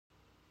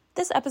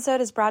This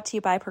episode is brought to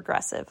you by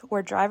Progressive,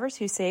 where drivers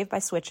who save by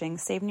switching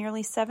save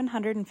nearly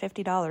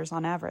 $750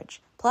 on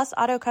average. Plus,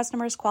 auto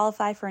customers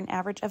qualify for an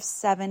average of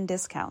 7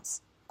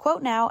 discounts.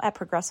 Quote now at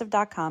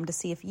Progressive.com to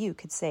see if you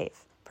could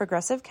save.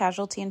 Progressive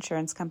Casualty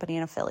Insurance Company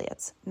and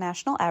Affiliates.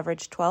 National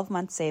average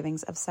 12-month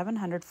savings of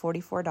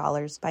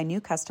 $744 by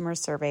new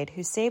customers surveyed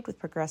who saved with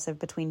Progressive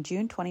between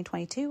June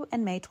 2022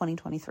 and May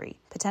 2023.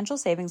 Potential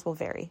savings will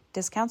vary.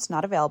 Discounts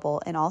not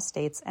available in all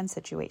states and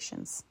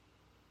situations.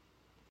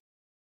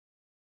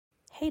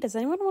 Hey, does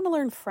anyone want to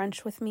learn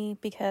French with me?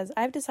 Because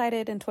I've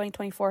decided in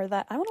 2024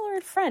 that I want to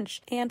learn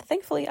French, and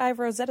thankfully I have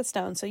Rosetta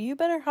Stone, so you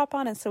better hop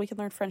on it so we can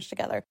learn French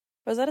together.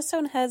 Rosetta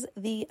Stone has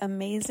the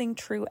amazing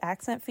true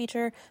accent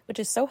feature, which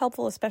is so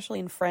helpful, especially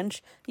in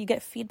French. You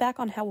get feedback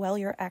on how well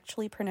you're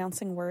actually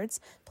pronouncing words.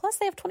 Plus,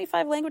 they have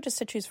 25 languages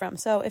to choose from.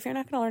 So if you're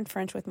not going to learn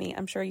French with me,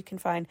 I'm sure you can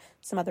find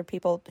some other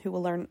people who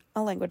will learn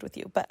a language with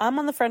you. But I'm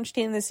on the French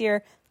team this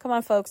year. Come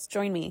on, folks,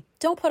 join me.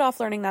 Don't put off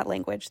learning that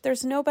language.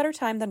 There's no better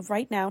time than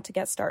right now to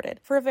get started.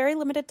 For a very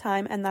limited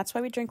time, and that's why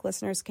We Drink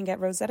listeners can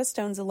get Rosetta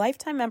Stone's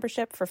lifetime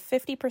membership for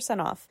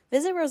 50% off.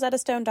 Visit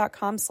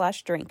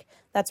rosettastone.com/drink.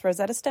 That's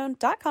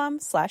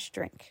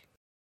rosettastone.com/drink.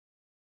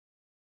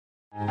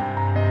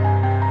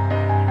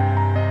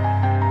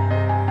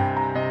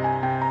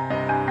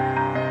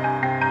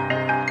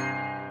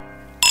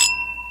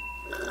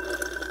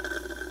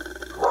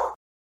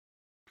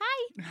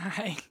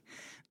 Hi.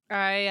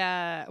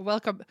 I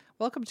welcome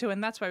to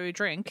And That's Why We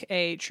Drink,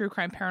 a true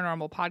crime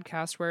paranormal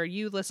podcast where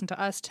you listen to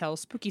us tell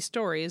spooky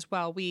stories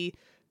while we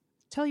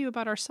tell you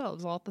about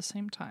ourselves all at the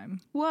same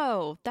time.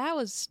 Whoa, that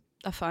was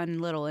a fun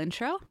little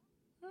intro.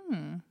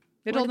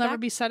 It'll never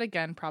be said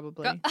again,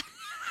 probably.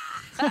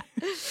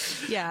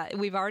 Yeah,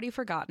 we've already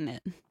forgotten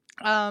it.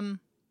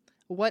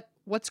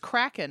 What's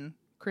cracking,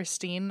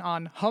 Christine,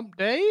 on Hump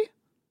Day?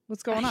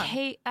 What's going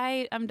on?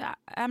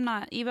 I'm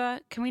not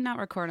Eva. Can we not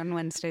record on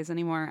Wednesdays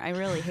anymore? I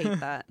really hate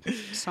that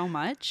so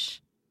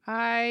much.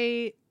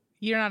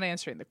 You're not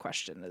answering the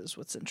question is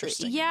what's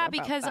interesting. Yeah, about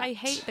because that. I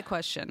hate the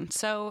question.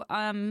 So,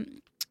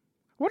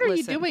 what are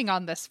you doing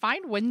on this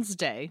fine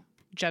Wednesday,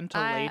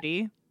 gentle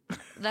lady?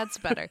 That's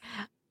better.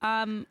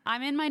 I'm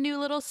in my new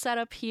little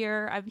setup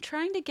here. I'm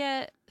trying to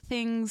get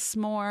things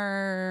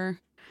more,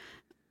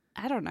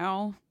 I don't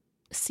know,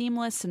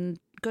 seamless and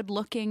good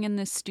looking in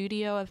this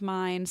studio of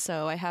mine.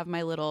 So I have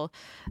my little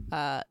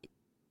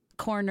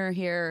corner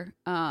here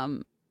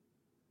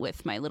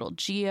with my little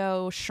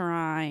Geo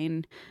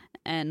shrine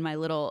and my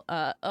little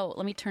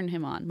let me turn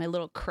him on. My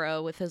little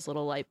crow with his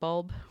little light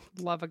bulb.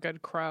 Love a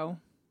good crow.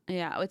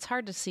 Yeah, it's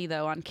hard to see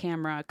though on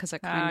camera because I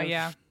kind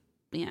of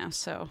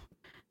so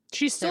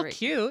she's still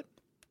cute.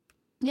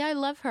 Yeah, I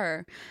love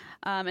her.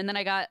 And then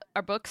I got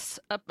our books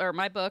up, or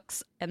my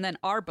books, and then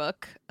our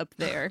book up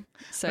there.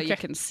 So you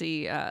can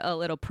see a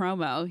little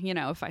promo,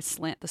 if I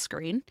slant the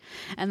screen.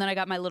 And then I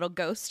got my little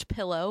ghost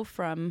pillow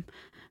from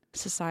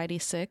Society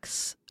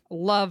 6.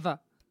 Love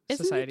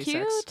Isn't Society he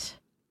cute? 6.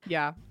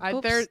 Yeah.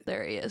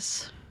 There he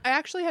is. I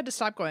actually had to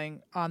stop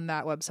going on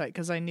that website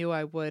because I knew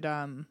I would...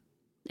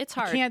 It's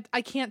hard.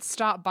 I can't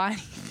stop buying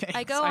things.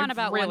 I go on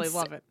about really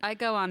love it. I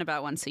go on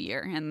about once a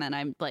year, and then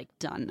I'm like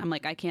done. I'm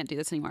like, I can't do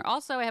this anymore.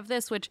 Also, I have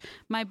this, which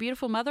my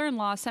beautiful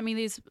mother-in-law sent me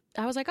these.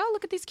 I was like, oh,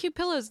 look at these cute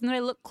pillows, and then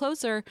I look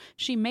closer.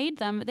 She made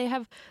them. They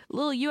have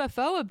little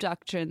UFO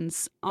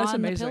abductions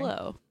on the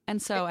pillow,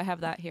 and so I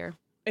have that here.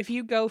 If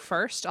you go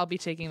first, I'll be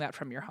taking that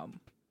from your home.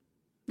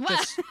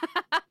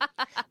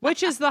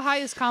 Which is the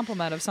highest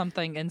compliment of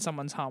something in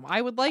someone's home. I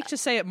would like to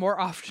say it more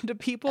often to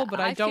people, but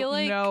I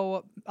don't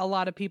know a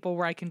lot of people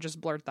where I can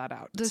just blurt that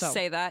out. Just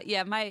say that.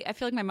 Yeah, I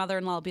feel like my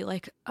mother-in-law will be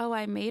like, oh,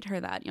 I made her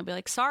that. And you'll be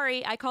like,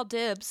 sorry, I called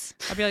dibs.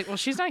 I'll be like, well,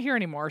 she's not here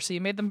anymore, so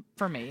you made them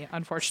for me,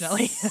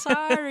 unfortunately.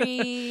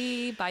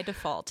 Sorry, by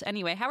default.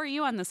 Anyway, how are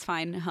you on this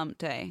fine hump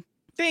day?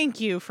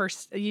 Thank you for,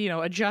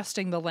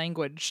 adjusting the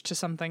language to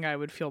something I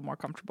would feel more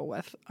comfortable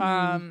with.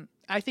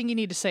 I think you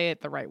need to say it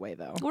the right way,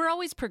 though. We're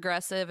always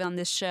progressive on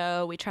this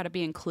show. We try to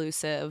be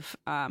inclusive,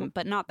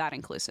 but not that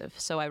inclusive.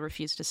 So I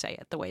refuse to say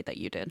it the way that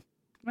you did.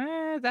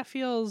 That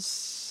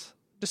feels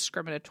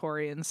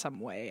discriminatory in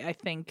some way. I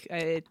think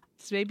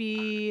it's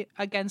maybe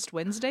against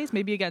Wednesdays,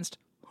 maybe against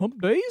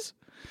hump days.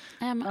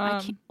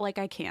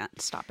 I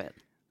can't stop it.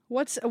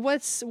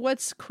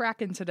 What's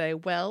cracking today?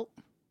 Well,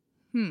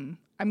 I'm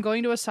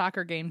going to a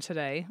soccer game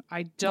today.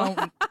 I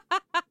don't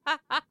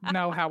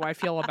know how I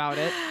feel about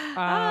it.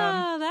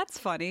 That's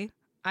funny.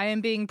 I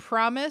am being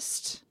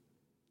promised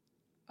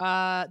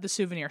the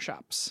souvenir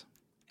shops.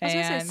 I was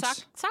going to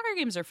say, soccer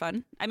games are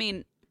fun. I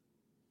mean,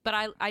 but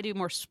I do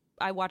more.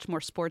 I watch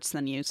more sports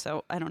than you,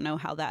 so I don't know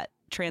how that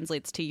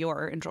translates to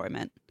your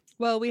enjoyment.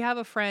 Well, we have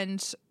a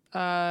friend,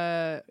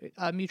 a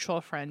mutual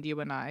friend, you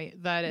and I,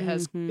 that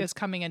is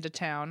coming into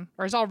town,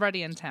 or is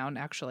already in town,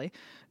 actually,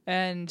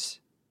 and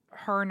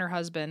her and her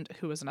husband,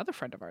 who is another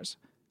friend of ours,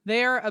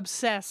 they're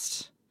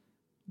obsessed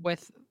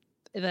with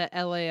the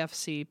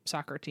LAFC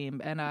soccer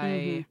team, and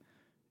I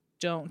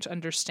don't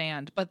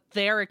understand. But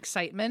their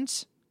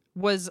excitement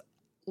was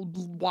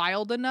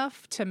wild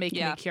enough to make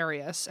me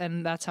curious,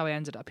 and that's how I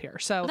ended up here.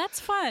 So that's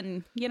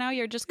fun.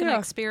 You're just going to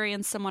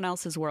experience someone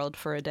else's world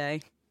for a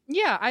day.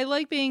 Yeah, I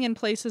like being in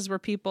places where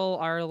people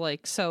are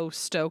like so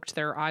stoked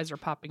their eyes are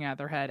popping out of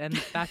their head, and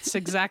that's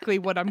exactly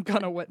what I'm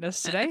going to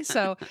witness today.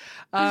 So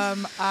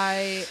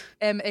I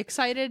am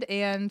excited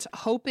and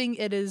hoping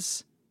it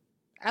is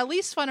at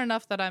least fun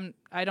enough that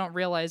I don't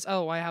realize,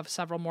 I have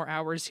several more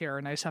hours here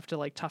and I just have to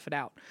like tough it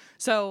out.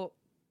 So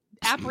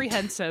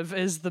apprehensive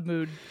is the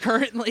mood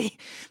currently,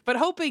 but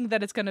hoping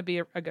that it's going to be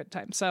a good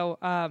time. So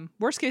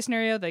worst case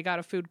scenario, they got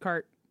a food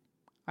cart.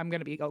 I'm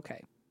going to be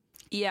okay.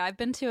 Yeah, I've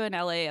been to an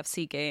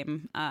LAFC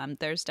game.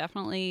 There's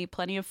definitely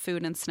plenty of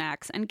food and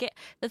snacks. And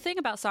the thing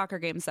about soccer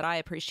games that I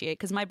appreciate,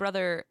 because my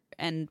brother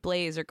and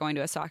Blaze are going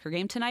to a soccer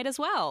game tonight as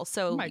well.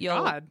 So oh my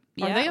God.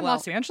 Are they in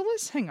Los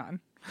Angeles? Hang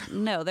on.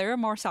 No, there are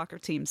more soccer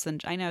teams than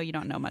I know. You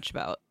don't know much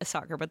about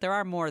soccer, but there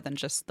are more than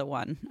just the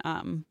one.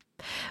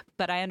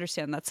 But I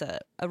understand that's a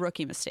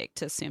rookie mistake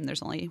to assume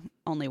there's only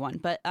one.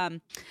 But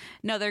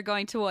no, they're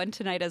going to one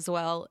tonight as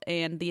well.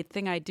 And the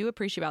thing I do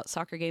appreciate about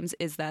soccer games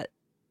is that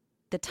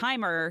the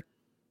timer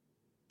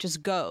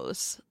just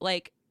goes.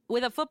 Like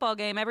with a football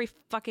game, every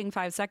fucking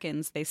 5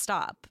 seconds they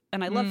stop.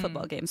 And I love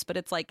football games, but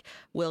it's like,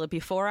 will it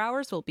be 4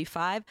 hours? Will it be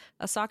 5?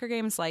 A soccer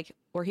game is like,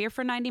 we're here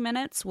for 90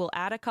 minutes. We'll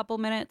add a couple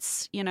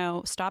minutes,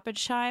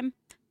 stoppage time,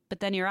 but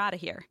then you're out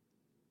of here.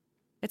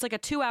 It's like a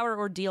 2-hour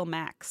ordeal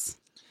max.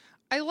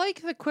 I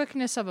like the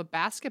quickness of a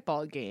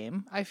basketball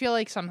game. I feel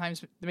like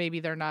sometimes maybe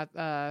they're not,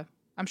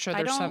 I'm sure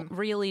there's I don't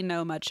really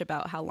know much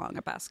about how long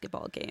a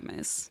basketball game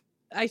is.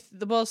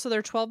 So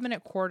they're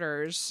 12-minute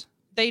quarters.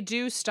 They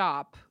do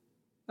stop.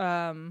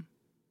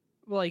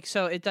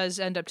 So it does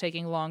end up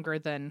taking longer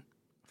than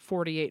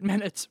 48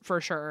 minutes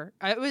for sure.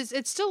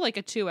 It's still like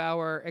a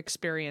 2-hour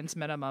experience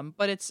minimum,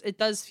 but it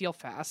does feel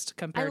fast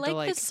compared to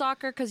like this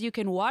soccer because you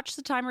can watch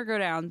the timer go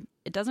down.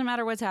 It doesn't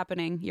matter what's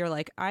happening. You're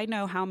like, I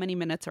know how many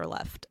minutes are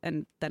left,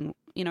 and then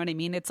you know what I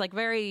mean. It's like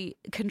very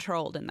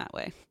controlled in that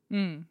way.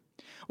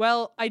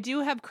 Well, I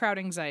do have crowd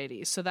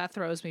anxiety, so that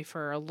throws me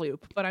for a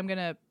loop. But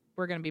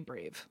we're gonna be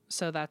brave.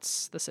 So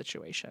that's the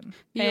situation.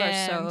 You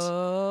are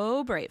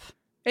so brave.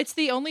 It's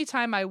the only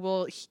time I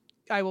will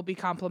be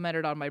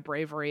complimented on my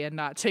bravery and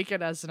not take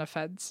it as an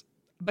offense,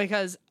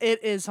 because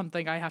it is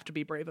something I have to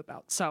be brave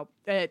about. So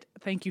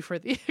thank you for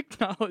the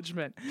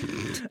acknowledgement.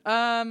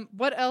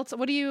 What else?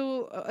 What do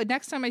you,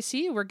 next time I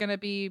see you, we're going to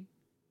be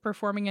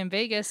performing in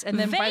Vegas. And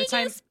then Vegas, by the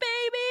time,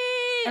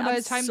 baby! And by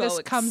the time this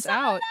comes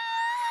out,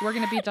 we're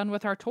going to be done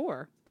with our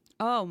tour.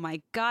 Oh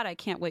my God, I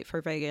can't wait for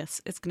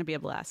Vegas. It's going to be a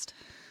blast.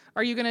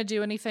 Are you going to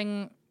do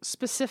anything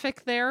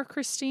specific there,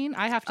 Christine?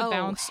 I have to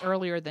bounce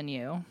earlier than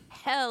you.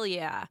 Hell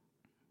yeah.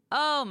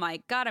 Oh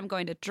my God, I'm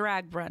going to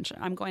Drag Brunch.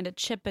 I'm going to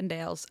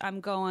Chippendales. I'm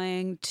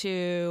going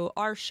to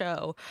our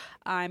show.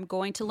 I'm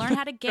going to learn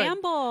how to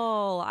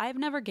gamble. I've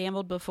never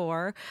gambled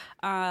before.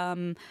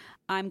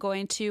 I'm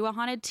going to a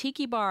haunted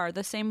tiki bar,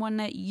 the same one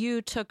that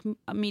you took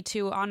me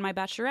to on my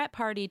bachelorette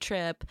party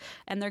trip.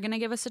 And they're going to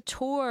give us a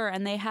tour,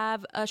 and they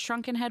have a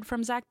shrunken head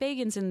from Zach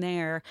Bagans in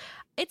there.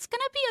 It's going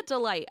to be a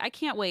delight. I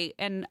can't wait.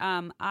 And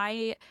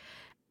I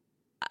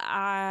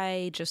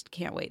just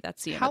can't wait.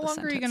 That's the end of the sentence.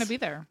 How long are you going to be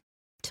there?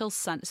 Till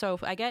Sunday. So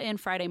if I get in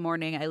Friday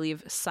morning, I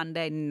leave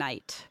Sunday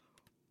night.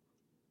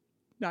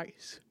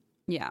 Nice.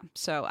 Yeah.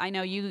 So I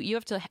know you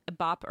have to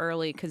bop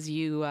early because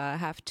you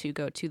have to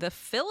go to the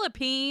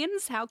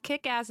Philippines. How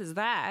kick-ass is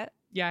that?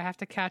 Yeah, I have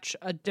to catch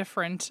a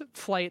different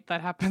flight that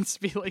happens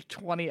to be like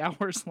 20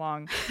 hours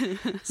long.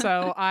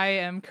 So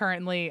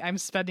I'm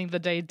spending the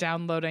day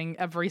downloading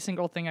every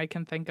single thing I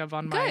can think of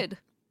on my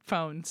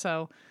phone.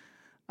 So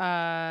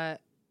yeah,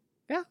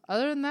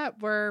 other than that,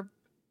 we're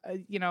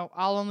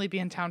I'll only be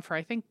in town for,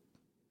 I think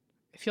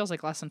it feels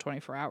like less than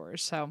 24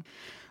 hours. So,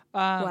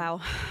 wow.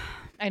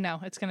 I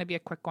know it's going to be a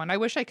quick one. I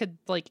wish I could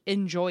like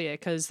enjoy it,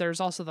 because there's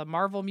also the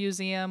Marvel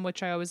Museum,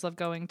 which I always love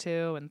going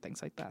to, and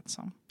things like that.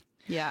 So,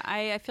 yeah,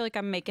 I feel like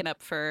I'm making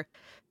up for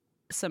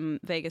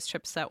some Vegas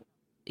trips that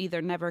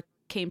either never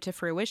came to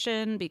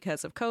fruition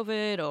because of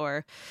COVID,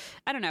 or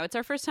I don't know. It's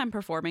our first time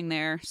performing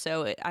there,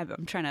 so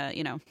I'm trying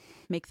to,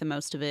 make the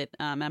most of it.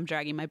 I'm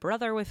dragging my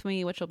brother with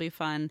me, which will be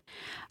fun.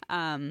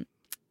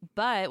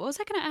 But what was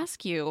I going to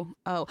ask you?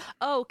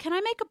 Oh, can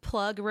I make a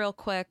plug real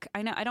quick?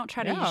 I know I don't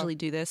try to usually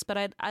do this, but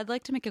I'd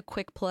like to make a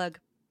quick plug.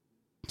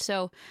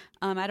 So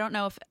I don't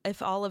know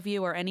if all of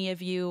you or any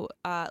of you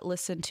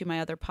listen to my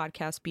other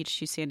podcast, Beach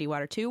Too Sandy,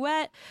 Water Too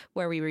Wet,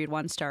 where we read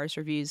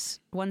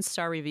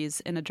 1-star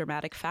reviews in a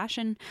dramatic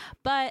fashion.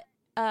 But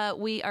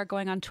we are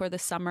going on tour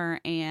this summer,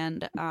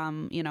 and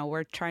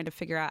we're trying to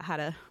figure out how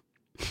to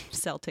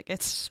sell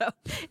tickets. So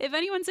if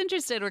anyone's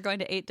interested, we're going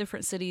to 8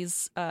 different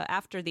cities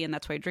after the And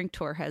That's Why I Drink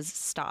tour has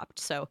stopped.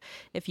 So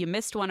if you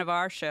missed one of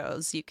our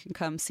shows, you can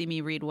come see me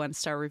read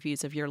 1-star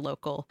reviews of your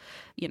local,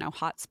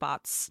 hot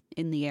spots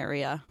in the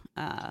area.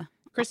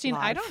 Christine,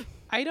 live.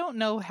 I don't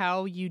know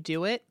how you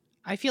do it.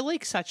 I feel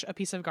like such a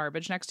piece of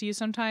garbage next to you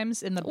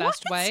sometimes, in the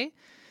best way.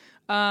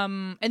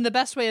 In the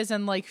best way as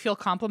in like feel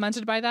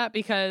complimented by that,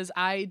 because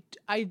I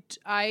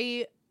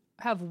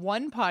have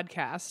one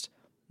podcast,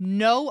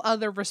 no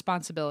other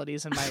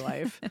responsibilities in my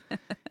life.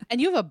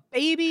 And you have a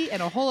baby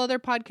and a whole other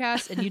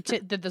podcast, and you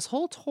did this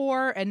whole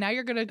tour, and now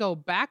you're going to go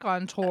back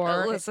on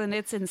tour. Listen,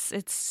 it's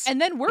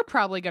and then we're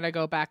probably going to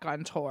go back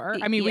on tour.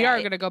 I mean, we are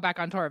going to go back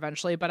on tour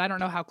eventually, but I don't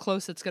know how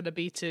close it's going to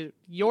be to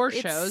your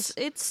shows.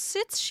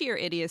 It's sheer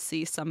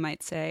idiocy, some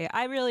might say.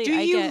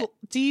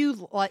 Do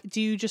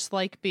you just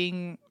like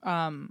being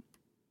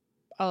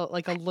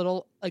like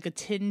a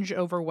tinge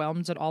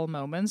overwhelmed at all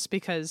moments,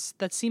 because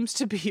that seems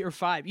to be your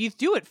vibe. You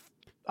do it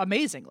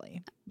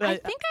amazingly. But I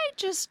think I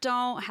just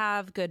don't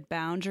have good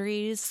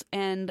boundaries,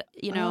 and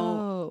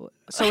so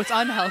it's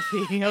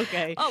unhealthy.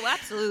 Okay. Oh,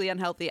 absolutely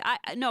unhealthy.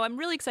 I'm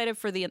really excited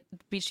for the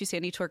Beach to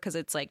Sandy tour, because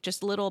it's like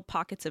just little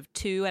pockets of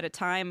 2 at a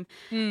time,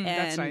 and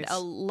that's nice. A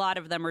lot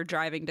of them are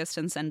driving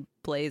distance, and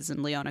Blaze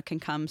and Leona can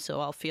come,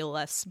 so I'll feel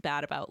less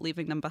bad about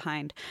leaving them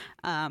behind.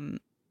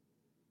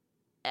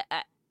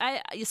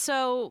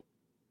 So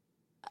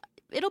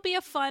it'll be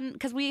a fun,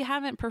 because we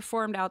haven't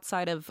performed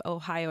outside of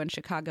Ohio and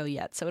Chicago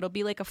yet, so it'll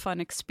be like a fun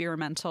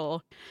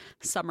experimental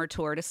summer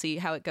tour to see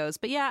how it goes.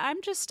 But yeah,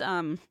 I'm just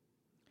I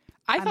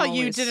thought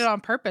you did it on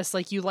purpose,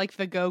 like you like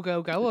the go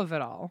of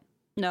it all.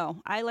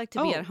 No, I like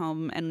to be at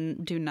home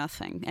and do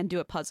nothing and do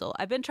a puzzle.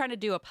 I've been trying to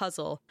do a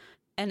puzzle,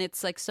 and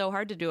it's like so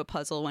hard to do a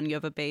puzzle when you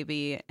have a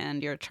baby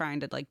and you're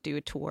trying to like do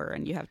a tour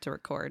and you have to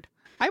record.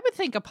 I would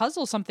think a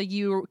puzzle is something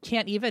you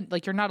can't even,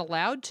 like, you're not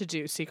allowed to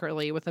do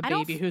secretly with a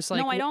baby who's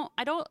like... No,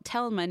 I don't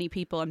tell many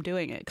people I'm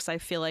doing it, because I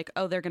feel like,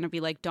 oh, they're going to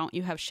be like, don't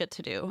you have shit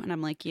to do? And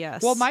I'm like,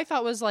 yes. Well, my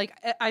thought was like,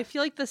 I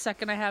feel like the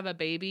second I have a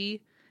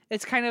baby,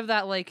 it's kind of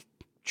that like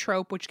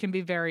trope, which can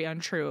be very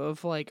untrue,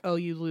 of like, oh,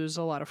 you lose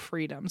a lot of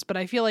freedoms. But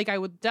I feel like I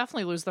would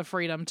definitely lose the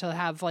freedom to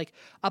have like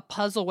a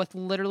puzzle with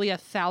literally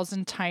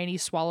 1,000 tiny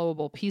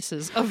swallowable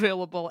pieces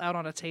available out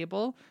on a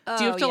table.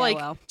 Do you have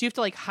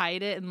to like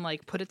hide it and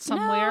like put it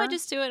somewhere? No, I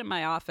just do it in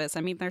my office.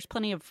 I mean, there's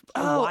plenty of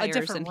a wires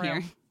different in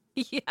room. Here.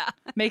 Yeah.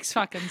 Makes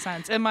fucking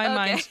sense. In my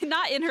mind.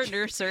 Not in her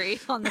nursery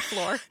on the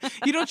floor.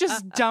 You don't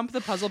just dump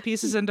the puzzle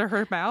pieces into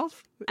her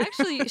mouth?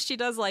 Actually, she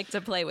does like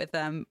to play with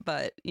them,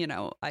 but,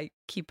 I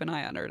keep an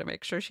eye on her to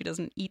make sure she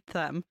doesn't eat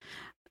them.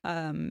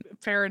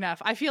 Fair enough.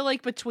 I feel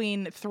like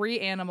between 3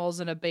 animals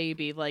and a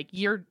baby, like,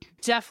 you're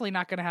definitely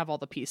not going to have all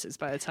the pieces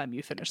by the time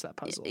you finish that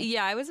puzzle.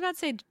 Yeah, I was about to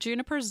say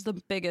Juniper's the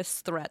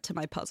biggest threat to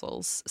my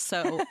puzzles.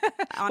 So,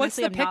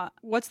 honestly,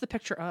 what's the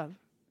picture of?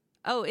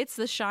 Oh, it's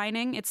The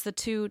Shining. It's the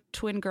 2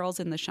 twin girls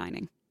in The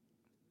Shining.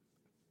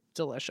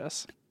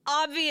 Delicious.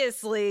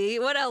 Obviously.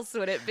 What else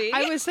would it be?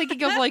 I was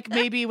thinking of like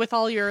maybe with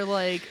all your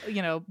like,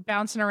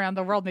 bouncing around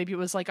the world, maybe it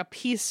was like a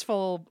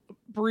peaceful,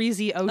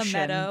 breezy ocean.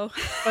 A meadow.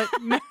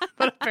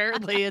 But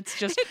apparently it's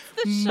just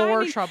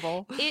more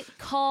trouble. It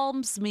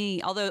calms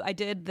me. Although I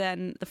did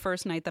then, the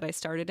first night that I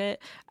started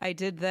it, I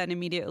did then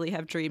immediately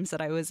have dreams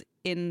that I was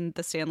in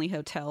the Stanley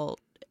Hotel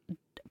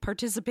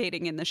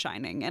participating in The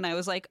Shining, and I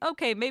was like,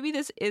 okay, maybe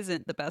this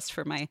isn't the best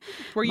for my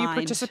Were you mind.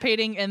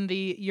 participating in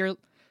you're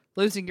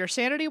losing your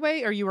sanity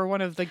way, or you were one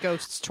of the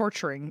ghosts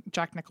torturing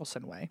Jack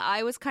Nicholson way?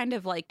 I was kind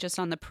of like just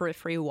on the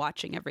periphery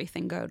watching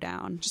everything go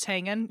down. Just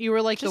hanging? You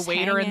were like just the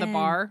waiter in the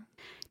bar?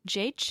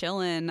 Jay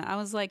chillin'. I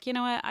was like, you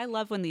know what? I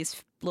love when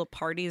these little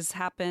parties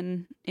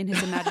happen in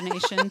his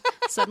imagination.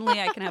 Suddenly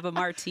I can have a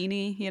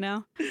martini,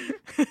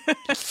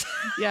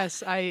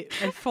 Yes, I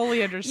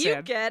fully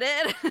understand. You get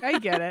it. I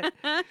get it.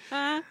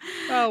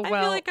 Oh, well.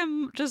 I feel like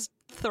I'm just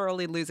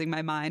thoroughly losing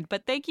my mind,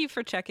 but thank you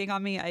for checking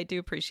on me. I do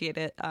appreciate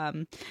it.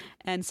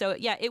 And so,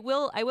 yeah, I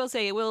will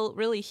say it will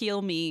really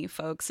heal me,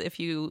 folks, if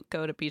you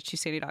go to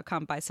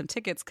beach2sandy.com, buy some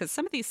tickets, because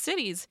some of these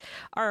cities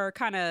are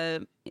kind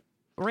of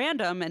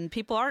random and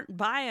people aren't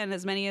buying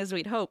as many as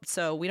we'd hoped,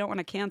 so we don't want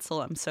to cancel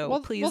them. So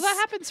please. Well, that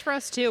happens for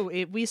us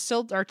too. We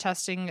still are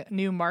testing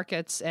new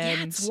markets, and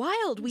yeah, it's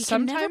wild. We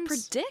can never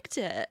predict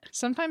it.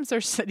 Sometimes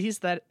there's cities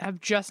that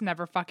have just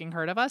never fucking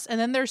heard of us, and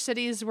then there's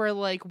cities where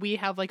like we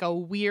have like a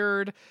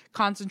weird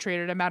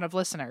concentrated amount of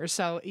listeners.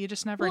 So you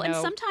just never know. And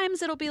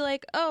sometimes it'll be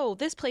like, oh,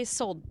 this place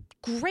sold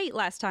great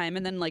last time,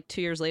 and then like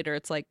 2 years later,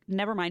 it's like,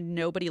 never mind,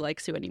 nobody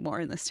likes you anymore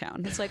in this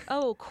town. It's like,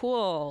 oh,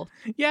 cool.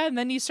 Yeah, and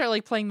then you start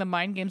like playing the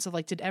mind games of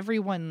like, did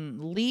everyone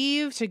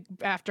leave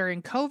after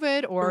in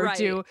COVID, or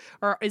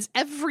or is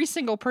every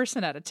single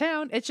person out of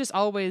town? It's just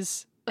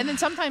always. And then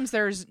sometimes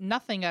there's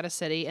nothing at a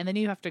city, and then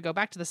you have to go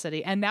back to the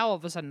city, and now all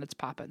of a sudden it's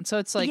popping. So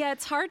it's like, yeah,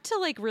 it's hard to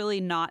like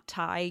really not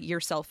tie your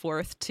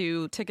self-worth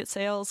to ticket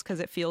sales, because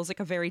it feels like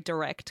a very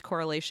direct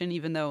correlation,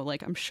 even though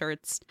like I'm sure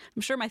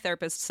my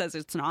therapist says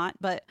it's not.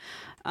 But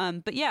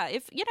yeah,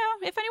 if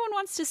anyone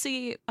wants to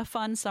see a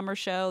fun summer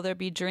show, there'd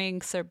be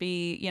drinks, there'd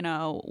be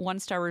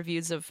 1-star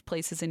reviews of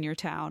places in your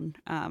town.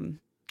 Come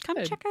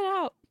check it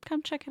out.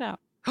 Come check it out.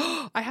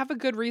 I have a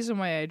good reason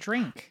why I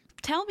drink.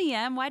 Tell me,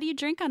 Em, why do you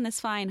drink on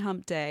this fine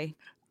hump day?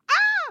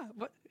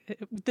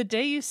 The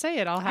day you say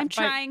it, I'll have. I'm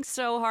trying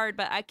so hard,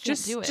 but I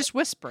can't do it. Just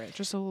whisper it.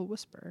 Just a little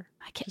whisper.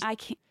 I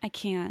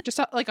can't. Just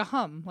like a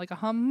hum day. Like a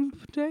hum.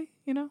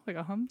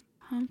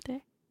 Hump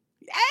day.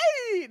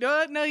 Hey,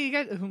 no, you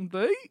got hump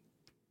day.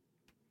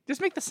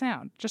 Just make the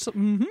sound. Just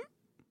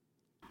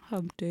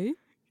hump day.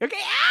 Okay.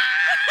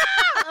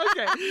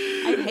 Okay.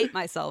 I hate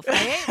myself.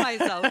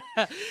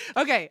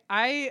 Okay,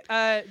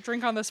 I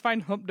drink on this fine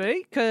hump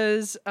day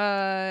because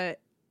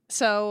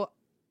so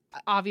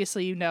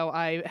obviously, you know,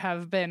 I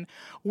have been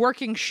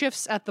working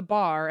shifts at the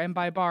bar, and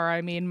by bar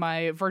I mean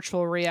my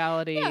virtual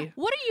reality. Yeah,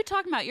 what are you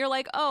talking about? You're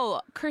like, oh,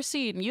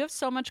 Christine, you have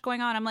so much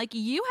going on. I'm like,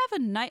 you have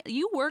a night.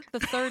 You work the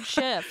third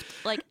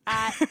shift, like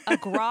at a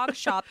grog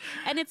shop,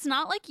 and it's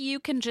not like you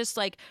can just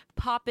like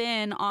pop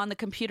in on the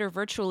computer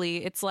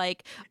virtually. It's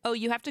like, oh,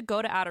 you have to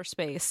go to outer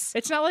space.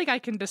 It's not like I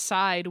can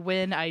decide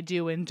when I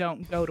do and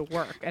don't go to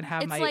work and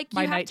have my like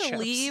my you have night to shifts.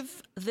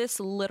 leave this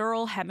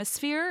literal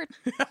hemisphere,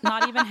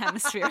 not even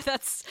hemisphere.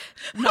 That's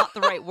not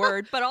the right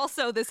word, but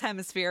also this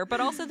hemisphere,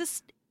 but also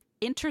this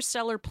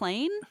interstellar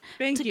plane.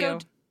 Thank you.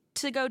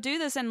 To go do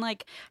this, and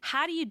like,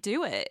 how do you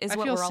do it? Is I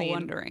what feel we're all seen.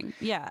 wondering.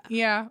 Yeah.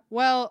 Yeah.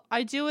 Well,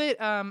 I do it.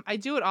 I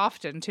do it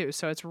often too,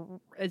 so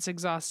it's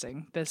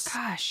exhausting.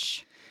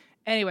 Gosh.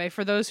 Anyway,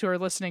 for those who are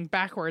listening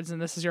backwards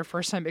and this is your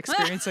first time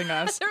experiencing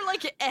us, They're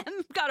like,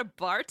 M got a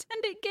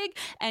bartending gig,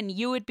 and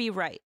you would be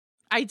right.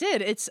 I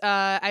did. It's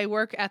I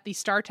work at the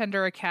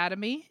Startender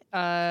Academy.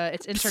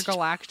 It's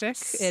intergalactic.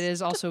 It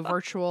is also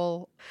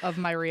virtual of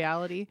my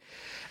reality.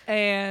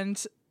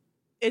 And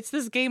it's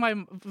this game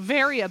I'm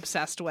very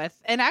obsessed with.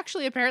 And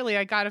actually, apparently,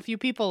 I got a few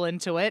people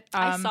into it.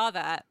 I saw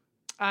that.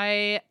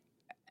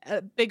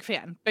 Big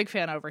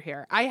fan over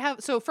here.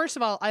 So first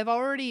of all, I've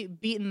already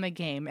beaten the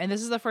game, and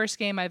this is the first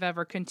game I've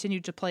ever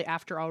continued to play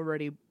after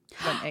already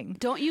winning.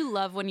 Don't you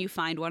love when you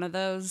find one of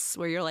those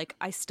where you're like,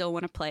 I still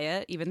want to play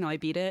it even though I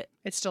beat it?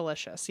 It's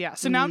delicious. Yeah.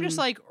 So now I'm just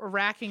like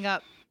racking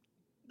up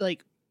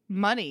like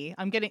money.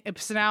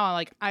 So now I'm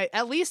like,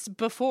 at least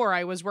before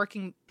I was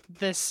working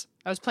this,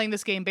 I was playing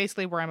this game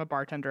basically where I'm a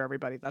bartender,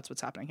 everybody. That's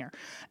what's happening here.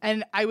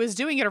 And I was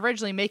doing it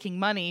originally, making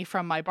money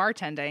from my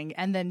bartending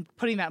and then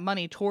putting that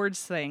money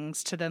towards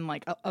things to then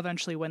like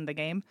eventually win the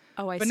game.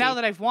 Oh, I see. But now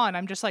that I've won,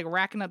 I'm just like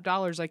racking up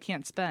dollars I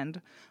can't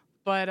spend.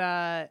 But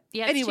yeah,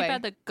 it's anyway. too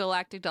bad the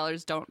galactic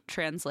dollars don't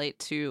translate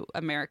to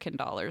American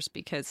dollars,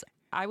 because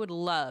I would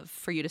love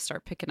for you to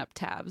start picking up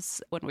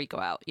tabs when we go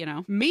out, you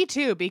know? Me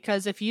too,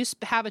 because if you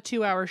have a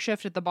 2-hour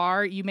shift at the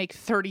bar, you make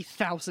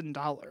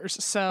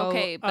 $30,000. So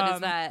okay, but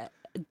is that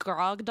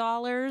grog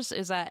dollars?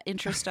 Is that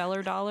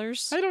interstellar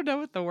dollars? I don't know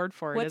what the word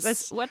for it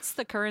is. What's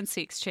the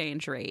currency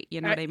exchange rate?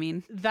 You know what I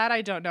mean? That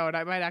I don't know, and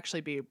it might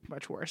actually be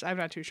much worse. I'm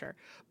not too sure.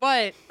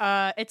 But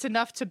it's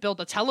enough to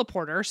build a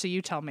teleporter, so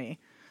you tell me.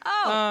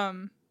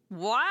 Oh,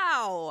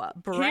 wow.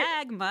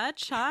 Brag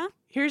much, huh?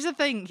 Here's the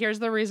thing. Here's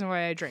the reason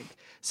why I drink.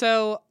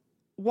 So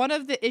one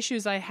of the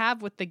issues I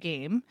have with the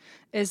game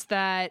is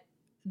that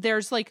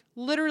there's like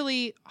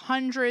literally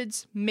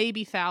hundreds,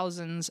 maybe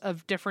thousands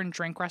of different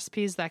drink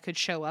recipes that could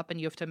show up, and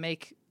you have to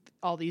make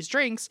all these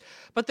drinks,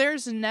 but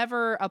there's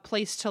never a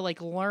place to like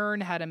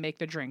learn how to make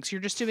the drinks. You're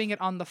just doing it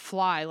on the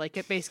fly. Like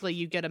it basically,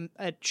 you get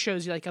it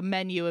shows you like a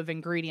menu of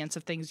ingredients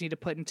of things you need to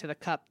put into the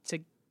cup to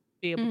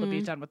be able to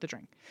be done with the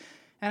drink.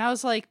 And I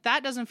was like,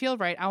 that doesn't feel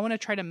right. I want to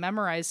try to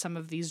memorize some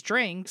of these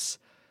drinks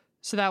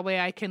so that way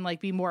I can like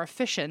be more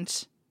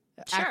efficient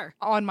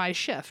on my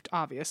shift,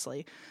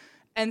 obviously.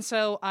 And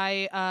so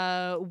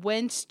I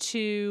went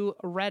to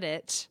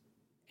Reddit,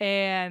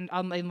 and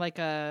I'm in like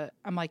in a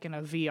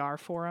VR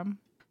forum.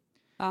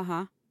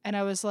 Uh-huh. And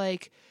I was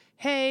like,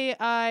 hey,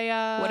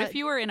 what if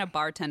you were in a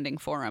bartending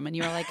forum and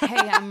you were like,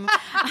 hey,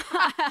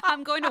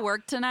 I'm going to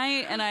work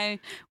tonight, and I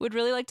would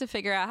really like to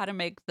figure out how to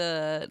make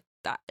the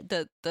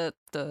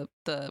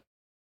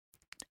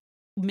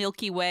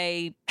Milky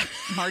Way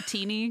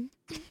Martini.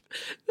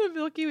 The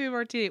Milky Way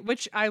Martini,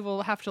 which I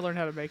will have to learn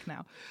how to make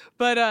now.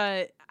 But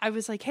I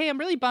was like, hey, I'm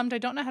really bummed I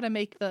don't know how to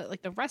make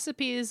the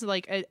recipes.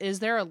 Like, is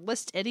there a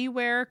list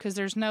anywhere? Because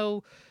there's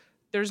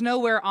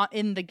nowhere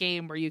in the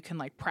game where you can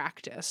like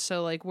practice.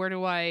 So like, where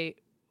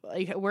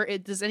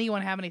does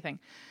anyone have anything?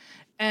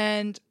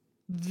 And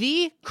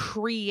the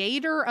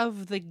creator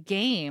of the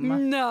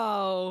game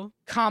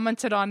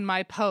commented on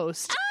my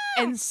post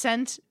and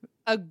sent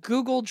a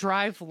Google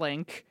Drive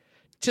link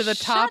to the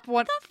top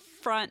one. The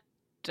front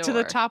door. To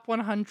the top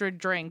 100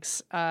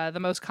 drinks, the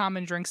most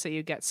common drinks that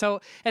you get.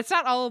 So it's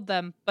not all of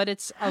them, but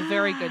it's a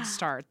very good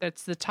start.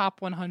 That's the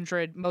top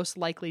 100 most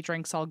likely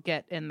drinks I'll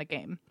get in the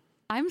game.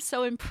 I'm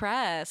so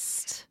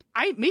impressed.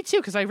 Me too,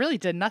 because I really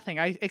did nothing.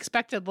 I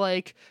expected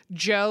like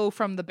Joe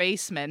from the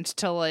basement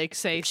to like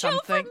say something.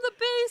 Joe from the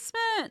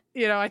basement.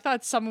 You know, I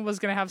thought someone was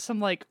gonna have some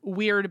like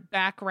weird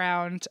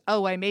background.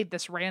 Oh, I made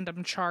this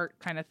random chart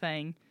kind of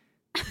thing.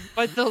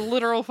 But the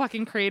literal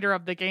fucking creator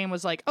of the game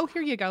was like, "Oh,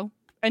 here you go,"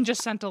 and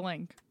just sent a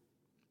link.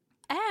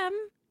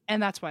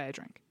 And that's why I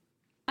drink.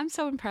 I'm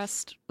so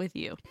impressed with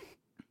you.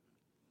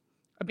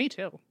 Me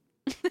too.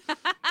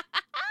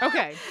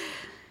 Okay.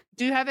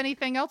 Do you have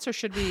anything else, or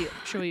should we?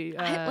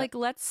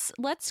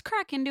 Let's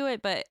crack into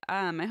it. But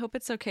I hope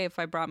it's okay if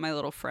I brought my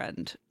little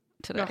friend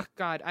today. Oh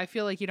God, I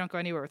feel like you don't go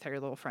anywhere without your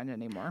little friend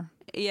anymore.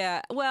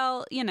 Yeah.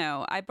 Well, you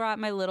know, I brought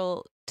my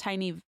little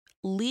tiny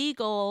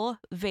legal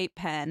vape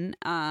pen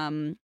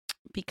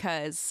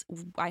because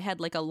I had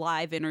like a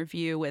live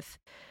interview with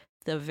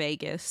the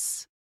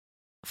Vegas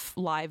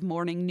live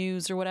morning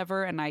news or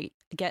whatever, and I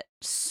get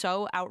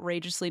so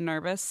outrageously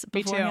nervous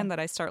beforehand that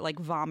I start like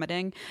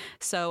vomiting.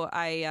 So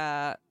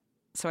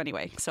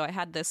anyway, I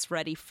had this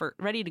ready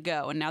to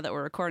go, and now that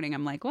we're recording,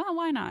 I'm like, well,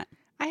 why not?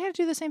 I had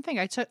to do the same thing.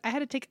 I had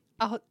to take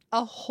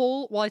a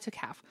whole, well, I took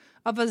half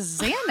of a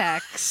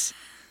Xanax,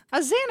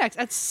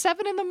 at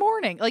 7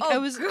 a.m. Like I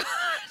was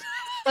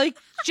like,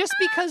 just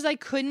because I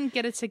couldn't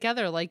get it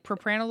together, like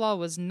propranolol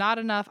was not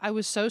enough. I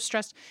was so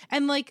stressed.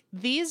 And like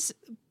these,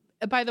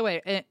 by the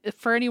way,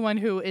 for anyone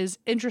who is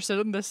interested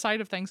in this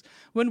side of things,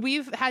 when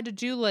we've had to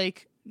do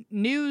like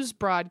news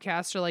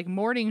broadcasts or like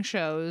morning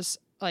shows,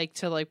 like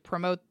to like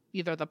promote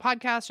either the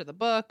podcast or the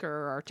book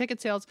or our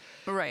ticket sales,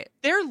 right?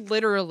 They're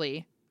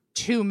literally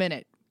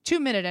 2-minute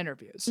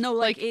interviews. No,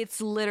 like it's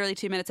literally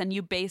 2 minutes, and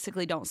you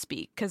basically don't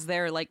speak because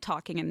they're like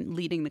talking and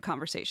leading the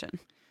conversation.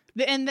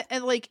 And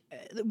like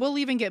we'll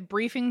even get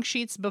briefing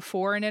sheets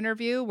before an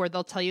interview where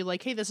they'll tell you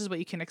like, hey, this is what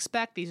you can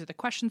expect, these are the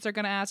questions they're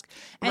going to ask,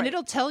 and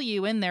it'll tell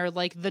you in there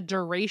like the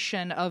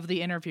duration of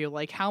the interview,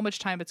 like how much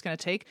time it's going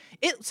to take.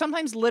 It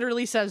sometimes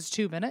literally says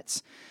 2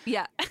 minutes.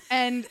 Yeah.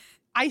 And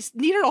I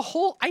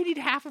need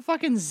half a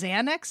fucking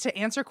Xanax to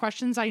answer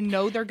questions I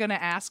know they're going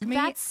to ask me.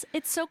 It's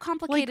so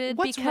complicated.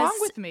 Like, what's wrong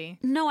with me?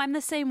 No, I'm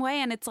the same way.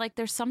 And it's like,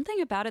 there's something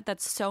about it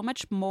that's so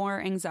much more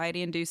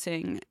anxiety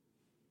inducing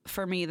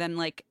for me than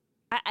like,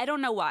 I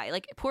don't know why.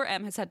 Like, poor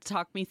Em has had to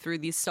talk me through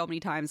these so many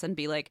times and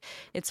be like,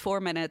 it's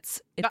 4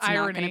 minutes. It's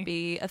not going to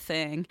be a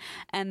thing.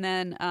 And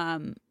then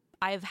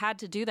I've had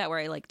to do that where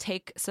I like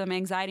take some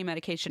anxiety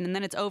medication and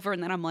then it's over.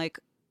 And then I'm like,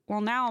 well,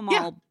 now I'm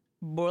all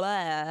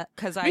blah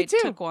because I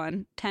took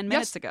one 10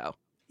 minutes ago.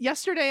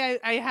 Yesterday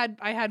I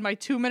had my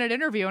 2-minute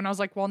interview and I was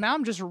like, well, now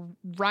I'm just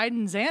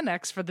riding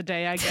Xanax for the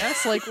day, I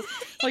guess. like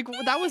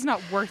that was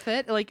not worth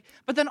it. Like,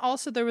 but then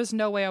also there was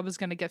no way I was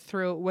going to get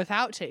through it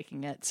without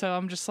taking it. So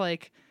I'm just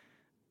like,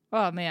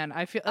 oh man,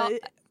 I feel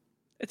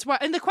it's why.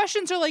 And the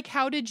questions are like,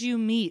 how did you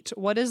meet?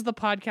 What is the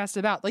podcast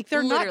about? Like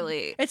they're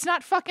literally, it's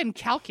not fucking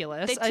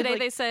calculus.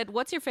 They said,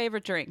 what's your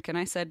favorite drink? And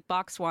I said,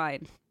 box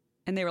wine.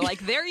 And they were like,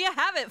 there you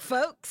have it,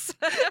 folks.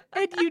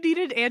 And you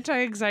needed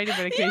anti-anxiety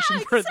medication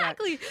for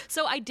exactly. that.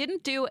 So I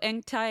didn't do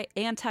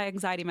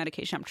anti-anxiety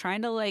medication. I'm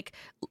trying to like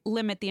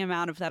limit the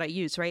amount of that I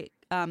use, right?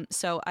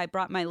 So I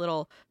brought my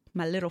little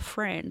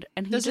friend,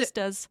 and he does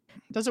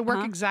it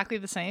work exactly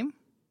the same?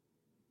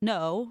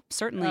 No,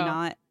 certainly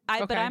not.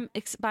 But I'm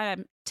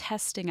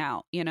testing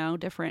out,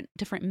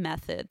 different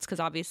methods, because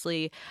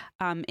obviously,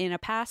 in a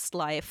past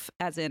life,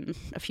 as in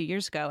a few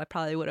years ago, I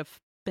probably would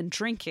have been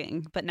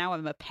drinking, but now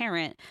I'm a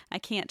parent. I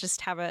can't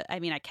just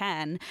I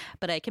can,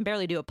 but I can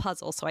barely do a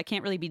puzzle, so I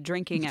can't really be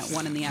drinking at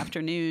 1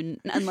 p.m.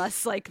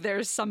 unless like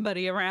there's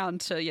somebody around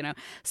to,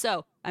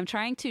 So I'm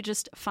trying to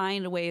just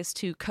find ways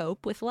to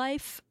cope with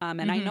life.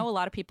 And I know a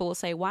lot of people will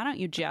say, why don't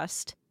you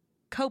just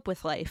cope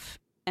with life?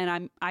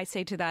 And I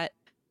say to that,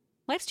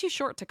 life's too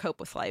short to cope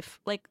with life.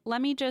 Like, let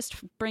me just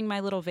bring my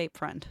little vape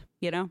friend,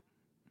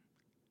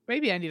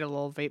 Maybe I need a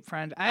little vape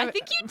friend. I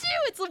think you do.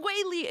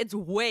 It's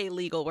way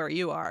legal where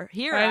you are.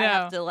 Here I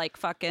have to like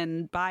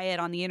fucking buy it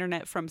on the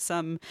internet from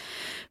some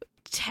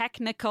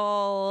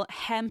technical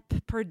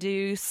hemp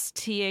produced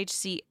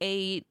THC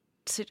 8.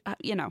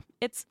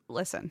 It's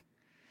listen.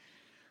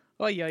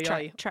 Oh yeah.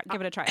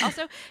 Give it a try.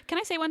 Also, can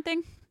I say one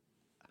thing?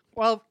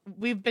 Well,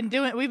 we've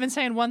been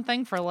saying one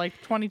thing for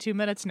like 22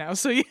 minutes now.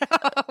 So yeah.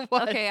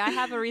 Okay, I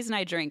have a reason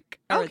I drink,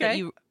 or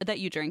that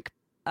you drink.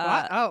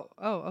 What? Oh,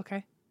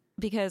 okay.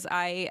 Because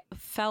I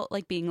felt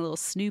like being a little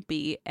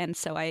snoopy, and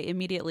so I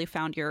immediately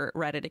found your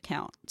Reddit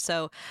account.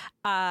 So,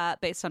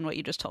 based on what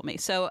you just told me.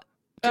 So,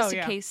 just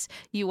in case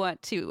you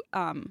want to,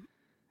 I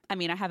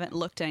haven't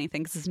looked at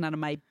anything because it's none of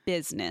my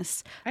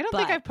business. I don't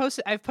think I've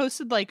posted. I've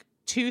posted like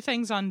 2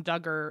 things on the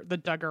Duggar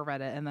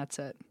Reddit, and that's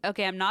it.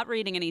 Okay, I'm not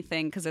reading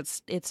anything because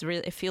it's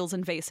really, it feels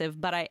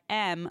invasive, but I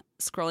am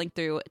scrolling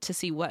through to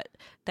see what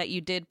that you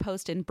did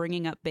post in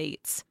Bringing Up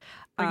Bates.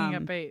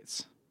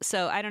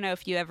 So I don't know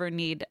if you ever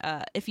need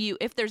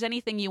if there's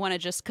anything you want to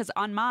just, because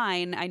on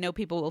mine I know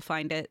people will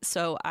find it,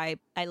 so I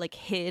like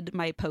hid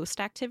my post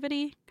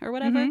activity or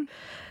whatever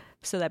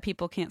so that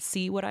people can't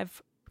see what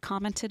I've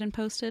commented and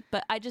posted.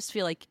 But I just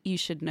feel like you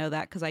should know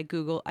that because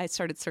I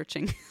started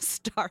searching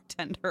Star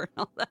Tender and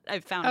all that. I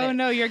found it. Oh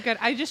no, you're good.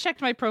 I just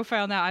checked my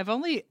profile now. I've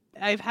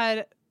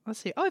had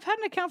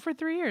an account for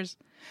 3 years,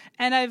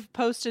 and I've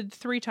posted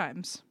 3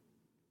 times.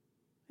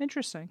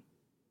 Interesting.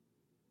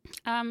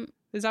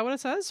 Is that what it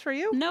says for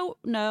you?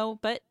 No,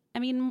 but I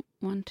mean,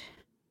 1,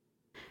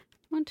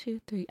 2,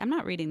 3. I'm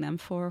not reading them.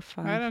 4,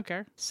 5. I don't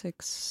care.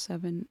 6,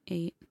 7,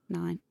 8,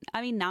 9.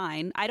 I mean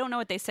 9. I don't know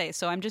what they say,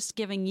 so I'm just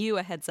giving you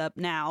a heads up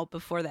now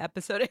before the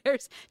episode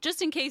airs,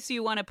 just in case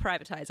you want to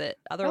privatize it.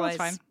 Otherwise,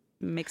 it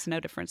makes no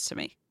difference to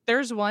me.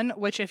 There's one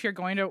which, if you're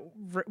going to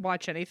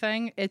watch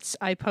anything, it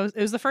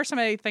was the first time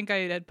I think I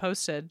had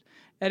posted,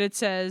 and it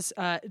says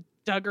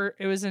Duggar.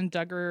 It was in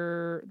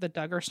Duggar, the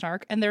Duggar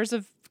Snark, and there's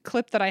a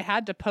clip that I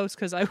had to post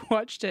because I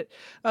watched it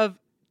of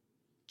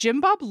Jim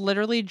Bob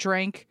literally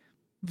drank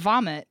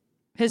vomit.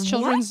 He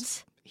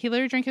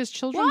literally drank his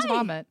children's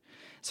vomit.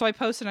 So I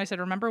posted and I said,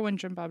 remember when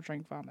Jim Bob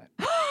drank vomit?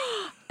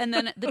 And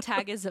then the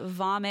tag is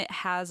Vomit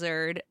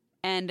Hazard.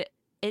 And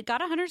it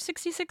got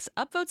 166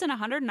 upvotes and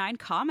 109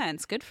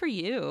 comments. Good for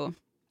you.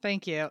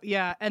 Thank you.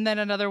 Yeah. And then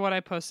another one I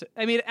posted.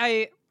 I mean,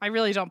 I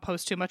really don't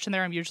post too much in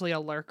there. I'm usually a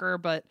lurker,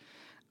 but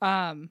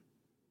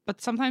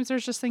sometimes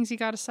there's just things you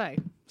got to say.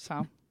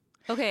 So.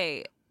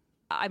 Okay.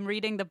 I'm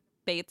reading the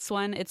Bates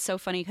one. It's so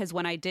funny because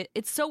I did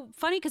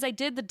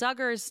the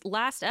Duggars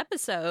last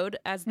episode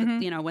as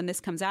the, when this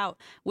comes out,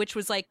 which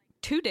was like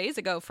 2 days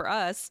ago for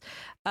us,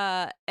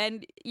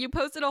 and you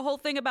posted a whole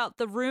thing about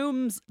the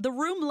room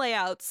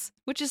layouts,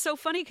 which is so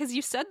funny because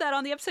you said that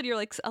on the episode. You're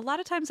like, a lot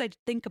of times I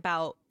think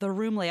about the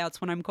room layouts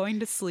when I'm going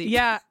to sleep.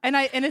 Yeah, and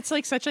it's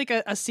like such like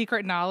a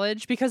secret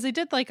knowledge because they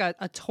did like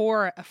a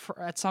tour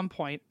at some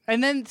point,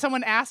 and then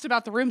someone asked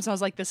about the rooms, and I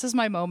was like, this is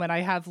my moment.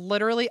 I have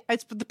literally,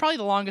 it's probably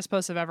the longest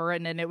post I've ever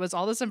written, and it was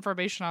all this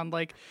information on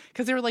like,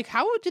 because they were like,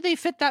 how do they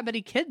fit that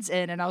many kids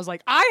in? And I was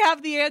like, I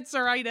have the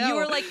answer. I know. You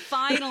were like,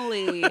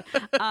 finally.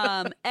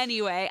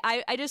 Anyway,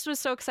 I just was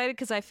so excited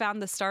because I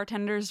found the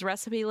Startenders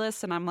recipe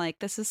list, and I'm like,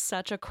 this is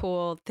such a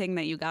cool thing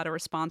that you got a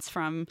response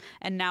from.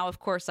 And now, of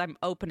course, I'm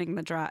opening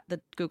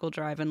the Google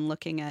Drive and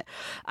looking at.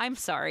 I'm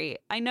sorry,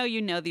 I know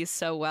you know these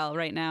so well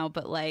right now,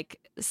 but like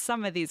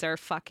some of these are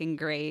fucking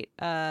great.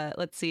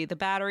 Let's see, the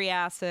battery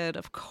acid,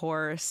 of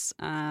course.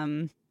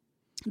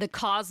 The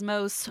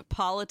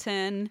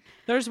Cosmopolitan.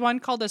 There's one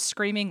called a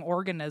screaming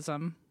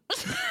organism.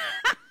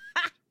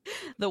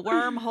 The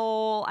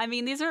wormhole. I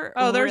mean, these are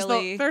there's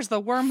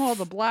the wormhole,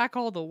 the black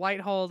hole, the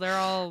white hole. They're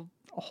all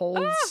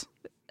holes.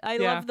 I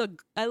love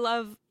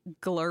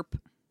glurp.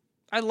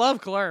 I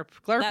love glurp.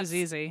 Glurp is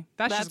easy.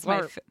 That's just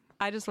glurp.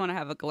 I just want to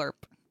have a glurp.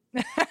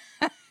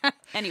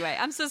 Anyway,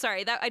 I'm so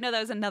sorry. I know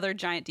that was another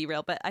giant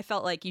derail, but I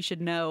felt like you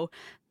should know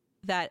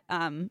that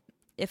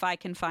if I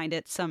can find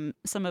it, some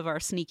of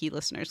our sneaky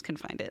listeners can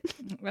find it.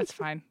 That's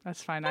fine.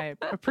 I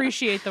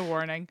appreciate the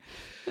warning.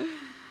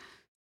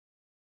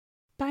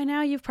 By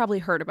now, you've probably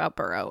heard about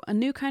Burrow, a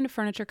new kind of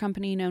furniture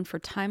company known for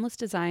timeless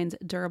designs,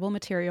 durable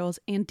materials,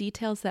 and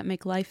details that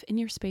make life in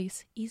your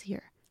space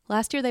easier.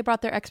 Last year, they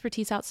brought their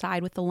expertise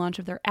outside with the launch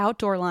of their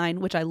outdoor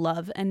line, which I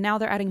love, and now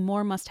they're adding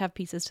more must-have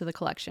pieces to the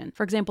collection.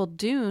 For example,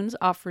 Dunes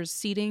offers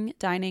seating,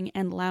 dining,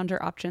 and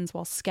lounger options,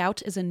 while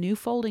Scout is a new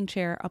folding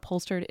chair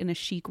upholstered in a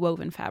chic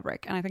woven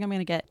fabric. And I think I'm going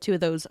to get 2 of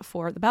those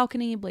for the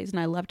balcony. Blaze and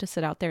I love to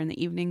sit out there in the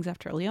evenings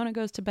after Leona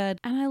goes to bed.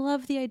 And I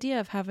love the idea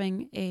of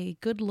having a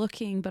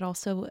good-looking, but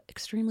also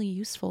extremely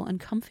useful and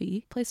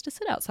comfy place to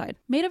sit outside.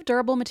 Made of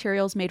durable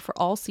materials made for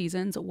all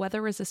seasons,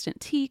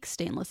 weather-resistant teak,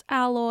 stainless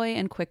alloy,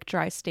 and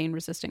quick-dry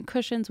stain-resistant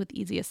cushions with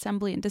easy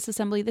assembly and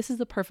disassembly, this is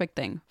the perfect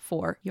thing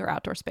for your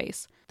outdoor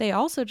space. They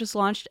also just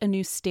launched a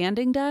new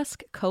standing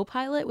desk,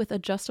 Copilot, with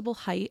adjustable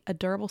height, a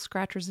durable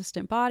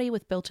scratch-resistant body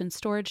with built-in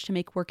storage to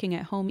make working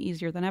at home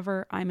easier than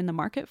ever. I'm in the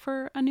market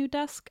for a new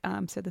desk,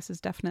 so this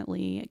is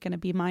definitely going to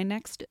be my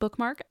next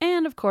bookmark.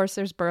 And of course,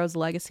 there's Burrow's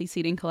legacy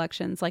seating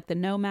collections like the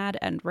Nomad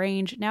and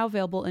Range, now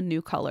available in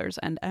new colors.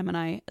 And Em and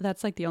I,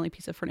 that's like the only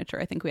piece of furniture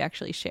I think we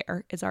actually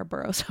share is our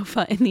Burrow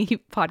sofa in the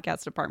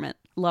podcast department.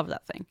 Love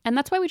that thing. And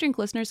that's why We Drink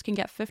listeners can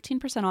get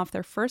 15% off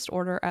their first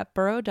order at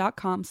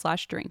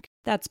burrow.com/drink.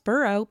 That's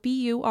Burrow,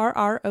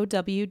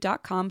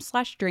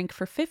 BURROW.com/drink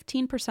for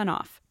 15%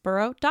 off.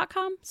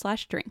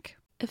 Burrow.com/drink.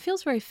 It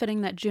feels very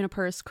fitting that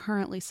Juniper is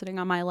currently sitting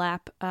on my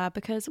lap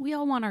because we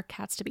all want our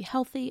cats to be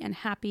healthy and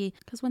happy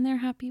because when they're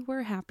happy,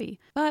 we're happy.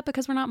 But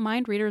because we're not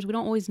mind readers, we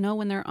don't always know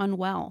when they're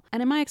unwell.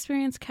 And in my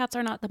experience, cats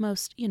are not the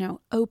most,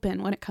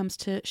 open when it comes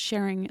to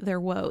sharing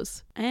their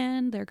woes.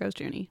 And there goes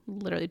Junie.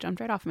 Literally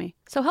jumped right off me.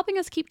 So helping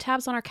us keep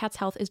tabs on our cat's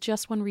health is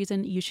just one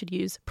reason you should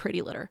use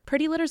Pretty Litter.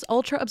 Pretty Litter's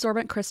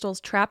ultra-absorbent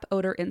crystals trap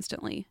odor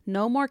instantly.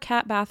 No more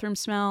cat bathroom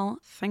smell,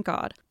 thank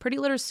God. Pretty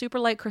Litter's super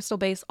light crystal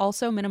base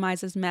also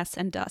minimizes mess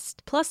and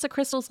dust. Plus, the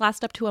crystals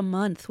last up to a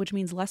month, which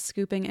means less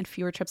scooping and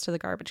fewer trips to the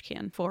garbage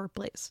can for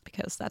Blaze,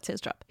 because that's his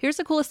job. Here's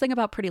the coolest thing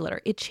about Pretty Litter.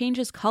 It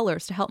changes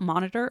colors to help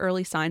monitor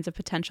early signs of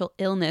potential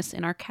illness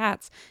in our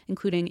cats,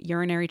 including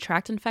urinary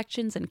tract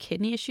infections and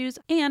kidney issues,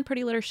 and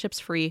Pretty Litter ships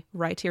free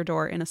right to your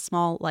door in a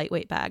small,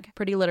 lightweight bag.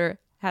 Pretty Litter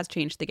has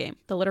changed the game.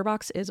 The litter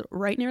box is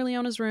right near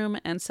Leona's room,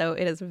 and so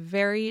it is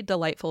very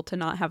delightful to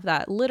not have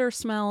that litter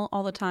smell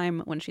all the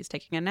time when she's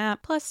taking a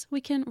nap. Plus,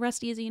 we can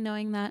rest easy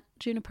knowing that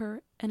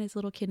Juniper and his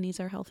little kidneys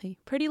are healthy.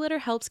 Pretty Litter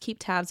helps keep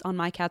tabs on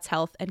my cat's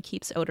health and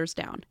keeps odors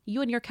down.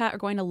 You and your cat are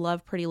going to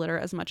love Pretty Litter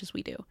as much as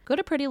we do. Go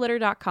to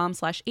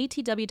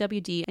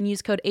prettylitter.com/ATWWD and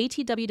use code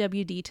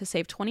ATWWD to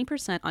save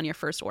 20% on your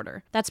first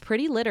order. That's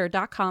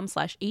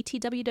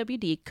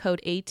prettylitter.com/ATWWD,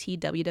 code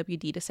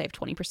ATWWD to save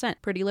 20%.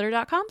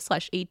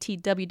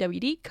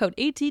 prettylitter.com/ATWWD, code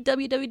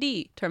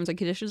ATWWD. Terms and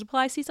conditions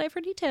apply. See site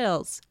for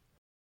details.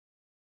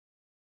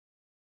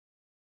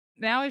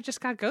 Now I've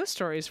just got ghost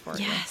stories for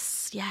you.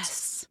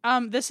 Yes.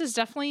 This is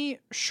definitely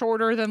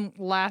shorter than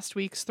last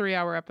week's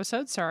 3-hour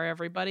episode. Sorry,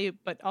 everybody,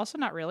 but also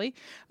not really.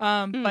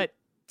 But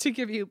to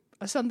give you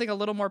something a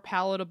little more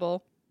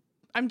palatable,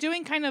 I'm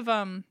doing kind of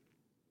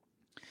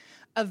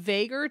a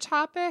vaguer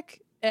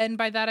topic And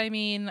by that I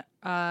mean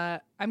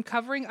I'm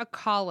covering a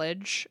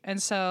college,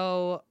 and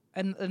so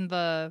and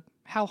the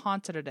how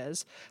haunted it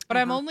is. But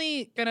I'm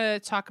only gonna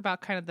talk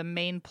about kind of the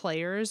main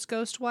players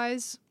ghost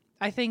wise.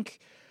 I think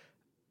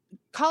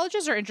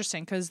colleges are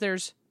interesting because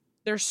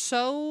they're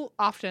so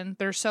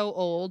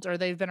old, or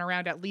they've been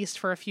around at least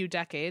for a few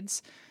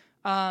decades.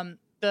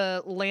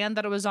 The land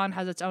that it was on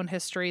has its own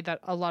history that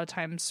a lot of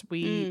times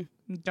we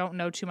don't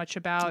know too much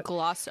about.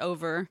 Gloss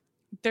over.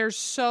 There's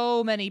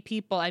so many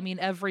people. I mean,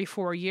 every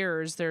 4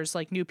 years, there's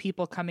like new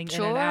people coming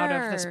in and out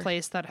of this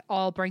place that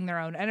all bring their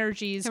own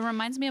energies. It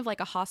reminds me of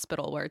like a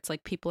hospital where it's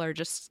like people are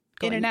just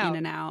going in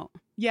and out.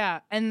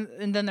 Yeah, and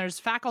then there's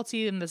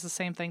faculty, and there's the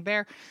same thing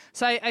there.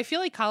 So I feel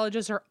like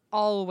colleges are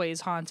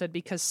always haunted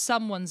because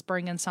someone's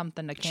bringing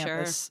something to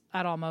campus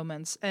at all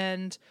moments.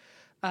 And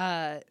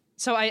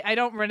so I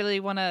don't really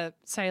want to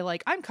say,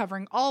 like, I'm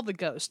covering all the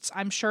ghosts.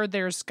 I'm sure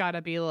there's got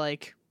to be,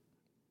 like,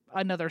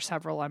 another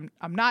several I'm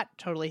not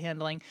totally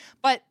handling.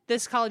 But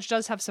this college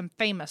does have some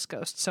famous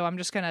ghosts, so I'm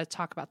just going to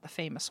talk about the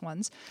famous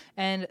ones.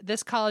 And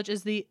this college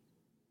is the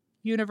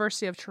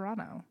University of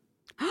Toronto.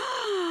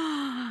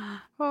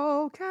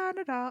 Oh,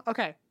 Canada.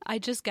 Okay. I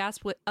just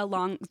gasped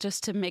along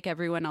just to make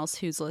everyone else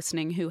who's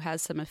listening who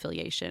has some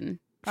affiliation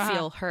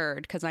feel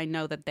heard, because I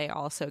know that they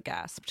also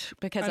gasped,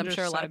 because I'm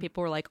sure a lot of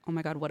people were like, oh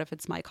my God, what if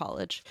it's my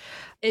college?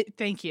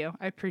 Thank you.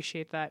 I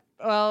appreciate that.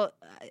 Well,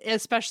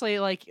 especially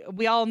like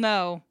we all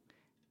know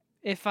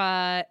if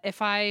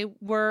I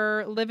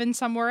were living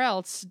somewhere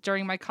else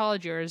during my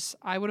college years,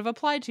 I would have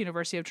applied to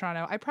University of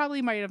Toronto. I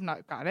probably might have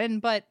not got in,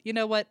 but you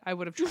know what? I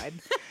would have tried.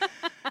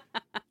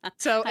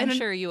 So I'm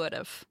sure you would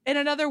have. In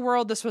another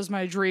world, this was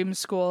my dream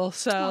school.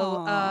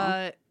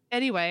 So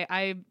anyway,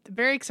 I'm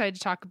very excited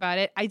to talk about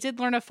it. I did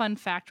learn a fun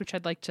fact, which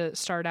I'd like to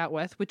start out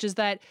with, which is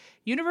that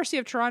University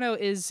of Toronto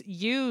is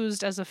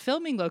used as a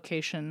filming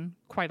location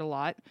quite a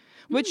lot,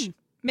 which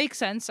makes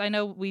sense. I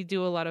know we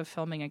do a lot of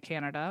filming in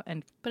Canada,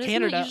 but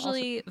Canada isn't it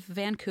usually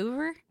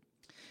Vancouver?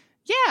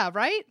 Yeah,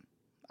 right?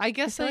 I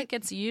guess I feel like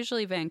it's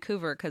usually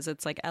Vancouver because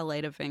it's like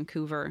LA to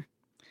Vancouver.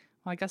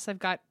 Well, I guess I've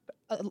got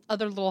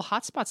other little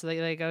hotspots that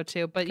they go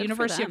to, but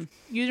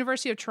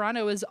University of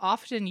Toronto is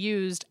often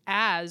used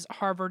as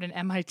Harvard and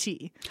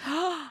MIT,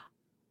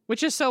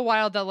 which is so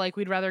wild that like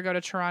we'd rather go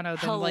to Toronto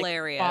than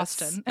like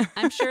Boston.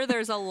 I'm sure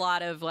there's a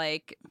lot of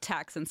like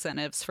tax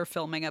incentives for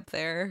filming up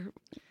there.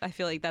 I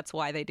feel like that's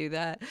why they do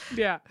that.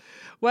 Yeah.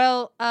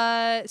 Well,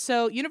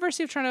 so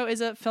University of Toronto is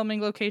a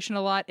filming location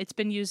a lot. It's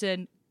been used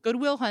in Good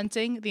Will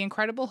Hunting, The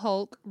Incredible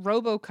Hulk,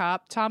 RoboCop,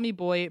 Tommy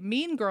Boy,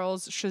 Mean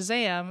Girls,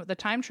 Shazam, The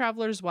Time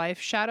Traveler's Wife,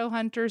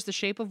 Shadowhunters, The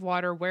Shape of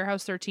Water,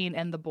 Warehouse 13,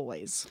 and The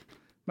Boys.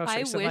 Most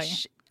recently.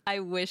 I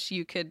wish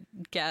you could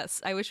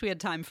guess. I wish we had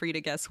time for you to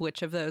guess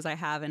which of those I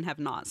have and have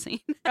not seen.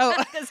 Oh,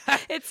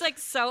 it's like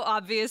so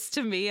obvious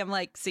to me. I'm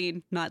like,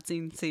 seen, not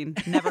seen,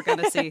 never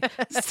gonna see.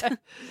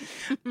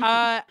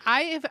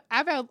 I've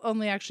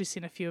only actually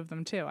seen a few of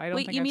them too. I don't.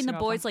 Wait, think you I've mean seen The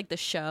Boys, like the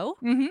show?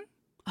 Mm-hmm.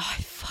 Oh,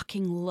 I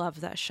fucking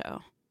love that show.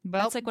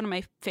 Well, that's like one of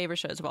my favorite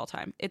shows of all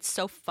time. It's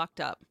so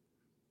fucked up.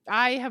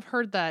 I have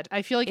heard that.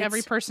 I feel like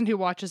every person who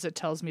watches it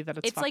tells me that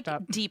it's fucked like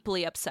up.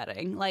 Deeply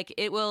upsetting. Like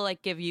it will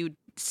like give you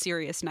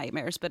serious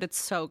nightmares, but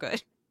it's so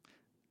good.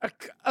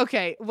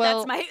 Okay,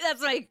 well,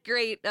 that's my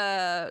great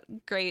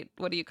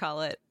what do you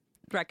call it?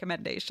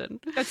 Recommendation.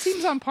 That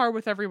seems on par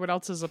with everyone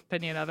else's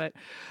opinion of it.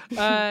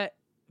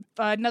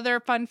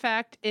 Another fun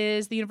fact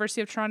is the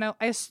University of Toronto.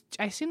 I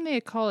assume they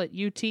call it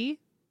UT.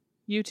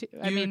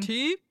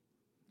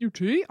 UT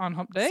on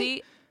Hump Day.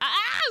 See,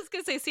 I was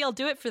gonna say, I'll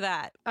do it for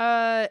that.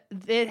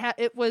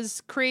 It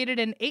was created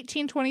in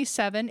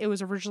 1827. It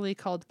was originally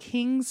called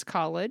King's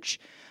College,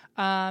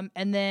 and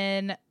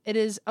then it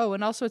is. Oh,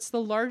 and also it's the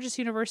largest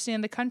university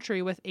in the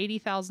country with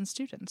 80,000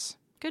 students.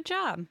 Good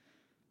job.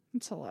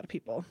 It's a lot of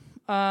people.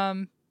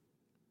 It's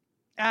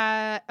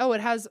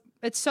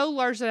so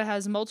large that it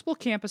has multiple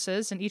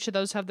campuses, and each of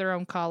those have their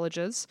own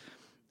colleges.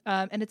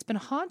 And it's been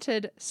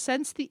haunted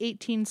since the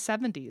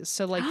 1870s.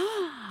 So like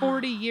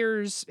 40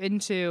 years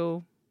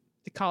into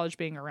the college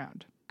being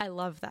around. I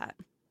love that.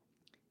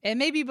 And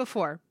maybe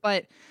before,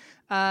 but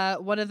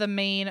one of the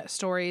main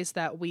stories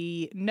that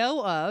we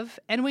know of,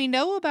 and we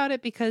know about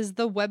it because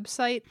the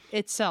website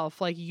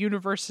itself, like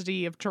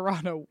University of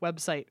Toronto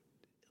website,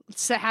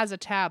 has a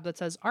tab that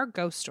says our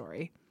ghost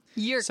story.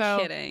 You're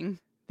kidding.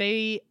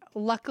 They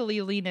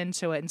luckily lean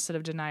into it instead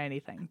of deny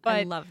anything. But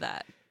I love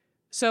that.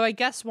 So I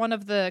guess one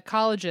of the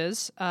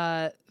colleges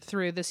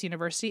through this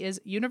university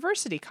is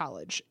University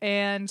College.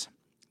 And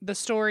the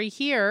story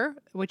here,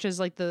 which is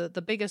like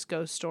the biggest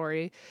ghost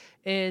story,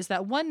 is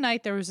that one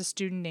night there was a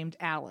student named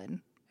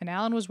Alan. And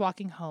Alan was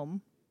walking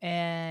home,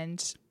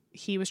 and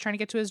he was trying to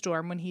get to his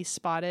dorm when he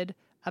spotted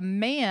a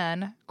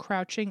man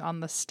crouching on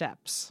the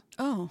steps.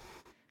 Oh.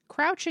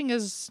 Crouching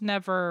is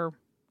never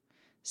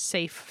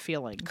safe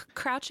feeling.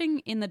 Crouching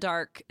in the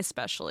dark,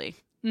 especially.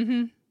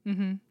 Mm-hmm.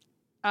 Mm-hmm.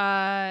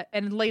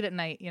 And late at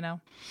night, you know?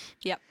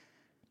 Yep.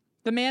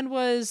 The man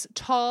was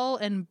tall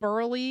and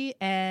burly,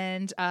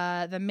 and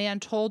the man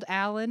told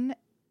Alan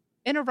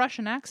in a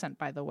Russian accent,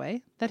 by the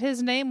way, that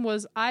his name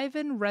was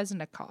Ivan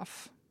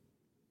Reznikov.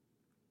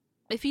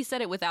 If he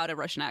said it without a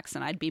Russian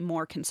accent, I'd be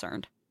more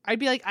concerned. I'd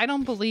be like, I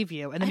don't believe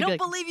you. And then I he'd don't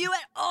be like, believe you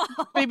at all.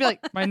 he'd be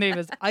like, my name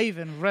is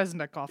Ivan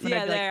Reznikov. And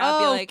Yeah, I'd be there, like, I'd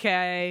be oh, like,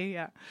 okay.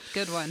 Yeah.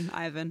 Good one,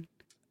 Ivan.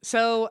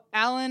 So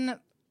Alan,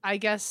 I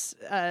guess,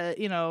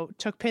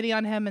 took pity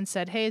on him and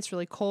said, hey, it's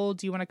really cold.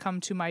 Do you want to come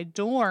to my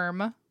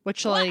dorm?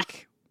 Which,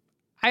 like,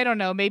 I don't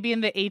know, maybe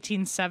in the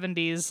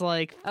 1870s,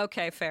 like...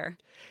 Okay, fair.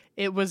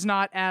 It was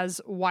not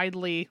as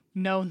widely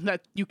known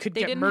that you could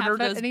get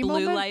murdered at any moment. They didn't have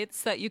those blue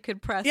lights that you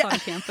could press on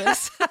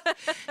campus.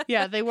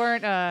 Yeah, they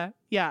weren't,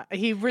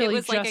 he really It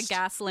was like a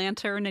gas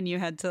lantern and you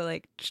had to,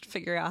 like,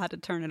 figure out how to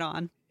turn it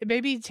on.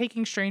 Maybe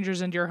taking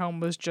strangers into your home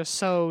was just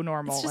so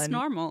normal. It's just and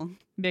normal.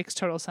 Makes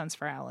total sense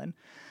for Alan.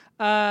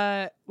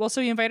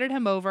 So he invited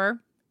him over,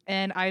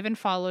 and Ivan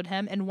followed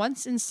him. And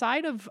once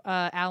inside of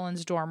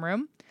Alan's dorm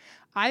room,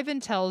 Ivan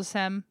tells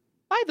him,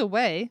 by the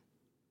way,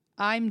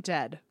 I'm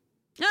dead.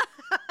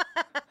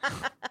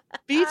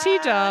 BT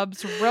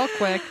dubs, real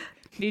quick,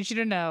 need you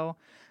to know,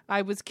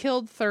 I was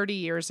killed 30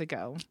 years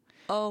ago.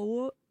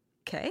 Oh,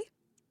 okay.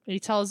 He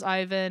tells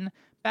Ivan,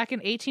 back in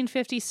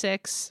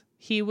 1856,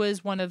 he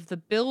was one of the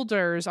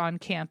builders on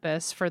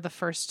campus for the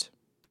first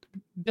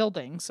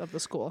buildings of the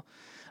school.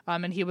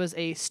 And he was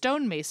a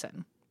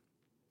stonemason.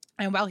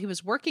 And while he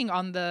was working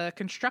on the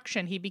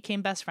construction, he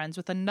became best friends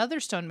with another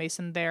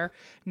stonemason there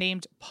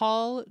named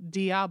Paul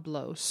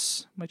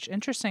Diablos, which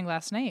interesting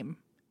last name.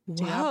 Whoa,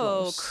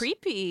 Diablos.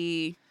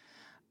 creepy.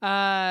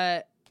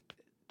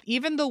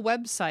 Even the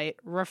website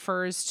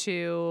refers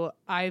to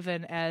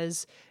Ivan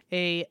as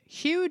a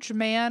huge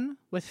man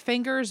with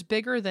fingers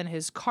bigger than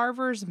his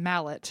carver's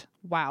mallet.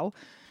 Wow.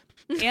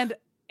 And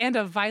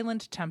a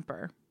violent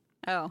temper.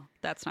 Oh,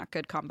 that's not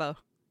good combo.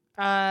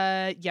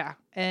 Yeah.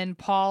 And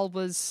Paul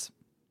was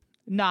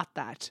not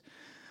that.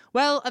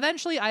 Well,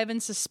 eventually Ivan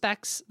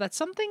suspects that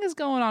something is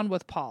going on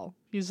with Paul.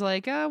 He's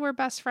like, we're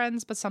best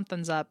friends, but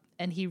something's up.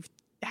 And he's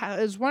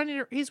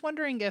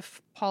wondering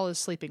if Paul is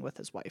sleeping with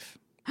his wife.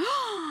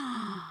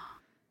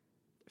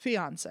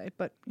 Fiance,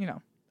 but,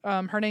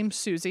 her name's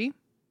Susie.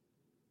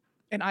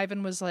 And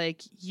Ivan was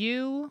like,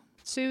 you,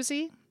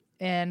 Susie,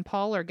 and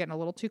Paul are getting a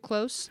little too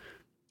close.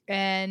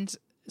 And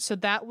so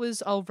that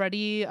was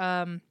already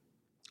a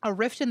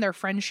rift in their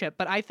friendship.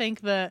 But I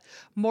think the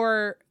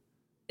more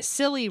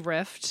silly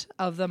rift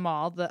of them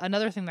all,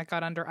 another thing that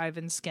got under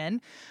Ivan's skin,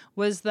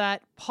 was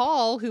that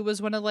Paul, who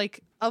was one of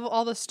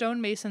all the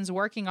stonemasons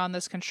working on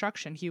this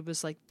construction, he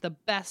was like the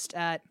best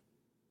at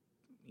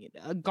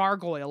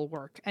gargoyle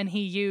work, and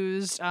he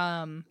used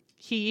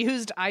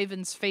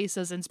Ivan's face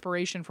as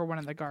inspiration for one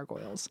of the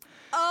gargoyles.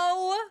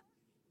 Oh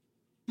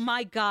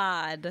my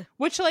god.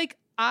 Which,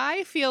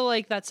 I feel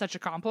like that's such a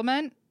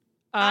compliment.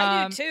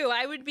 I do too.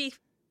 I would be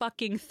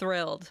fucking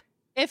thrilled.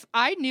 If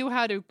I knew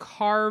how to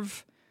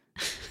carve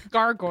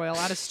gargoyle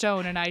out of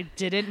stone and I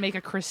didn't make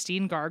a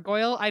Christine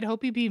gargoyle, I'd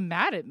hope you'd be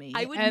mad at me.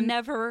 I would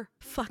never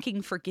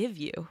fucking forgive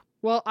you.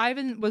 Well,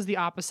 Ivan was the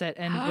opposite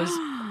and was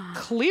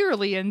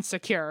clearly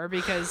insecure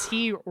because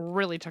he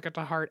really took it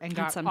to heart and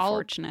got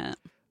unfortunate.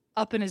 All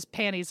up in his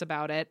panties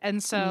about it.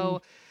 And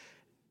so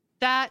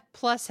that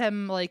plus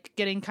him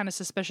getting kind of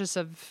suspicious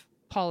of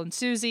Paul and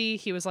Susie,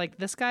 he was like,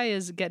 this guy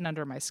is getting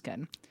under my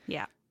skin.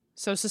 Yeah.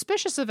 So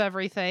suspicious of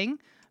everything,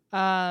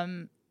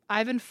 Ivan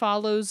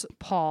follows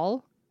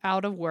Paul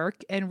out of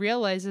work and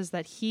realizes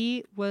that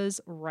he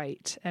was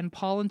right. And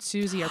Paul and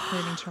Susie are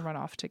planning to run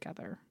off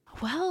together.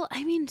 Well,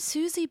 I mean,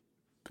 Susie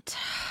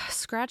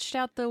scratched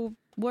out the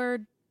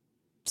word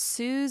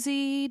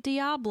Susie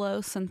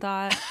Diablos and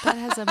thought that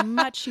has a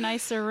much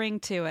nicer ring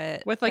to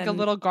it. With a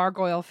little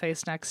gargoyle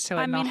face next to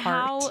it and a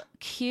heart. How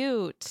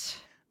cute.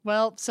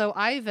 Well, so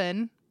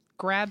Ivan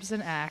grabs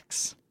an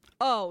axe.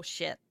 Oh,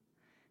 shit.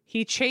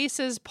 He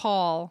chases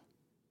Paul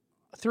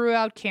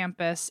throughout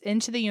campus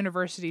into the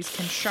university's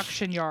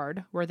construction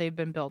yard where they've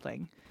been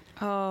building.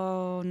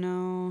 Oh,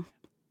 no.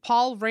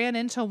 Paul ran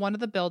into one of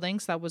the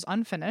buildings that was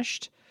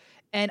unfinished,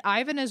 and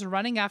Ivan is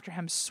running after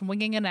him,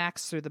 swinging an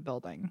axe through the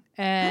building.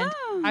 And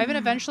Ivan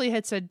eventually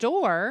hits a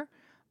door,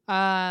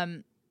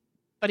 but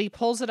he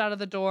pulls it out of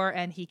the door,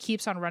 and he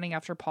keeps on running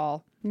after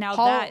Paul. Now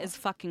that is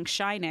fucking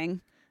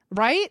shining.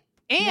 Right?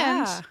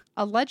 And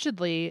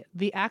allegedly,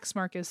 the axe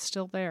mark is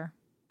still there.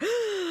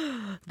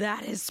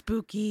 That is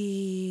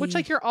spooky. Which,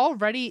 you're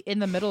already in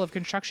the middle of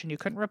construction. You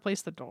couldn't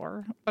replace the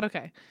door. But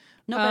okay.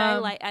 No, but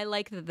I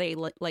like that they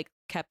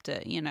kept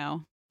it,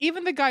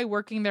 Even the guy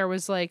working there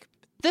was like,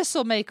 this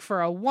will make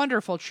for a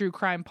wonderful true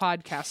crime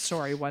podcast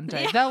story one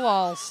day. Yeah. They'll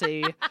all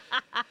see.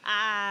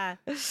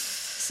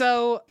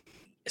 So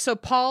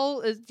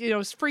Paul is,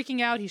 is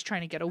freaking out. He's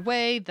trying to get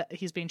away.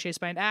 He's being chased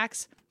by an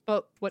axe.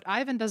 But what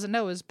Ivan doesn't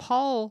know is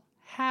Paul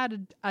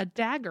had a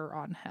dagger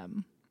on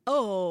him.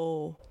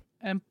 Oh.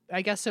 And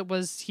I guess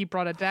he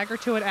brought a dagger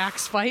to an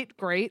axe fight.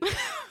 Great.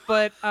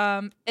 But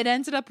it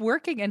ended up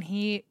working, and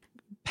he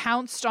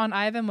pounced on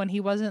Ivan when he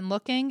wasn't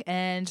looking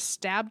and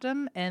stabbed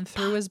him and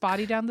threw his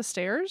body down the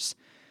stairs.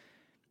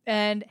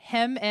 And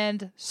him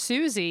and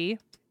Susie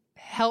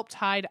helped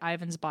hide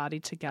Ivan's body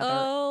together.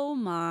 Oh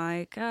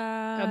my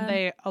God. And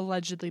they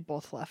allegedly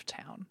both left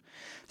town.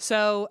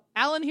 So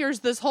Alan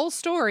hears this whole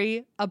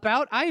story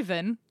about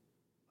Ivan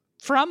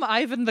from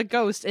Ivan the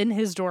ghost in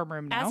his dorm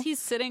room now. As he's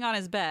sitting on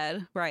his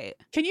bed. Right.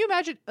 Can you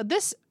imagine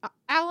this,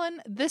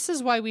 Alan? This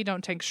is why we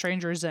don't take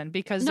strangers in,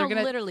 because they're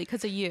gonna literally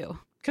because of you.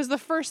 Because the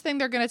first thing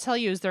they're going to tell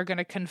you is they're going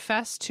to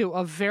confess to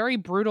a very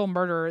brutal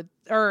murder,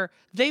 or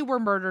they were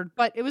murdered,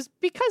 but it was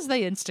because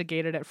they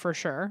instigated it for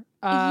sure.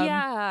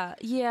 Yeah.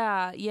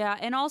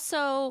 And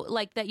also,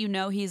 like, that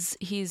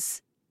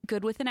he's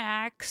good with an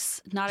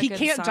axe, not a good sign.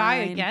 He can't die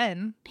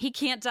again. He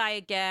can't die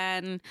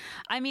again.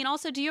 I mean,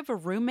 also, do you have a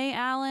roommate,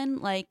 Alan?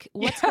 Like,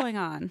 what's going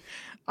on?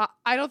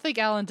 I don't think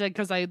Alan did,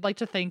 because I'd like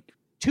to think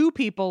 2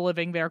 people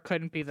living there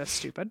couldn't be this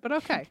stupid, but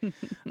okay.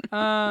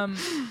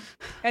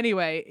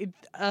 Anyway,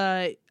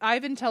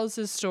 Ivan tells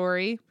his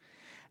story,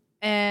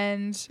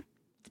 and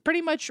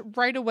pretty much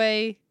right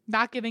away,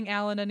 not giving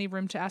Alan any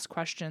room to ask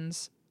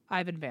questions,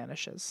 Ivan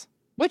vanishes.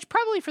 Which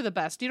probably for the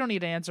best. You don't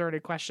need to answer any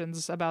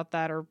questions about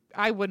that, or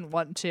I wouldn't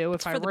want to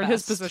if I were in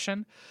his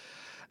position.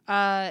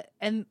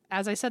 And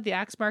as I said, the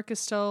axe mark is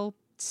still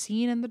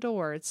seen in the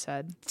door, it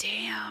said.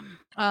 Damn.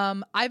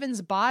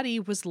 Ivan's body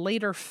was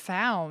later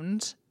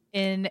found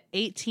in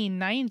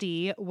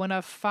 1890 when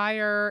a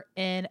fire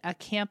in a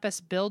campus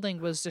building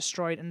was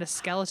destroyed and a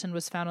skeleton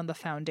was found on the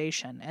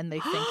foundation, and they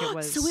think it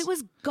was... So it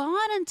was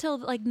gone until,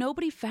 like,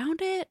 nobody found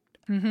it?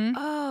 Mm-hmm.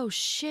 Oh,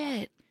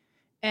 shit.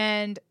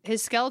 And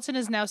his skeleton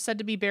is now said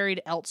to be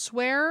buried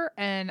elsewhere,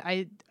 and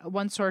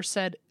one source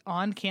said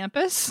on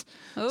campus.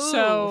 Ooh.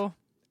 So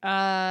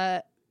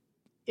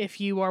if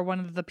you are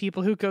one of the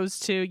people who goes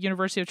to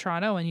University of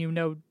Toronto and you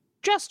know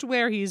just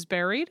where he's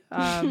buried...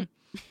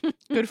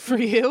 good for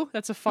you.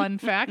 That's a fun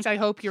fact. I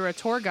hope you're a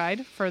tour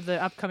guide for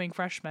the upcoming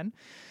freshmen.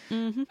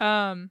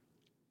 Mm-hmm.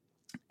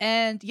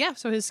 And yeah,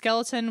 so his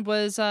skeleton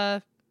was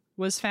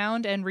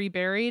found and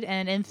reburied.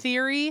 And in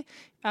theory,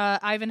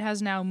 Ivan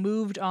has now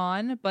moved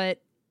on.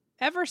 But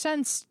ever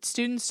since,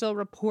 students still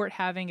report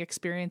having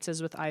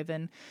experiences with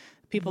Ivan.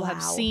 People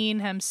have seen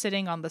him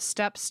sitting on the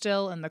steps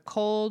still in the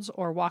cold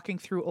or walking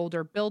through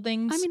older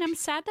buildings. I mean, I'm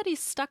sad that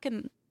he's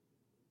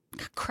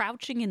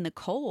crouching in the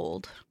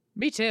cold.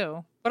 Me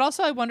too. But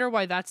also I wonder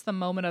why that's the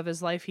moment of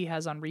his life he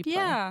has on replay.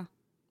 Yeah.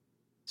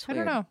 I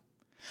don't know.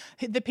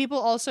 The people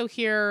also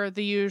hear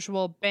the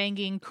usual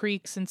banging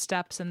creaks and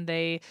steps, and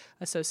they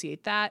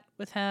associate that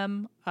with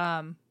him.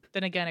 Then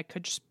again, it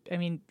could just, I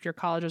mean, your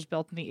college was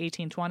built in the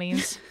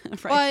 1820s.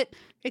 Right. But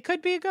it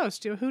could be a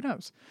ghost. Who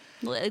knows?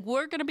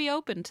 We're going to be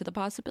open to the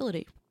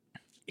possibility.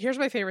 Here's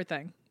my favorite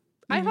thing.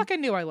 I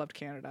fucking knew I loved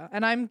Canada,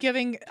 and I'm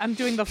doing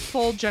the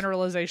full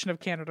generalization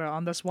of Canada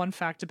on this one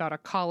fact about a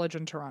college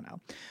in Toronto.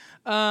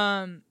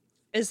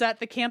 Is that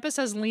the campus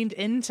has leaned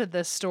into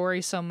this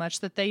story so much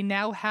that they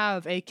now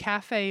have a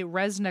Cafe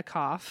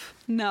Reznikov.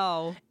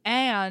 No.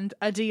 And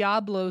a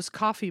Diablo's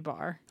coffee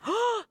bar.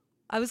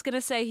 I was going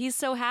to say he's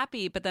so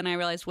happy, but then I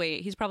realized,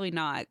 wait, he's probably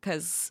not,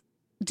 because...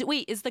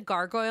 Wait, is the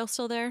gargoyle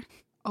still there?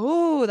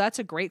 Oh, that's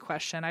a great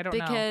question. I don't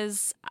know.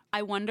 Because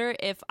I wonder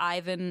if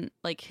Ivan,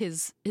 like,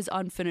 his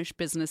unfinished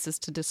business is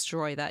to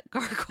destroy that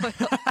gargoyle.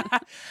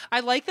 I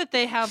like that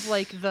they have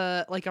like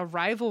a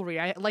rivalry.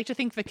 I like to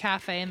think the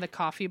cafe and the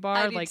coffee bar,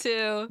 I do like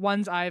too.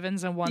 One's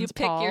Ivan's and one's you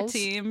pick Paul's.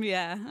 your team,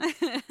 yeah.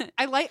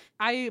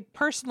 I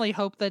personally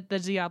hope that the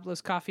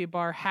Diablo's coffee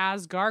bar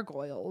has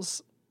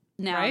gargoyles.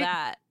 Now right?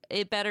 that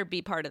it better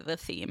be part of the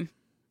theme.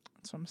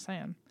 That's what I'm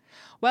saying.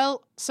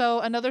 Well,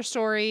 so another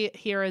story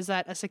here is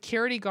that a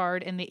security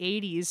guard in the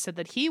 80s said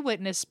that he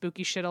witnessed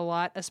spooky shit a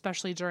lot,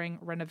 especially during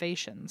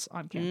renovations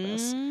on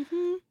campus.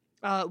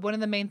 Mm-hmm. One of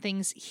the main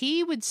things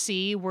he would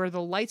see were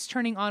the lights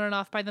turning on and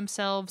off by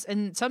themselves,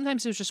 and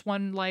sometimes it was just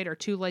one light or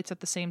 2 lights at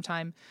the same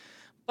time.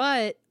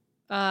 But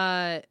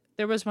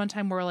there was one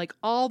time where like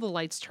all the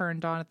lights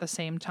turned on at the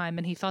same time,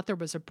 and he thought there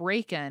was a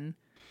break-in,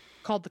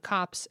 called the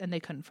cops, and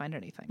they couldn't find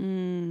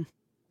anything.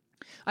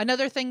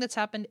 Another thing that's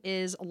happened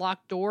is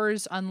locked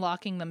doors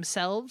unlocking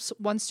themselves.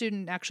 One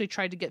student actually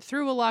tried to get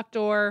through a locked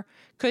door,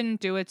 couldn't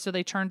do it, so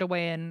they turned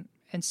away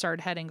and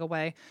started heading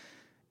away.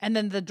 And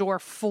then the door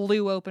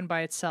flew open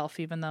by itself,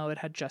 even though it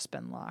had just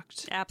been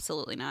locked.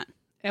 Absolutely not.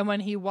 And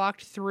when he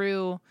walked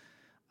through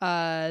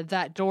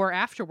that door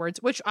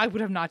afterwards, which I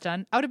would have not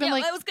done, I would have been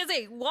like... I was going to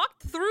say,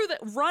 walked through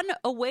run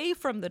away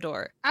from the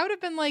door. I would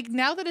have been like,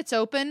 now that it's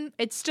open,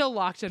 it's still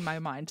locked in my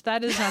mind.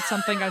 That is not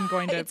something I'm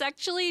going to... It's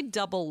actually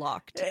double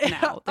locked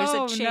now. There's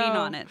a chain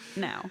on it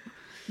now.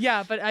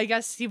 Yeah, but I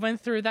guess he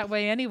went through that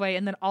way anyway,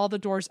 and then all the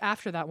doors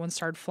after that one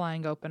started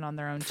flying open on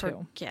their own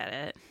too. Forget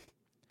it.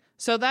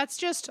 So that's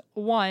just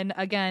one.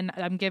 Again,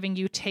 I'm giving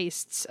you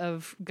tastes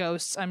of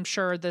ghosts. I'm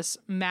sure this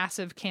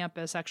massive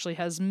campus actually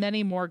has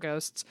many more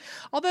ghosts.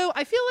 Although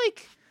I feel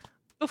like,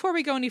 before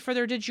we go any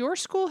further, did your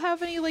school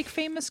have any like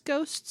famous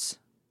ghosts?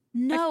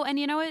 No, and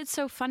you know what? It's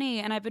so funny,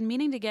 and I've been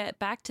meaning to get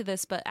back to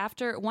this, but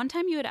after one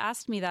time you had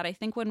asked me that, I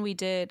think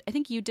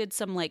you did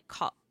some like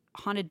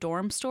haunted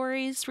dorm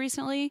stories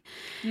recently.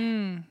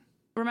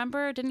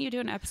 Remember? Didn't you do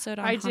an episode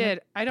on I did.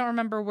 I don't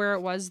remember where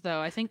it was,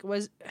 though. I think it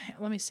was,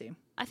 let me see.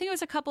 I think it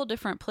was a couple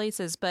different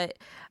places, but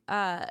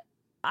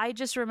I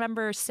just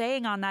remember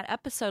saying on that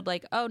episode,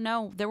 like, oh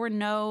no, there were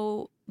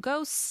no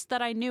ghosts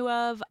that I knew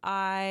of.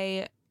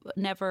 I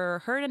never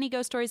heard any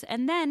ghost stories.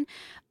 And then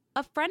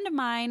a friend of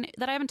mine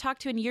that I haven't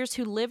talked to in years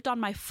who lived on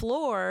my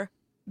floor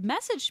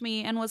messaged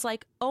me and was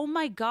like, oh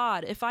my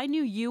God, if I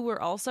knew you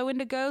were also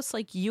into ghosts,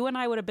 like you and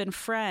I would have been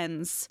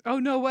friends. Oh,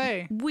 no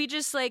way. We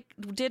just like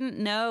didn't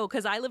know,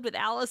 because I lived with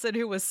Allison,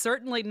 who was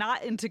certainly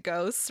not into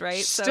ghosts,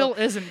 right? Still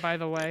isn't, by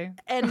the way.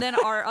 And then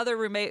our other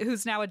roommate,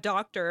 who's now a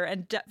doctor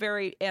and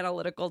very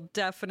analytical,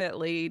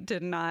 definitely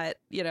did not,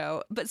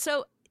 but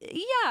so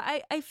yeah,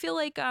 I feel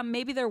like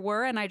maybe there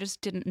were and I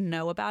just didn't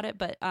know about it.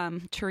 But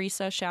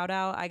Teresa, shout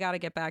out, I got to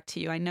get back to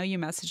you. I know you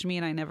messaged me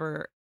and I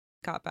never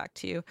got back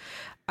to you.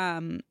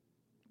 And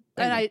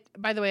I,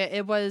 by the way,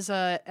 it was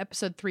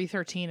episode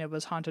 313. It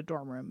was haunted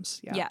dorm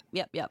rooms. Yeah.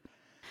 Yep.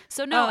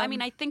 So no, I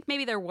mean, I think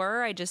maybe there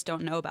were. I just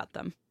don't know about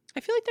them. I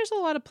feel like there's a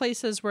lot of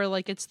places where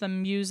like it's the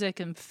music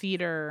and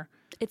theater.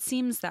 It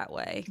seems that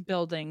way.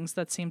 Buildings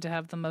that seem to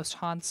have the most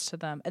haunts to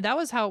them. And that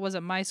was how it was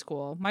at my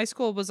school. My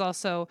school was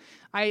also,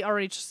 I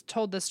already just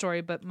told this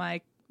story, but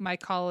my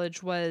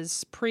college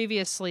was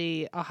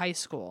previously a high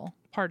school.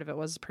 Part of it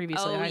was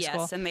previously a high school.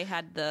 Oh, yes, and they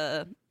had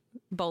the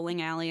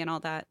bowling alley and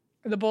all that.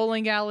 The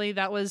bowling alley,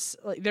 that was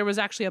like, there was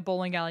actually a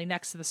bowling alley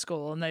next to the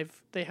school, and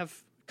they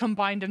have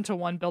combined into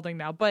one building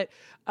now. But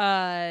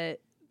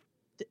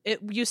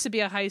it used to be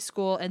a high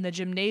school, and the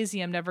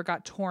gymnasium never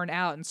got torn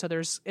out, and so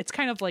it's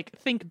kind of like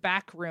think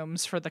back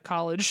rooms for the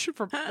college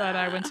that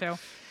I went to,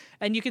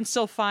 and you can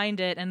still find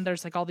it, and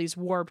there's like all these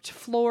warped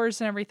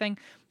floors and everything,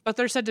 but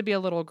there's said to be a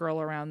little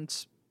girl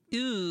around.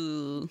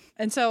 Ooh.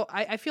 And so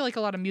I feel like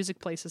a lot of music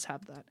places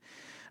have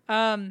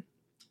that.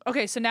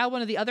 Okay, so now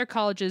one of the other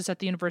colleges at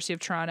the University of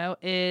Toronto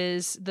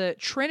is the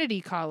Trinity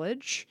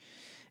College,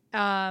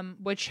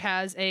 which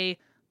has a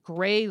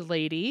gray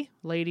lady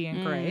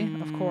in gray,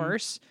 of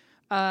course.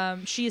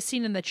 She is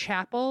seen in the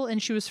chapel,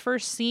 and she was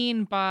first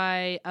seen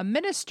by a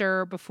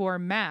minister before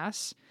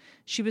Mass.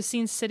 She was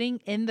seen sitting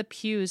in the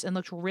pews and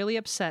looked really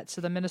upset, so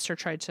the minister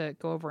tried to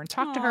go over and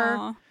talk to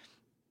her,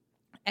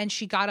 and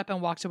she got up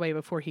and walked away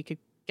before he could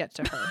get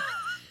to her.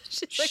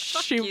 She's like,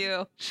 fuck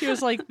you. She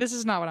was like, this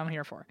is not what I'm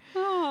here for.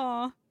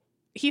 Aww.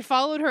 He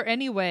followed her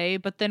anyway,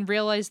 but then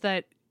realized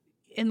that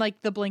in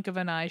like the blink of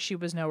an eye, she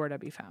was nowhere to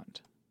be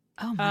found.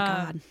 Oh my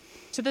God.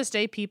 To this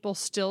day, people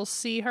still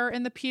see her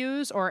in the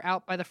pews or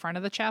out by the front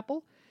of the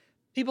chapel.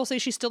 People say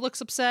she still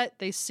looks upset.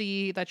 They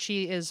see that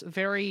she is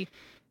very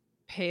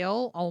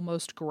pale,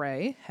 almost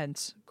gray,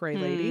 hence gray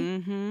lady.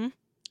 Mm-hmm.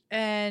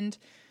 And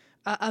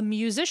a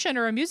musician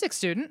or a music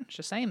student,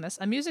 just saying this,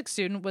 a music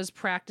student was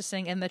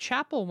practicing in the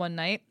chapel one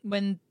night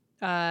when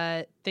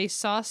they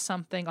saw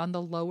something on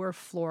the lower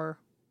floor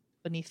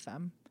beneath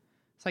them.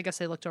 So I guess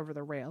they looked over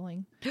the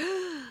railing.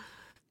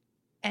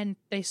 And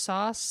they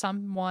saw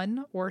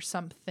someone or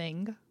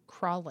something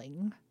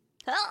crawling.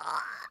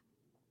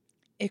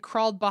 It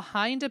crawled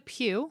behind a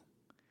pew,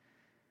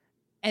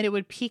 and it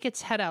would peek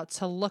its head out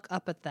to look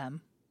up at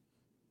them.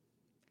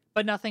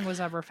 But nothing was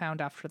ever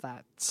found after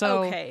that.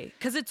 So okay,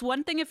 because it's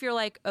one thing if you're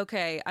like,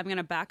 okay, I'm going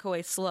to back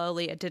away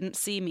slowly. It didn't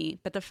see me.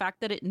 But the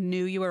fact that it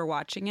knew you were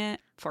watching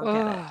it, forget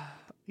it.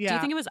 Yeah. Do you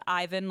think it was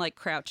Ivan, like,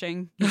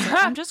 crouching? He's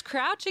like, I'm just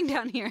crouching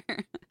down here.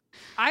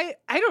 I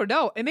don't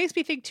know. It makes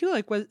me think, too,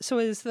 like,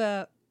 is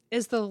the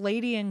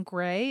lady in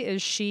gray,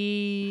 is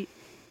she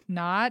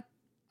not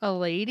a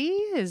lady?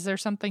 Is there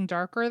something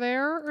darker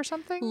there or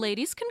something?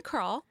 Ladies can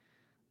crawl.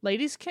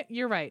 Ladies can,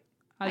 you're right.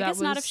 I guess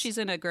not if she's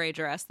in a gray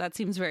dress. That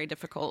seems very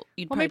difficult.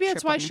 Well, maybe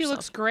that's why she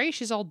looks gray.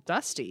 She's all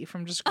dusty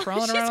from just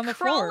crawling around on the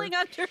floor. She's crawling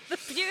under the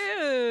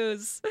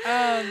pews.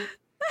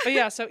 But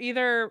yeah, so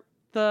either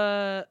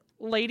the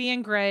lady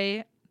in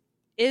gray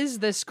is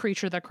this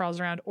creature that crawls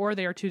around, or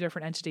they are two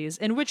different entities.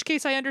 In which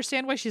case, I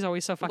understand why she's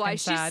always so fucking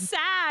sad. Why she's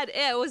sad?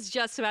 It was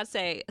just about to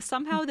say,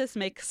 somehow this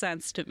makes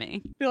sense to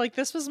me. You're like,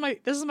 this is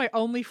my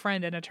only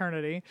friend in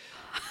eternity.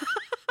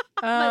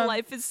 My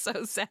life is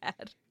so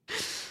sad.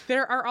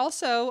 There are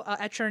also,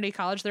 at Trinity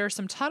College, there are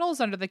some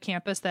tunnels under the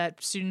campus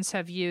that students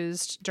have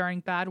used during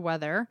bad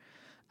weather.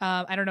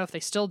 I don't know if they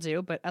still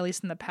do, but at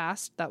least in the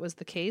past, that was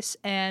the case.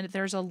 And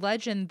there's a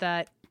legend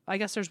that, I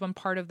guess there's one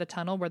part of the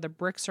tunnel where the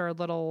bricks are a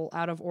little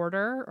out of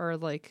order or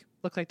like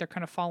look like they're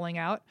kind of falling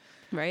out.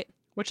 Right.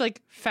 Which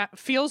like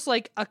feels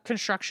like a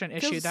construction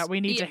issue that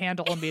we need to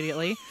handle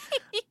immediately.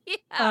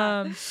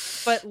 Yeah.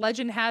 But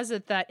legend has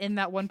it that in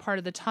that one part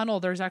of the tunnel,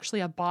 there's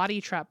actually a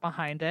body trap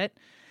behind it.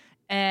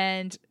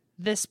 And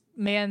this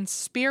man's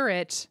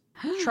spirit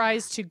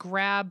tries to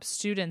grab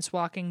students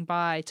walking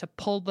by to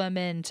pull them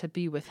in to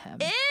be with him.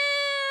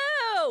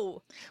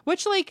 Ew!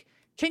 Which, like,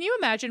 can you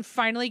imagine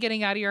finally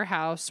getting out of your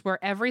house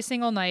where every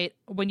single night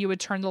when you would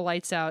turn the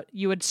lights out,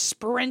 you would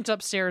sprint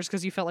upstairs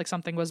because you felt like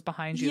something was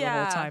behind you the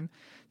whole time?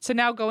 So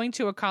now going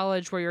to a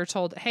college where you're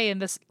told, hey, in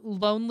this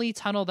lonely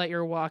tunnel that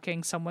you're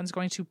walking, someone's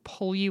going to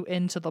pull you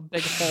into the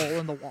big hole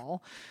in the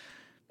wall.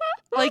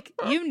 Like,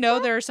 you know,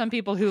 there are some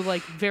people who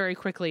like very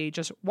quickly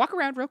just walk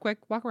around real quick,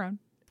 walk around,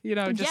 you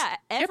know, just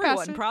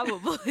everyone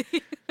probably.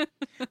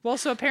 Well,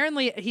 so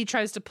apparently he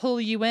tries to pull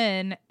you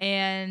in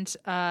and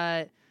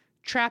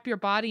trap your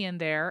body in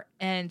there.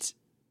 And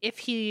if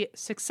he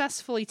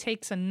successfully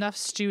takes enough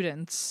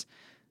students,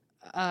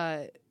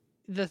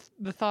 the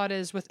thought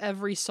is with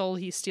every soul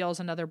he steals,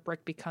 another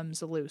brick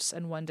becomes loose,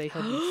 and one day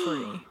he'll be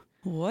free.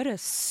 What a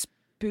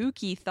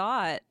spooky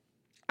thought.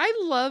 I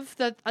love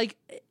that, like,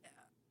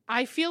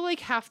 I feel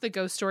like half the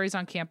ghost stories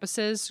on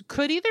campuses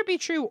could either be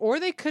true or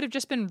they could have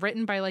just been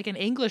written by like an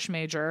English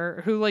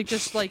major who like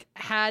just like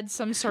had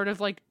some sort of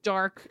like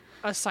dark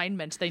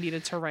assignment they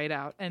needed to write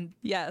out. And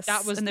yes,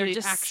 that was and they're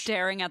just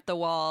staring at the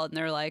wall and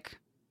they're like,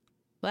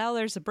 well,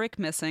 there's a brick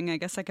missing. I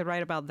guess I could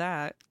write about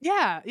that.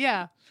 Yeah,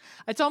 yeah.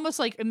 It's almost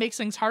like it makes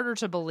things harder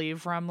to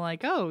believe where I'm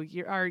like, oh,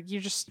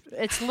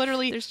 it's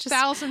literally there's just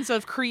thousands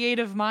of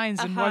creative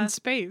minds in one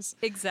space.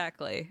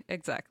 Exactly.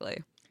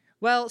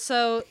 Well,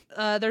 so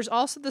there's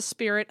also the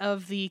spirit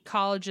of the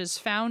college's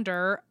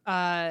founder,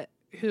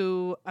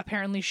 who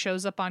apparently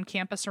shows up on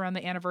campus around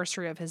the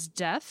anniversary of his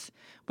death,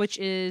 which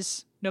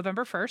is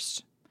November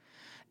 1st.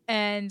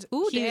 And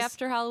day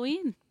after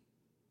Halloween.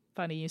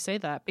 Funny you say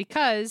that,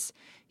 because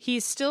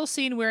he's still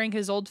seen wearing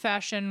his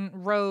old-fashioned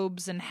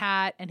robes and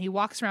hat, and he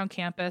walks around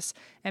campus,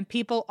 and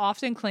people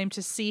often claim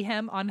to see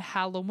him on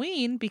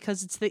Halloween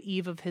because it's the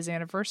eve of his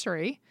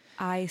anniversary.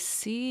 I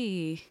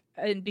see.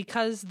 And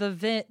because the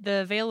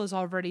veil is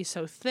already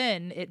so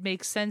thin, it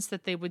makes sense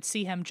that they would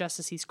see him just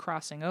as he's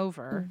crossing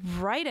over.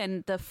 Right,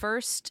 and the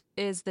 1st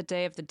is the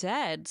Day of the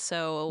Dead,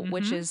 so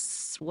which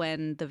is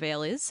when the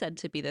veil is said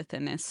to be the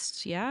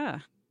thinnest. Yeah.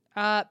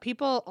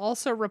 People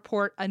also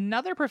report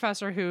another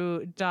professor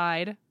who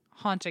died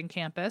haunting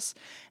campus,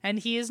 and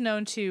he is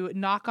known to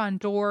knock on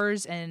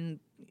doors and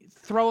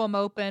throw them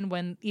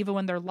open even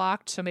when they're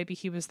locked. So maybe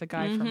he was the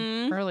guy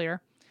from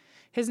earlier.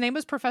 His name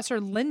was Professor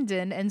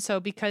Linden, and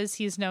so because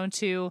he's known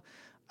to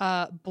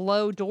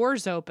blow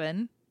doors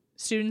open,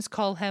 students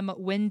call him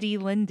Windy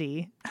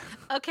Lindy.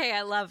 Okay,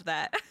 I love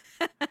that.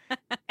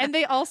 And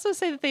they also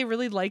say that they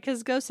really like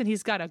his ghost, and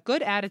he's got a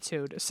good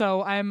attitude.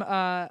 So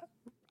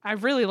I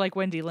really like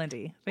Windy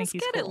Lindy. Let's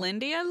get it,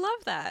 Lindy. I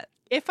love that.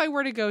 If I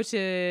were to go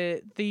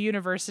to the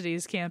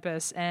university's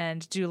campus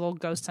and do a little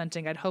ghost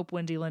hunting, I'd hope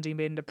Windy Lindy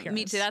made an appearance.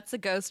 Me too. That's a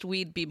ghost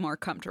we'd be more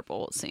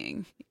comfortable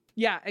seeing.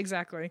 Yeah,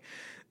 exactly.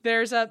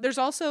 There's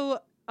also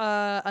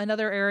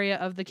another area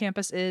of the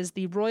campus is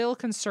the Royal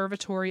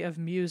Conservatory of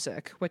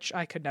Music, which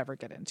I could never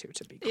get into,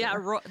 to be clear.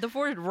 Yeah, the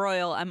word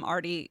royal, I'm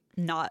already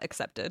not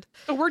accepted.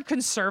 The word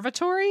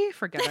conservatory?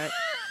 Forget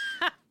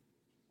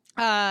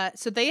it.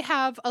 So they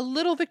have a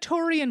little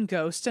Victorian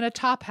ghost in a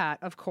top hat,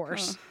 of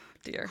course. Oh,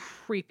 dear.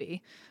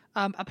 Creepy.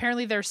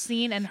 Apparently they're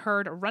seen and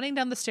heard running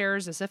down the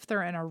stairs as if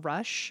they're in a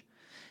rush.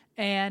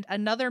 And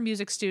another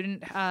music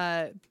student,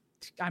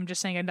 I'm just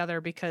saying another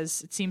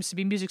because it seems to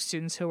be music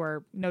students who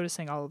are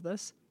noticing all of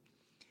this.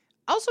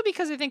 Also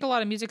because I think a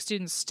lot of music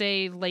students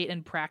stay late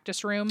in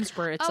practice rooms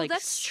where it's like... Oh,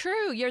 that's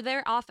true. You're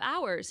there off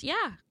hours.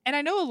 Yeah. And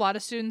I know a lot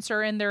of students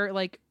are in their,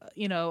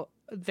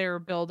 their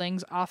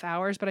buildings off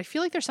hours, but I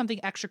feel like there's something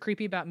extra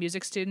creepy about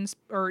music students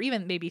or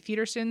even maybe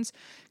theater students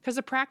because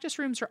the practice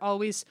rooms are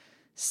always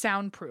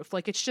soundproof.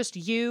 Like it's just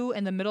you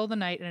in the middle of the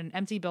night in an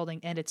empty building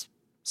and it's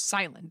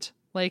silent.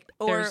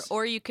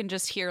 Or you can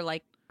just hear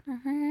like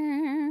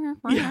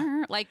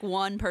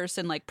one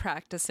person like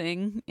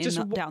practicing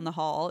down the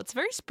hall. It's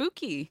very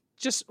spooky.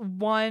 Just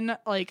one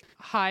like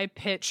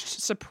high-pitched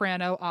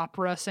soprano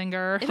opera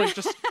singer. Like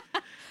just.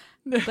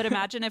 But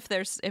imagine if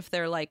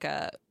they're like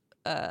a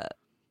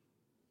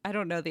I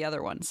don't know the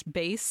other ones.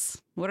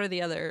 Bass. What are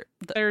the other?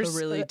 There's a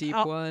really deep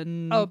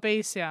one. Oh,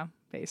 bass. Yeah,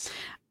 bass.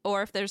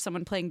 Or if there's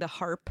someone playing the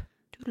harp.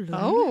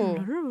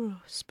 Oh,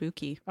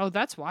 spooky. Oh,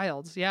 that's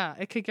wild. Yeah,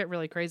 it could get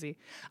really crazy.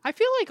 I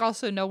feel like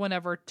also no one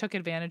ever took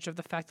advantage of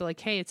the fact that like,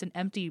 hey, it's an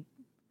empty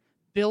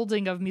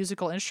building of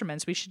musical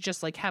instruments. We should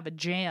just like have a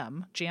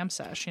jam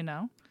sesh, you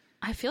know?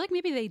 I feel like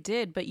maybe they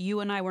did, but you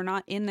and I were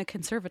not in the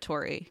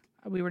conservatory.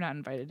 We were not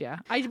invited, yeah.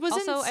 I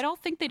don't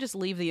think they just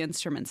leave the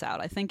instruments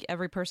out. I think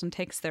every person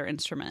takes their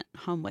instrument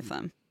home with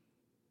them.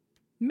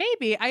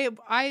 Maybe.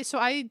 So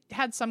I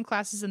had some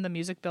classes in the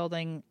music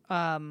building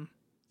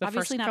obviously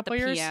first not couple the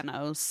years.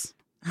 Pianos.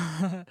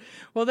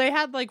 Well, they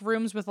had like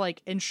rooms with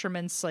like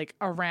instruments like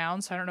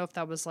around, so I don't know if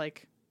that was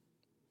like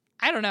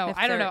I don't know.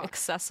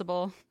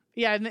 Accessible.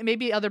 Yeah,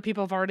 maybe other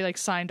people have already like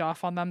signed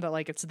off on them that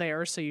like it's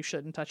there, so you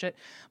shouldn't touch it.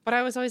 But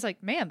I was always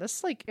like, man,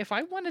 this like if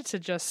I wanted to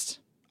just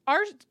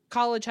our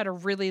college had a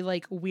really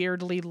like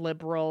weirdly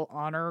liberal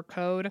honor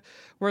code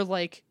where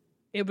like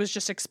it was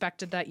just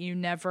expected that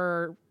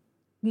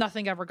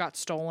nothing ever got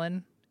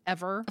stolen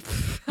ever.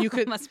 You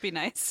could must be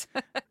nice.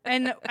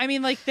 And I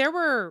mean like there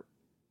were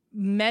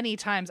many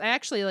times I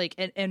actually like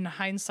in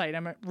hindsight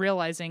I'm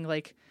realizing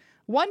like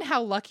one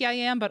how lucky I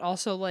am, but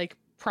also like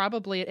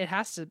probably it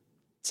has to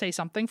say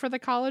something for the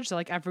college that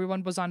like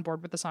everyone was on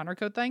board with this honor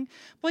code thing.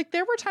 But like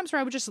there were times where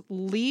I would just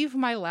leave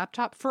my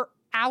laptop for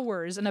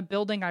hours in a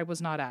building I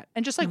was not at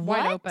and just like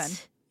wide open.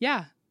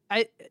 Yeah.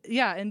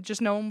 And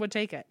just no one would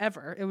take it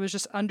ever. It was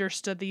just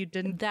understood that you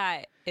didn't.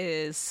 That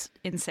is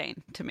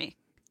insane to me.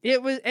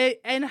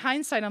 In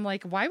hindsight, I'm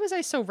like, why was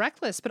I so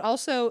reckless? But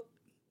also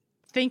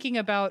thinking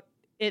about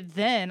it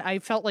then, I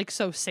felt like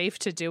so safe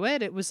to do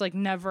it. It was like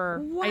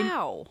never.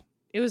 Wow.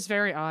 It was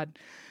very odd.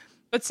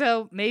 But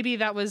so maybe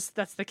that's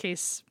the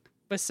case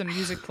with some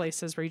music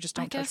places where you just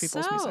don't touch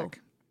people's music.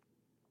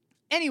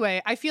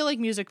 Anyway, I feel like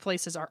music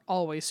places are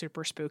always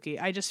super spooky.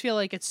 I just feel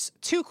like it's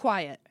too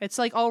quiet. It's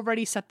like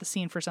already set the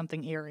scene for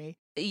something eerie.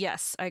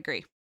 Yes, I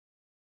agree.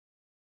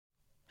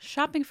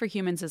 Shopping for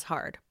humans is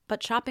hard,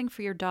 but shopping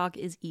for your dog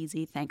is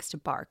easy thanks to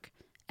Bark.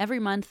 Every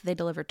month, they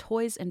deliver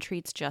toys and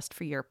treats just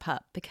for your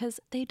pup because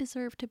they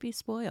deserve to be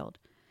spoiled.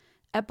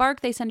 At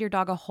Bark, they send your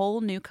dog a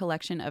whole new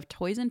collection of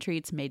toys and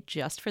treats made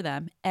just for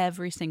them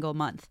every single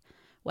month.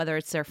 Whether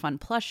it's their fun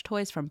plush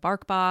toys from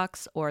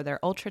BarkBox or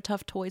their ultra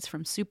tough toys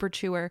from Super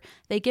Chewer,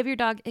 they give your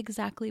dog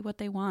exactly what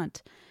they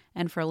want.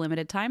 And for a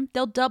limited time,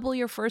 they'll double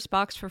your first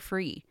box for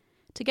free.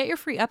 To get your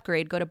free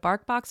upgrade, go to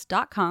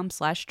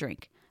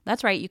barkbox.com/drink.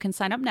 That's right, you can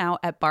sign up now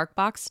at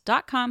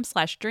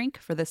barkbox.com/drink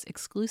for this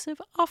exclusive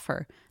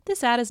offer.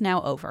 This ad is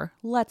now over.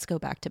 Let's go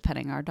back to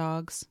petting our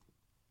dogs.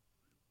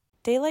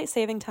 Daylight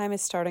saving time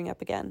is starting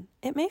up again.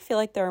 It may feel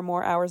like there are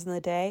more hours in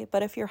the day,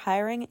 but if you're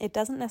hiring, it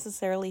doesn't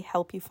necessarily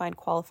help you find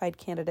qualified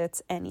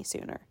candidates any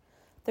sooner.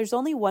 There's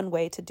only one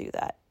way to do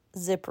that: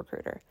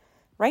 ZipRecruiter.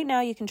 Right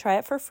now, you can try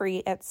it for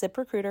free at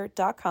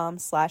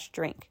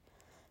ziprecruiter.com/drink.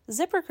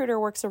 ZipRecruiter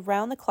works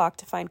around the clock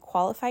to find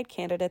qualified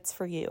candidates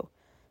for you.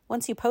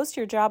 Once you post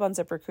your job on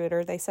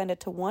ZipRecruiter, they send it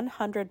to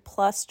 100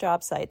 plus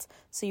job sites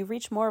so you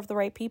reach more of the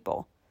right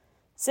people.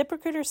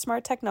 ZipRecruiter's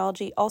smart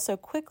technology also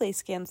quickly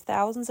scans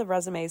thousands of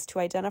resumes to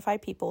identify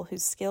people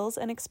whose skills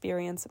and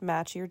experience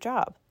match your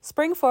job.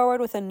 Spring forward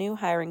with a new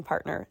hiring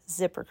partner,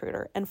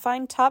 ZipRecruiter, and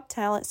find top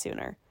talent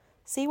sooner.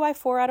 See why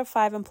 4 out of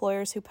 5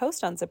 employers who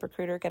post on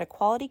ZipRecruiter get a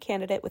quality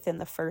candidate within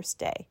the first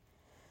day.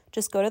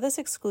 Just go to this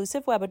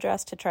exclusive web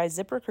address to try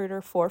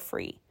ZipRecruiter for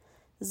free.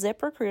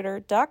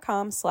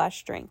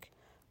 ZipRecruiter.com/drink.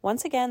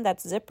 Once again,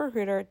 that's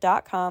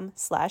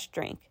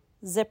ZipRecruiter.com/drink.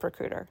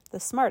 ZipRecruiter, the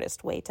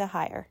smartest way to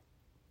hire.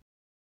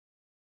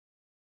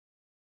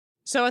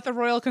 So at the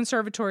Royal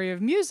Conservatory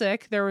of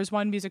Music, there was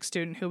one music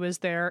student who was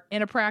there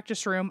in a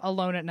practice room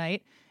alone at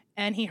night,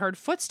 and he heard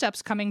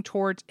footsteps coming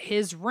towards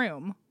his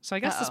room. So I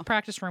guess this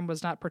practice room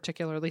was not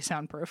particularly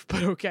soundproof,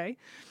 but okay.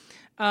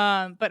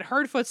 But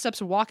heard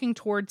footsteps walking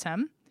towards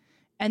him,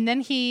 and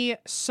then he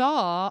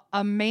saw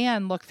a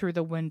man look through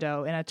the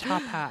window in a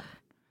top hat.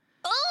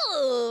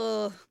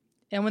 Oh!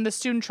 And when the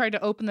student tried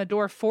to open the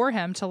door for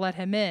him to let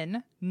him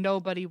in,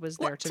 nobody was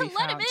there to be found. To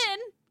let him in?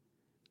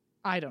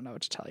 I don't know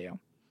what to tell you.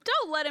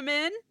 Don't let him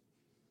in.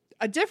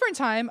 A different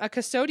time, a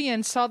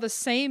custodian saw the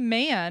same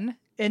man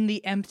in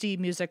the empty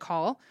music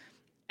hall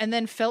and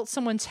then felt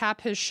someone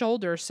tap his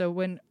shoulder. So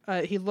when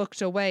he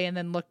looked away and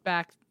then looked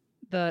back,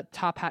 the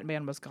top hat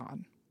man was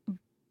gone.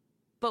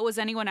 But was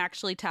anyone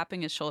actually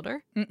tapping his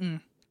shoulder?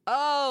 Mm-mm.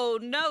 Oh,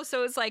 no.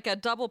 So it's like a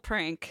double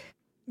prank.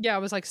 Yeah, it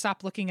was like,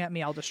 stop looking at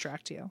me, I'll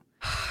distract you.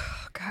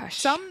 Gosh.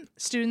 Some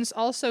students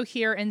also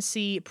hear and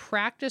see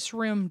practice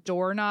room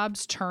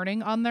doorknobs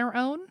turning on their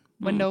own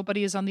when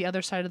nobody is on the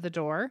other side of the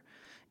door.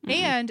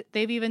 And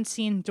they've even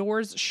seen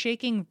doors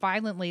shaking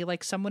violently,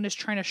 like someone is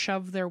trying to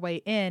shove their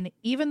way in,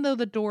 even though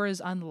the door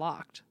is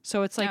unlocked.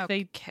 So it's like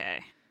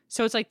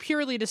So it's like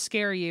purely to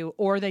scare you,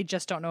 or they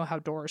just don't know how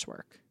doors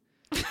work.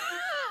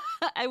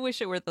 I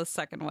wish it were the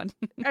second one.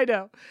 I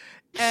know.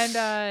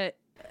 And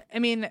I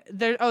mean,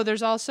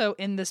 there's also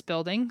in this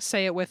building,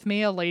 say it with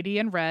me, a lady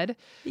in red.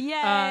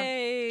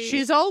 Yay!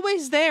 She's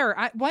always there.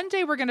 One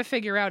day we're going to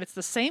figure out it's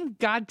the same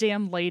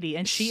goddamn lady,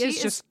 and she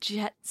is just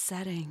jet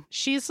setting.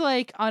 She's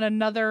like on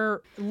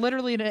another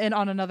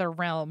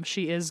realm.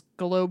 She is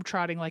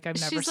globe-trotting like I've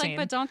never seen. She's like,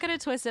 but don't get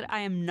it twisted. I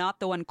am not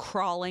the one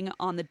crawling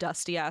on the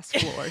dusty-ass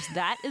floors.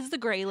 That is the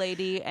gray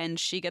lady, and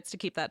she gets to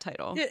keep that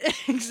title.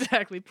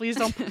 Exactly. Please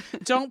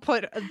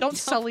don't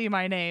sully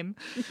my name.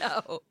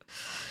 No.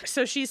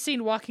 So she's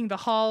seen walking the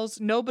halls.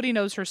 Nobody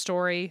knows her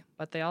story,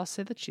 but they all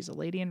say that she's a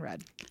lady in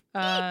red.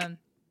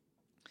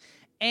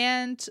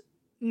 And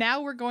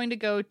now we're going to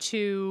go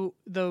to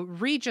the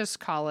Regis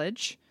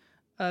College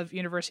of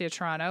University of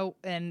Toronto,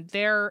 and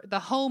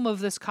the home of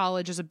this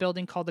college is a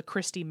building called the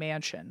Christie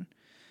Mansion.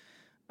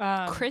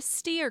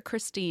 Christie or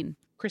Christine?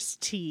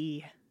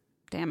 Christie.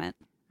 Damn it.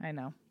 I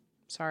know.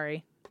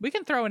 Sorry. We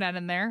can throw an N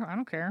in there. I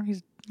don't care.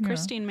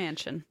 Christine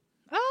Mansion.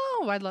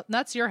 Oh,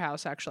 that's your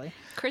house, actually.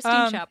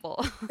 Christine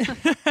Chapel.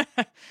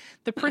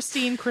 The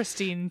pristine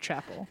Christine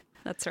Chapel.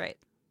 That's right.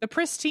 The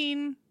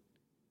pristine,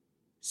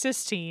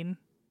 Sistine,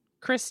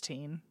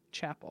 Christine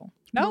Chapel.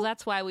 No, well,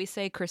 that's why we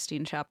say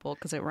Christine Chapel,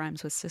 because it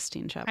rhymes with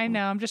Sistine Chapel. I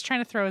know. I'm just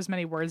trying to throw as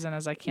many words in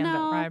as I can that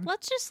rhyme.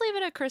 Let's just leave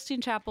it at Christine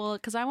Chapel,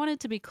 because I want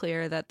it to be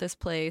clear that this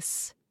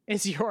place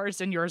is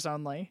yours and yours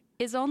only.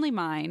 Is only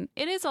mine.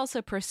 It is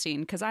also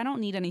pristine, because I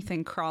don't need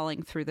anything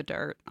crawling through the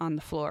dirt on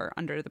the floor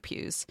under the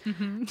pews.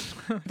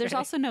 Mm-hmm. Okay. There's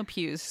also no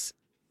pews.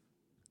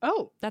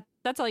 Oh.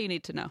 That's all you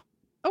need to know.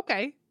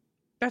 Okay.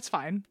 That's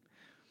fine.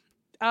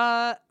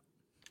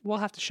 we'll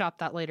have to shop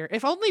that later.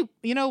 If only,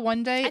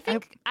 one day.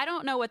 I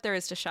don't know what there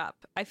is to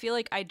shop. I feel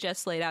like I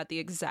just laid out the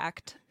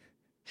exact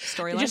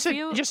storyline for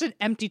you. Just an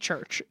empty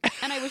church.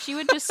 And I wish you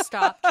would just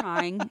stop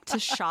trying to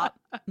shop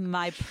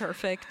my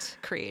perfect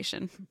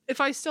creation. If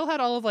I still had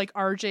all of like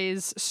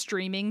RJ's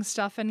streaming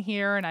stuff in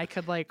here and I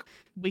could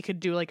we could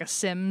do like a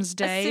Sims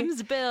day. A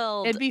Sims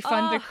build. It'd be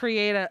fun to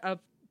create a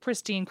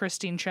pristine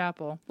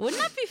chapel.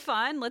 Wouldn't that be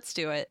fun? Let's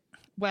do it.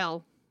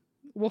 Well,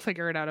 we'll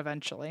figure it out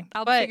eventually.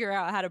 I'll figure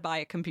out how to buy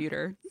a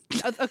computer.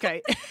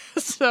 Okay.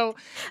 So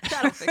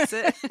that'll fix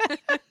it.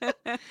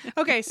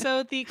 Okay,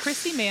 so the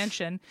Christie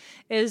Mansion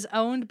is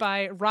owned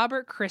by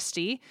Robert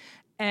Christie,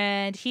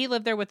 and he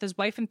lived there with his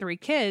wife and 3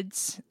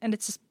 kids, and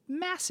it's this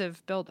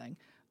massive building.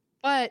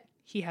 But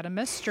he had a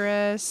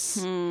mistress,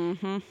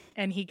 and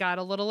he got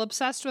a little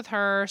obsessed with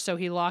her, so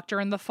he locked her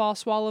in the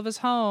false wall of his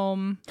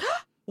home.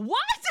 What?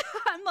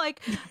 I'm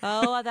like,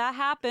 oh, that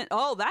happened.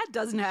 Oh, that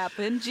doesn't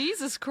happen.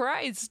 Jesus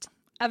Christ.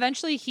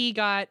 Eventually, he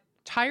got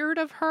tired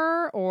of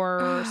her,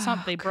 or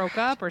they broke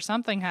up, or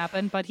something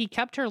happened, but he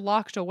kept her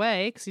locked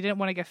away because he didn't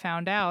want to get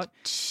found out.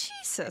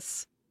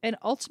 Jesus. And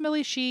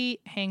ultimately, she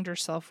hanged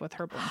herself with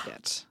her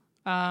blanket.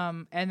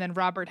 And then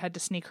Robert had to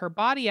sneak her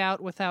body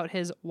out without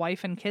his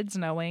wife and kids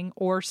knowing,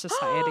 or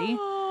society.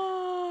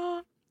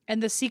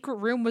 And the secret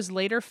room was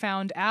later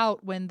found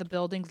out when the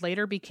building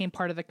later became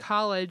part of the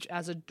college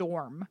as a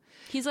dorm.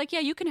 He's like, yeah,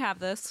 you can have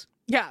this.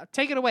 Yeah,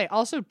 take it away.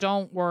 Also,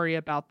 don't worry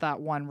about that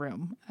one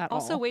room at all.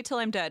 Also, wait till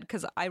I'm dead,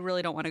 because I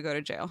really don't want to go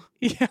to jail.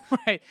 Yeah,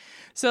 right.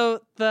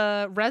 So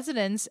the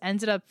residents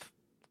ended up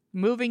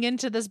moving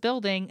into this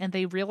building, and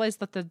they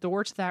realized that the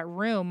door to that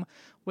room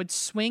would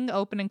swing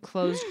open and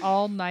close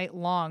all night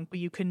long, but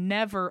you could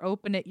never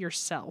open it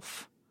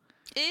yourself.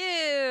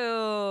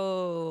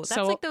 Ew.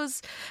 That's like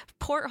those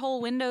porthole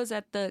windows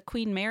at the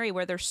Queen Mary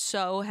where they're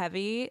so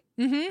heavy,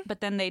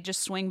 but then they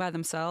just swing by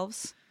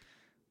themselves.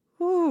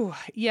 Ooh,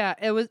 yeah.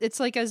 It's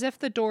like as if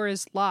the door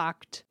is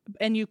locked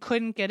and you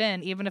couldn't get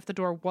in, even if the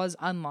door was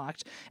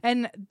unlocked.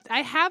 And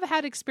I have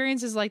had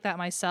experiences like that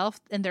myself,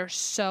 and they're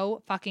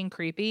so fucking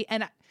creepy.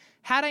 And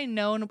had I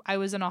known I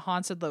was in a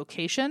haunted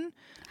location,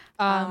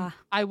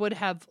 I would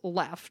have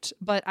left.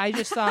 But I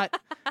just thought,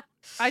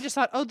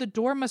 oh, the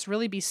door must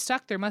really be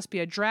stuck. There must be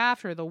a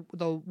draft, or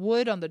the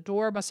wood on the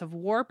door must have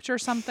warped or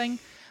something.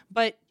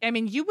 But I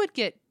mean, you would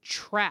get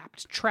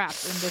trapped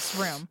in this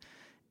room,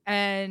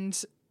 and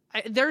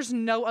there's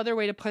no other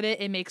way to put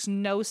it. It makes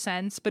no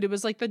sense, but it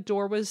was like the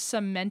door was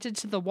cemented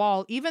to the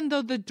wall, even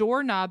though the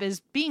doorknob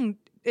is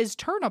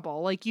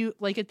turnable.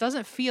 Like it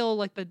doesn't feel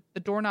like the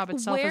doorknob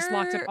itself is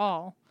locked at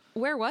all.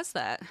 Where was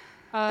that?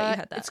 That you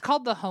had that? It's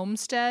called the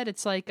Homestead.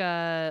 It's like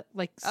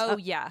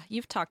yeah,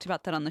 you've talked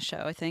about that on the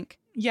show, I think.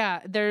 Yeah,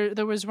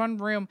 there was one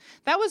room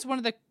that was one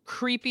of the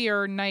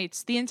creepier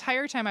nights. The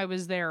entire time I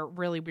was there,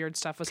 really weird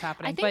stuff was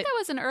happening. I think that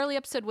was an early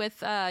episode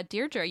with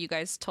Deirdre. You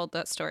guys told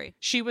that story.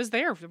 She was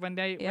there when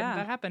that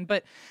happened.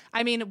 But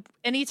I mean,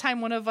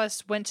 anytime one of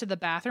us went to the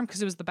bathroom,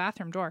 because it was the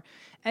bathroom door,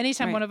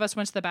 anytime one of us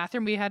went to the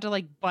bathroom, we had to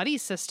like buddy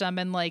system,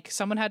 and like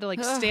someone had to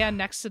like stand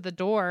next to the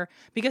door,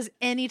 because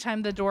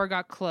anytime the door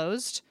got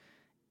closed,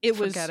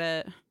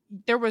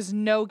 there was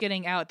no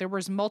getting out. There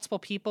was multiple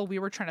people. We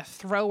were trying to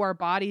throw our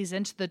bodies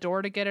into the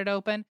door to get it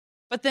open.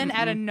 But then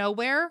out of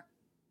nowhere,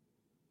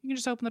 you can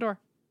just open the door.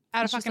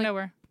 Out of fucking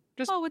nowhere.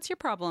 Oh, what's your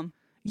problem?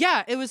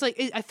 Yeah, it was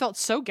like, I felt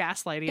so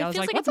gaslighty. It I was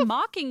feels like, it's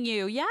mocking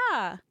you. Yeah.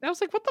 I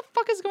was like, what the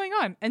fuck is going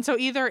on? And so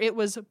either it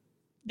was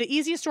the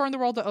easiest door in the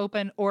world to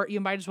open, or you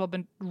might as well have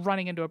been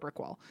running into a brick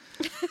wall.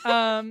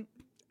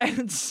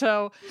 And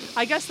so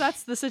I guess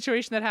that's the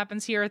situation that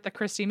happens here at the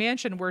Christie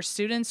Mansion, where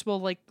students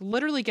will like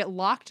literally get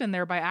locked in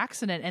there by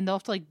accident, and they'll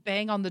have to like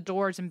bang on the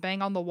doors and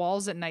bang on the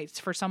walls at nights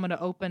for someone to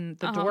open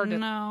the door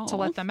to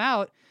let them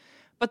out.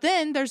 But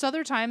then there's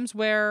other times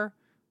where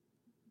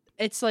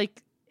it's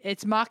like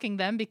it's mocking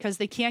them because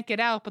they can't get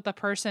out, but the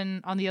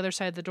person on the other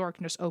side of the door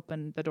can just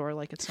open the door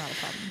like it's not a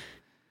problem.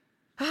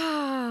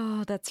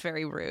 Oh, that's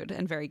very rude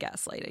and very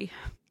gaslighty.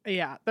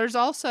 Yeah. There's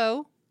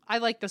also, I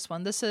like this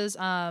one. This is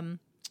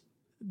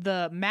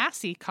the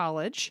Massey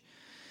College.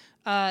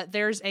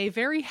 There's a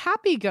very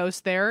happy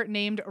ghost there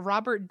named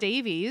Robert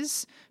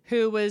Davies,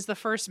 who was the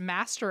first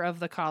master of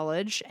the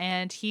college,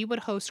 and he would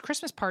host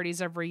Christmas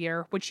parties every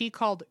year, which he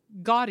called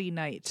Gaudy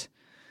Night.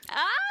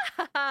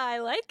 Ah, I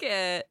like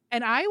it.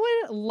 And I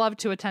would love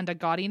to attend a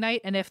Gaudy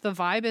Night, and if the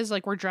vibe is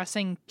like we're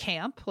dressing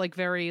camp, like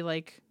very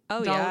like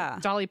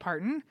Dolly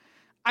Parton,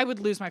 I would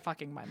lose my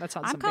fucking mind. That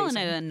sounds amazing. I'm calling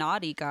it a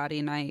naughty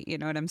Gaudy Night, you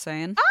know what I'm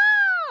saying?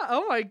 Ah!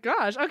 Oh my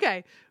gosh.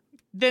 Okay.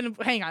 Then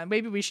hang on,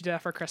 maybe we should do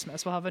that for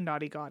Christmas. We'll have a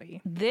naughty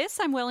Gaudy. This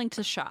I'm willing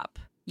to shop.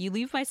 You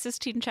leave my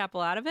Sistine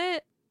Chapel out of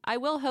it, I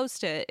will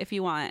host it if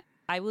you want.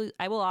 I will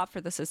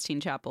offer the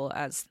Sistine Chapel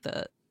as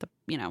the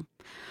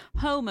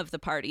home of the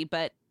party,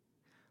 but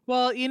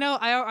well,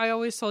 I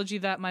always told you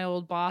that my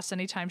old boss,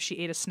 anytime she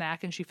ate a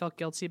snack and she felt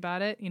guilty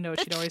about it, you know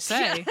what she'd always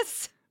say?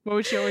 Yes. What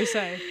would she always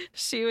say?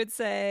 She would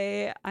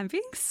say, "I'm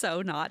being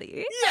so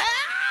naughty."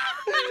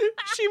 Yeah.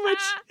 She would.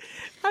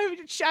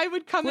 I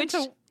would come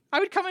into I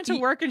would come into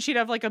work and she'd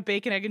have like a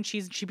bacon, egg, and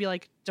cheese, and she'd be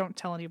like, "Don't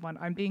tell anyone.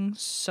 I'm being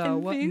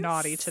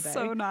naughty today."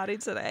 So naughty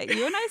today.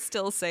 You and I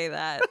still say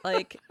that,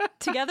 like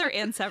together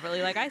and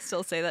separately. Like I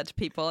still say that to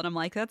people, and I'm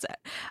like, "That's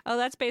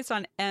based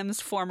on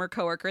M's former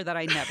coworker that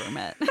I never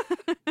met."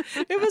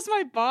 It was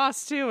my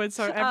boss too, and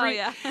so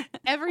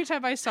every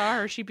time I saw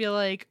her, she'd be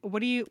like, "What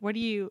do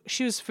you?"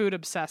 She was food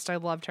obsessed. I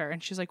loved her,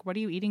 and she's like, "What are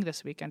you eating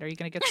this weekend? Are you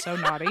gonna get so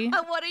naughty?"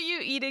 What are you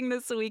eating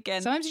this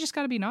weekend? Sometimes you just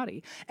gotta be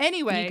naughty.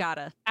 Anyway, you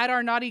gotta. At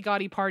our naughty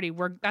Gaudy party,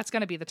 that's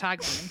gonna be the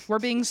tagline. We're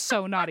being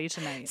so naughty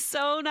tonight.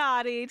 So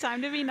naughty.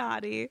 Time to be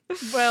naughty.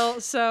 Well,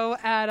 so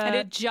and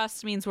it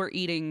just means we're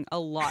eating a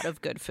lot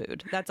of good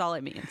food. That's all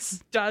it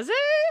means. Does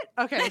it?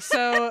 Okay,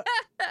 so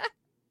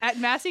at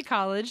Massey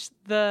College,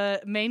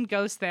 the main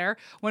ghost there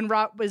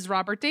was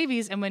Robert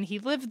Davies, and when he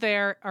lived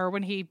there, or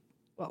when he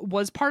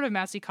was part of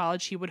Massey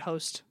College, he would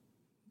host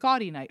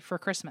Gaudy night for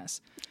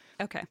Christmas.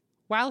 Okay.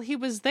 While he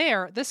was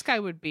there, this guy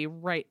would be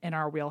right in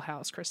our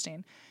wheelhouse,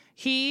 Christine.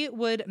 He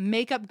would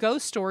make up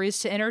ghost stories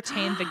to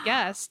entertain the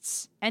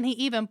guests, and he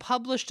even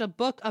published a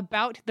book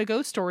about the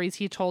ghost stories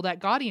he told at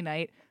Gaudy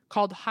night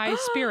called High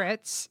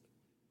Spirits.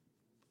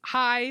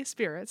 High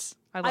Spirits.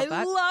 I love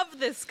that. I love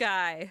this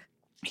guy.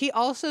 He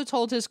also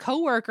told his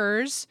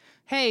coworkers,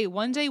 "Hey,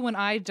 one day when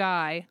I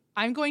die,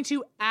 I'm going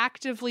to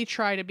actively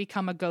try to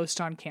become a ghost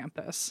on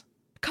campus."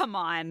 Come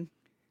on.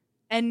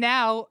 And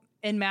now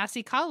in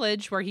Massey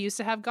College, where he used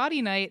to have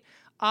Gaudy night,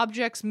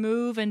 objects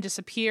move and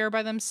disappear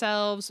by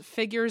themselves.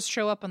 Figures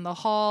show up in the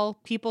hall.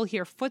 People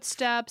hear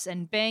footsteps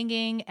and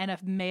banging, and a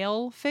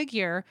male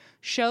figure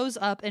shows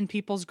up in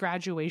people's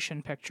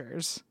graduation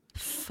pictures.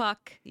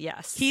 Fuck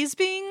yes. He's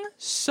being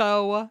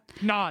so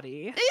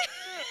naughty.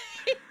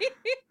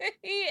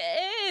 He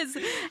is.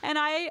 And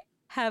I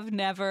have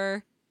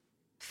never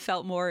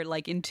felt more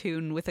like in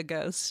tune with a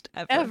ghost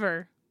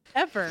ever.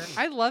 Ever.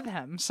 I love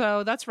him.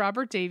 So that's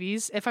Robert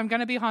Davies. If I'm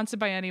going to be haunted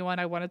by anyone,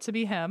 I want it to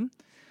be him.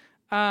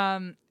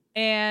 And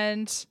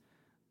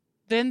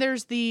then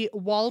there's the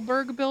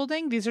Wahlberg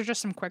building. These are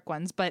just some quick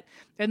ones, but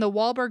in the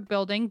Wahlberg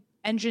building,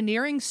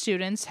 engineering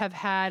students have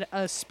had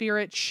a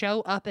spirit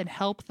show up and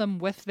help them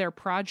with their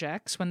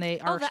projects when they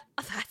are.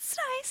 That's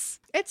nice.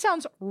 It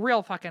sounds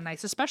real fucking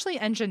nice, especially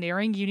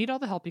engineering. You need all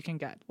the help you can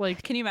get.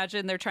 Like, can you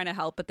imagine they're trying to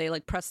help, but they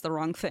like press the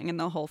wrong thing and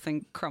the whole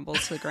thing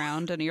crumbles to the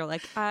ground, and you're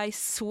like, I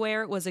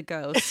swear it was a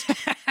ghost.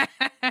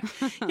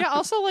 Yeah.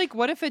 Also, like,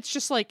 what if it's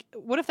just like,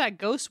 what if that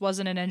ghost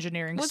wasn't an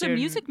engineering student? Was a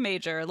music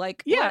major?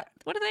 Like, yeah.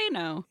 What do they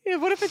know? Yeah.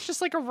 What if it's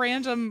just like a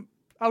random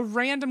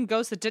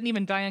ghost that didn't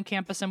even die on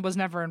campus and was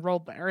never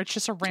enrolled there? It's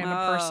just a random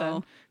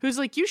person who's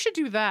like, you should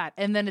do that,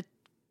 and then it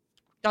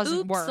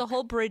doesn't work. The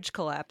whole bridge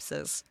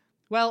collapses.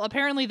 Well,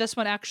 apparently this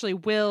one actually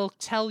will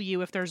tell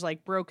you if there's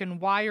like broken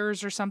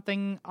wires or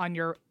something on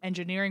your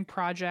engineering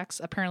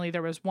projects. Apparently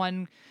there was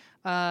one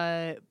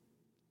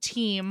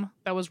team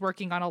that was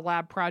working on a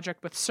lab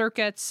project with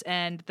circuits,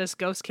 and this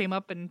ghost came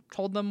up and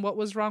told them what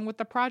was wrong with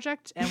the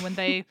project. And when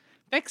they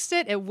fixed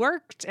it, it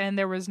worked, and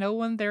there was no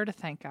one there to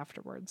thank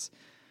afterwards.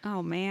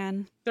 Oh,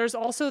 man. There's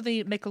also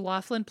the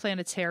McLaughlin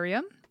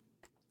Planetarium,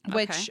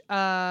 which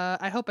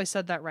I hope I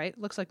said that right.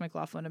 Looks like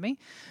McLaughlin to me.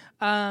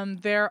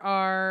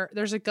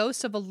 There's a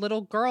ghost of a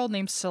little girl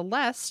named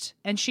Celeste,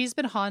 and she's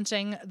been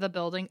haunting the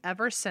building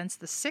ever since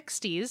the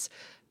 60s,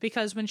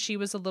 because when she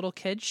was a little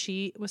kid,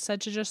 she was said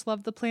to just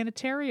love the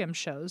planetarium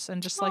shows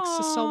and just likes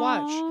to still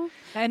watch.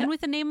 And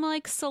with a name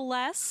like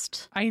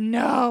Celeste? I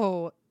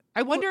know.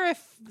 I wonder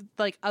if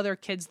like other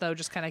kids though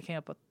just kind of came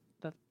up with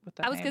that.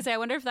 I was gonna say, I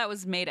wonder if that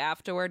was made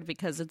afterward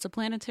because it's a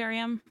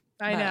planetarium.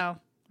 I know.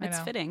 It's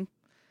fitting.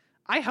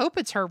 I hope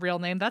it's her real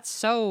name. That's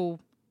so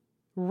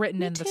written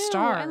Me in too. the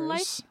stars. I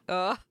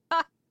like.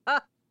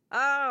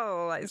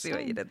 I see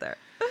what you did there.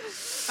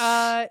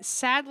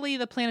 Sadly,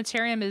 the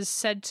planetarium is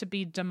said to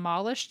be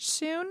demolished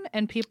soon,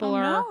 and people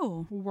are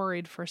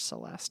worried for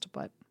Celeste.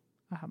 But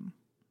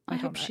I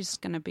hope she's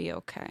gonna be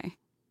okay.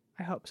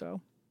 I hope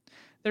so.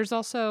 There's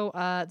also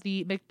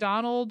the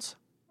McDonald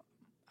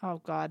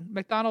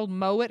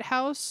Mowat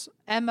House,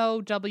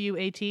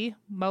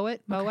 MOWAT,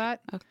 Mowat.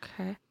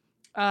 Okay.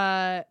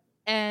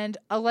 And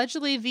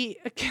allegedly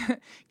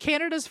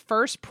Canada's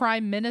first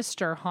prime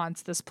minister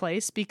haunts this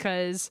place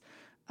because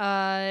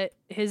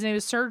his name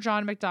is Sir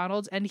John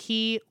Macdonald, and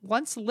he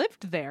once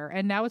lived there,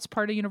 and now it's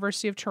part of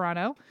University of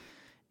Toronto,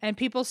 and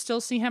people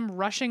still see him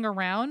rushing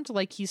around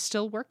like he's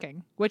still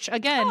working, which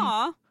again,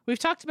 we've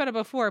talked about it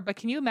before, but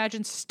can you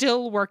imagine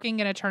still working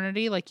in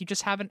eternity? Like you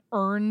just haven't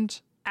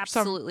earned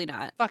absolutely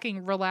not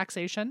fucking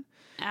relaxation.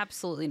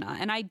 Absolutely not.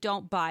 And I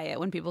don't buy it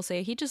when people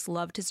say he just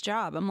loved his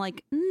job. I'm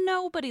like,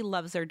 nobody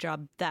loves their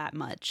job that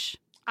much.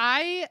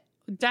 I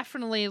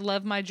definitely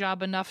love my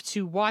job enough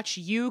to watch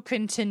you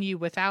continue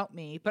without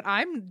me, but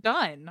I'm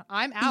done.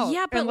 I'm out.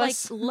 Yeah, but like,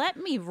 let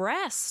me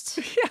rest.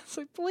 Yes,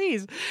 like,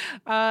 please.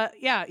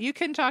 Yeah, you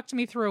can talk to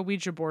me through a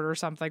Ouija board or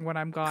something when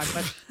I'm gone,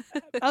 but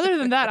other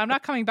than that, I'm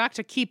not coming back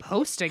to keep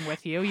hosting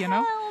with you, you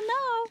know? Hell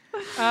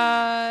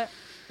no.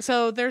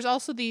 So there's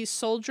also the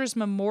Soldiers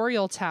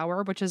Memorial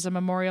Tower, which is a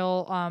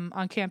memorial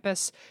on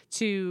campus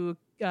to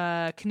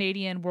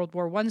Canadian World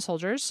War I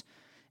soldiers.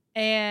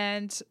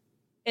 And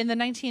in the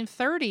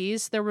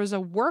 1930s, there was a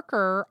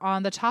worker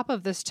on the top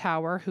of this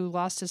tower who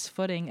lost his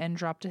footing and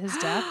dropped to his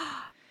death.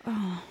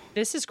 Oh.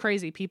 This is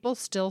crazy. People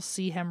still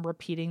see him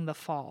repeating the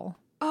fall.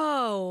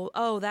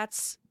 Oh,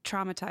 that's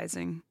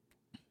traumatizing.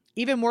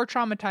 Even more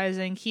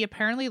traumatizing, he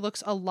apparently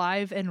looks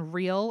alive and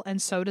real,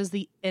 and so does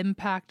the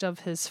impact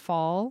of his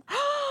fall.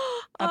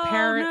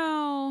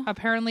 No.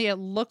 Apparently, it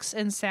looks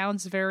and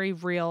sounds very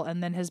real,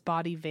 and then his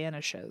body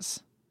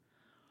vanishes.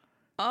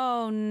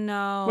 Oh,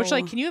 no. Which,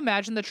 like, can you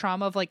imagine the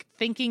trauma of, like,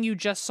 thinking you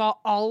just saw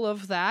all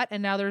of that,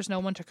 and now there's no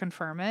one to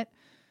confirm it?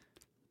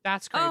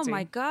 That's crazy. Oh,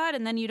 my God.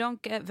 And then you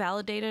don't get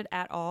validated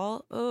at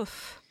all?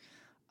 Oof.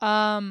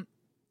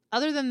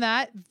 Other than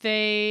that,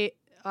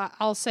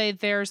 I'll say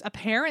there's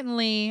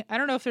apparently, I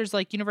don't know if there's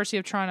like University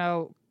of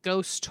Toronto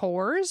ghost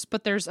tours,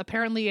 but there's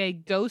apparently a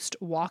ghost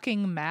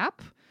walking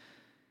map.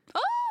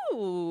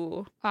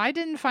 Oh, I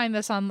didn't find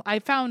this I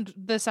found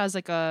this as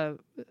like it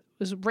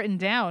was written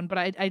down, but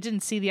I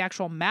didn't see the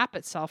actual map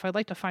itself. I'd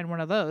like to find one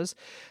of those.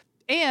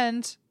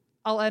 And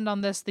I'll end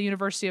on this. The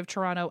University of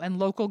Toronto and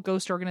local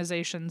ghost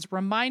organizations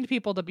remind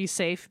people to be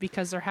safe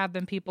because there have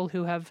been people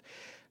who have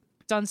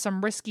done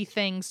some risky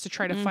things to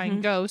try to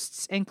find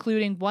ghosts,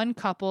 including one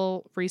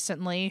couple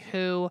recently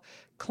who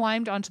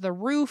climbed onto the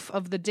roof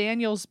of the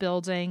Daniels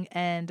building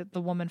and the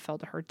woman fell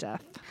to her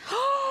death.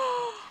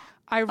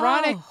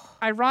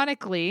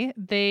 Ironically,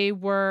 they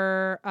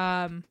were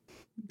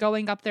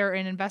going up there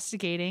and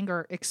investigating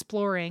or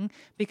exploring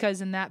because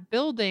in that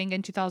building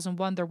in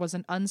 2001 there was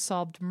an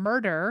unsolved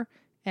murder,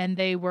 and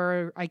they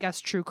were, I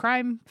guess, true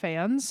crime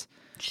fans.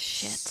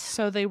 Shit.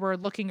 So they were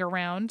looking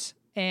around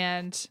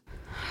and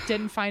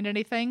didn't find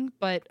anything,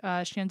 but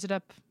she ended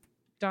up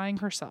dying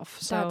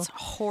herself. So that's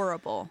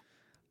horrible.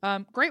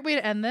 Great way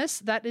to end this.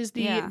 That is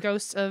the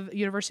ghosts of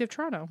University of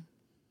Toronto.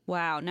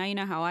 Wow. Now you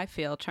know how I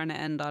feel trying to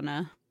end on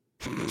a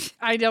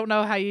I don't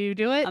know how you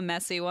do it. a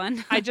messy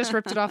one. I just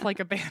ripped it off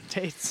like a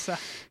Band-Aid. So.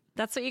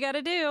 That's what you got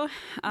to do.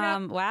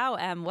 Wow,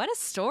 Em, what a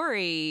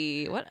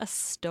story. What a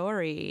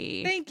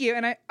story. Thank you.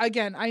 And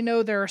I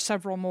know there are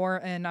several more,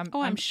 and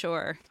I'm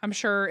sure. I'm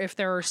sure if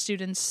there are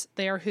students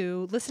there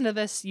who listen to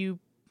this,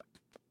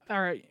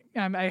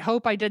 I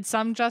hope I did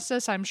some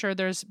justice. I'm sure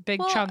there's big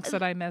chunks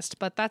that I missed,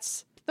 but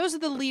those are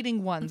the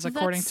leading ones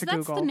according to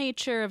Google. That's the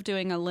nature of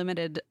doing a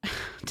limited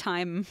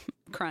time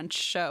crunch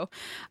show,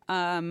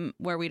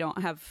 where we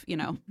don't have,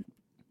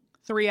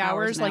 3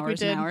 hours like we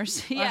did.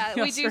 Yeah,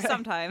 we do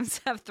sometimes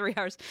have 3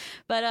 hours.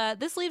 But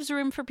this leaves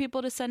room for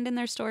people to send in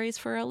their stories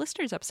for a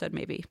listeners episode,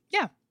 maybe.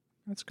 Yeah,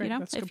 that's great.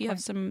 That's if you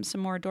have some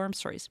more dorm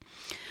stories.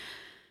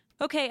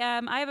 Okay,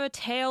 I have a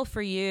tale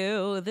for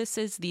you. This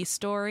is the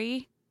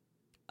story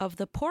of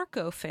the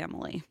Porco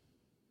family.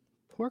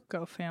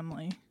 Porco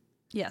family.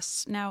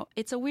 Yes. Now,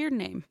 it's a weird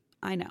name,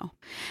 I know.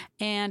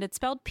 And it's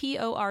spelled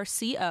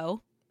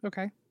Porco.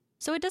 Okay.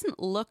 So it doesn't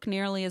look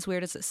nearly as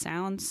weird as it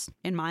sounds,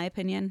 in my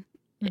opinion.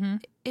 Mm-hmm.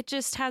 It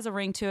just has a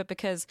ring to it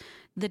because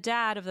the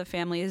dad of the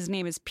family, his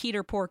name is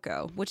Peter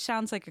Porco, which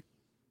sounds like a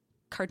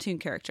cartoon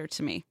character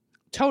to me.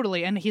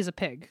 Totally, and he's a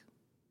pig.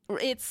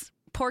 It's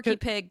Porky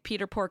Pig,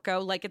 Peter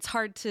Porco. Like, it's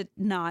hard to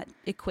not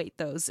equate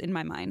those in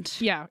my mind.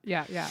 Yeah.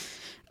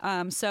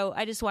 So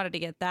I just wanted to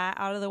get that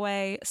out of the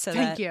way so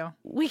Thank that you.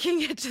 We can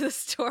get to the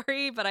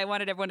story, but I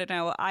wanted everyone to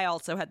know I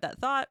also had that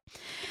thought.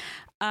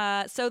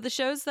 So the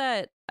shows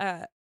that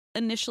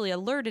initially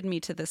alerted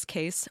me to this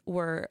case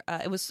were,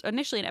 it was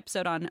initially an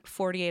episode on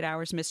 48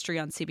 Hours Mystery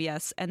on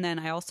CBS, and then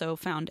I also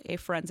found a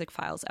Forensic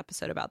Files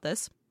episode about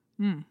this.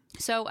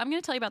 So I'm going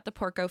to tell you about the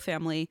Porco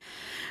family.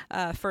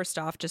 First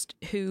off, just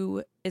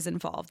who is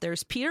involved.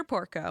 There's Peter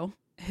Porco,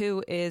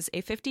 who is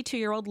a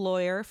 52-year-old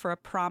lawyer for a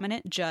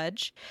prominent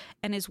judge,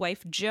 and his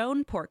wife,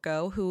 Joan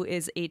Porco, who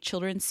is a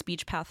children's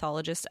speech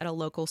pathologist at a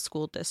local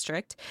school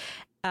district.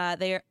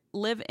 They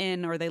lived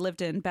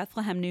in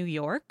Bethlehem, New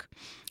York,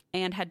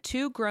 and had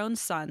two grown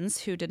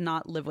sons who did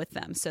not live with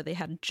them. So they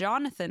had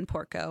Jonathan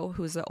Porco,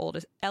 who's the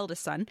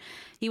eldest son.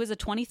 He was a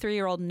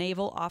 23-year-old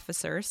naval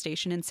officer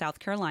stationed in South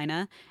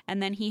Carolina.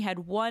 And then he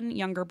had one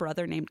younger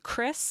brother named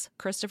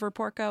Christopher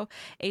Porco,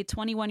 a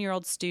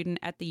 21-year-old student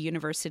at the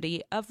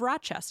University of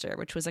Rochester,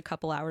 which was a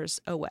couple hours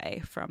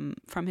away from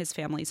his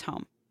family's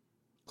home.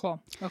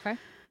 Cool. Okay.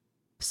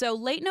 So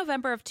late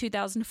November of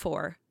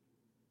 2004,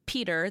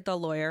 Peter, the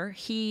lawyer,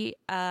 he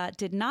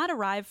did not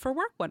arrive for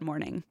work one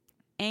morning.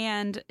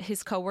 And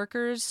his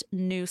coworkers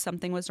knew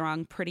something was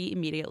wrong pretty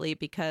immediately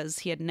because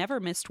he had never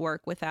missed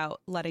work without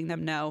letting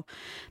them know.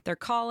 They're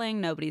calling,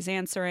 nobody's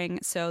answering,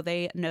 so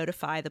they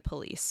notify the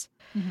police.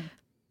 Mm-hmm.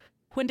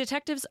 When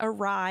detectives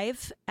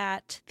arrive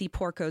at the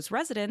Porco's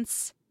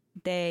residence,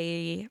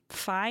 they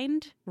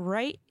find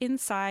right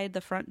inside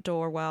the front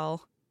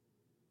doorwell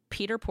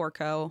Peter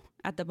Porco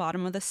at the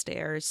bottom of the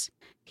stairs.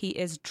 He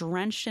is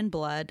drenched in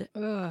blood.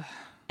 Ugh.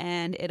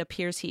 And it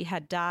appears he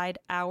had died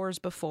hours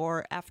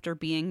before after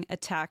being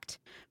attacked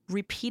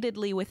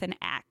repeatedly with an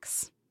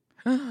axe.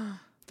 Oh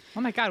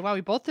my God. Wow,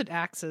 we both did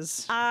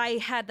axes. I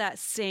had that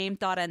same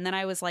thought. And then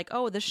I was like,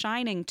 oh, The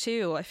Shining,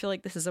 too. I feel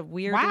like this is a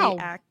weirdly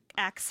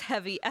axe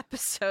heavy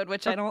episode,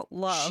 which I don't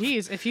love.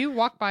 Jeez, if you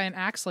walk by an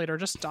axe later,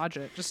 just dodge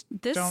it. This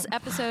don't.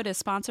 episode is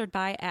sponsored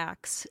by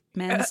Axe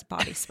men's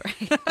body spray.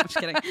 I'm just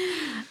kidding.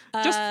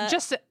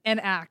 Just an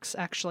axe,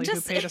 actually,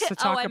 who paid us to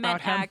talk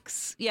about him.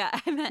 Axe. Yeah,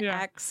 I meant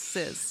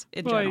axes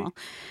in general.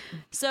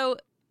 So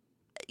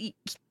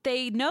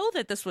they know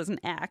that this was an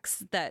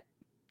axe that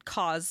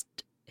caused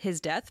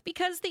his death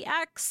because the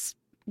axe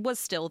was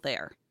still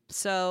there.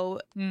 So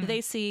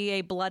they see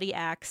a bloody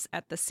axe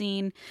at the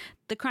scene.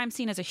 The crime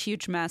scene is a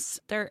huge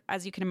mess. There,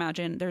 as you can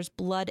imagine, there's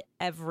blood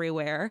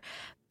everywhere.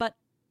 But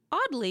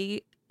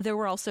oddly, there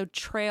were also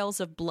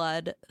trails of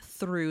blood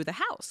through the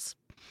house.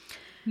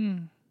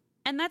 And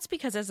that's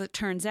because, as it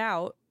turns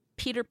out,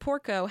 Peter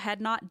Porco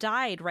had not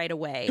died right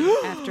away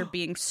after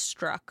being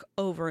struck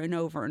over and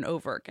over and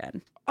over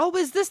again. Oh,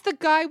 is this the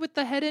guy with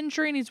the head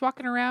injury and he's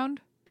walking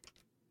around?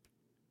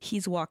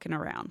 He's walking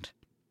around.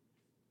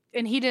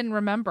 And he didn't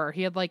remember.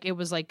 He had it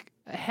was a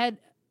head,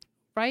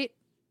 right?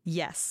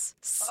 Yes.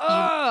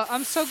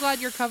 I'm so glad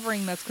you're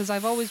covering this because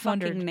I've always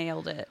wondered.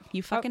 Nailed it.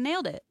 You fucking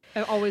nailed it.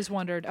 I've always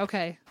wondered.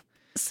 Okay.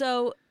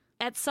 So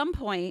at some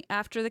point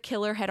after the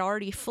killer had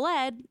already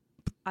fled,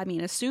 I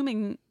mean,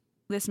 assuming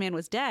this man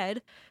was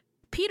dead,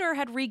 Peter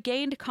had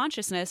regained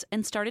consciousness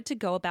and started to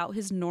go about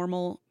his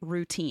normal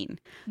routine.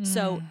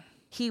 So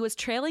he was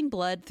trailing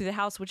blood through the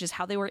house, which is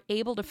how they were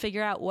able to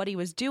figure out what he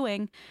was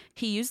doing.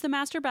 He used the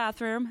master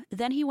bathroom.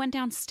 Then he went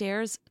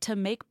downstairs to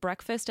make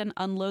breakfast and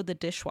unload the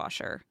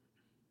dishwasher.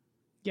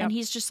 Yep. And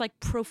he's just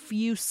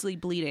profusely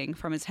bleeding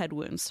from his head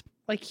wounds.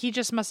 He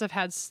just must have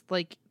had,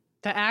 the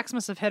axe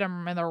must have hit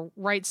him in the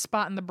right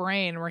spot in the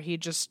brain where he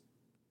just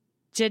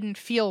didn't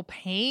feel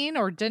pain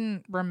or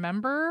didn't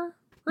remember.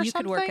 Or you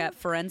something? Could work at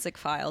Forensic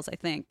Files, I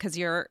think, because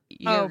you're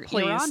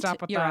please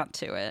stop with you're that.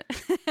 onto it.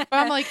 But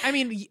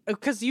I'm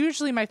because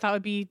usually my thought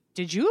would be,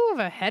 did you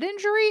have a head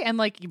injury? And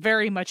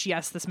very much,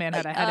 yes, this man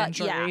had a head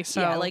injury.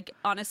 Yeah,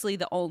 honestly,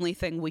 the only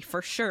thing we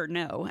for sure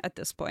know at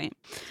this point.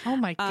 Oh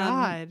my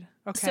God.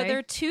 Okay. So there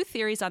are two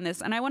theories on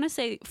this, and I want to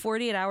say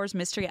 48 Hours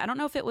Mystery. I don't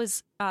know if it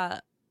was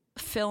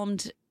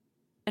filmed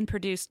and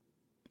produced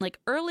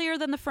earlier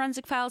than the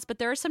Forensic Files, but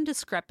there are some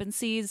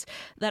discrepancies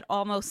that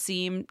almost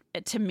seem,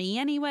 to me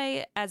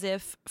anyway, as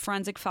if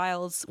Forensic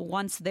Files,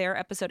 once their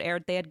episode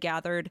aired, they had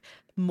gathered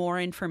more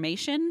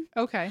information.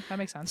 Okay, that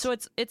makes sense. So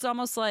it's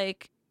almost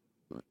like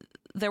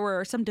there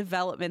were some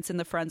developments in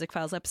the Forensic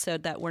Files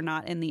episode that were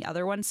not in the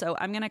other one. So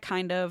I'm going to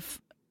kind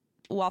of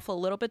waffle a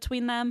little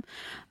between them.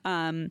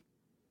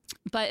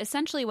 But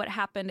essentially what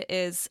happened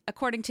is,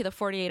 according to the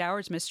 48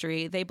 Hours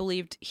Mystery, they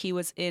believed he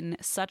was in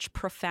such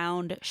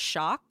profound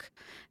shock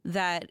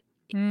that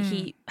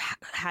he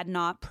had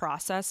not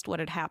processed what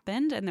had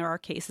happened. And there are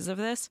cases of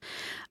this.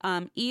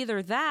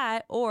 Either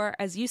that, or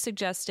as you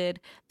suggested,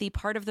 the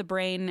part of the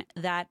brain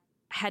that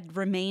had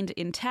remained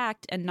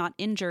intact and not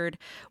injured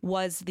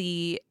was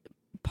the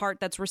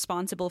part that's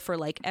responsible for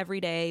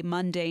everyday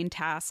mundane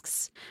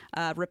tasks,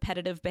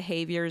 repetitive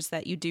behaviors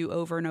that you do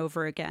over and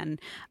over again.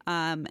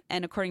 And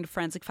according to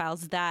Forensic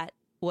Files, that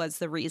was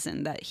the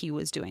reason that he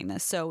was doing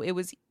this. So it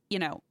was,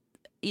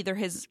 either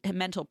his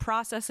mental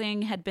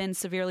processing had been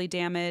severely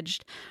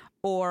damaged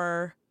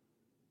or,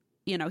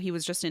 he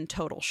was just in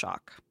total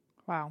shock.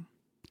 Wow.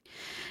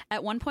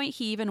 At one point,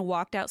 he even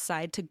walked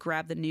outside to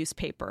grab the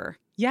newspaper.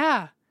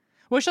 Yeah.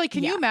 Which,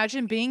 can you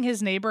imagine being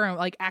his neighbor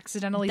and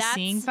accidentally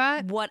seeing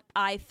that? What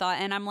I thought,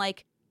 and I'm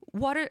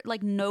what are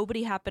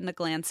nobody happened to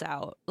glance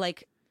out,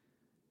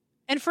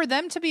 And for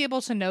them to be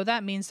able to know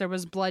that means there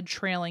was blood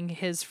trailing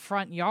his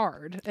front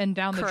yard and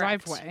down the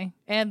driveway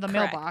and the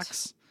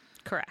mailbox.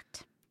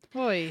 Correct.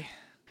 Boy.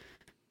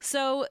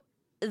 So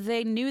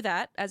they knew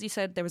that, as you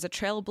said, there was a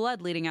trail of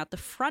blood leading out the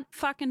front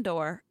fucking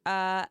door.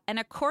 And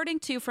according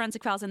to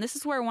Forensic Files, and this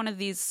is where one of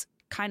these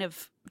kind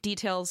of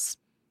details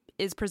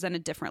is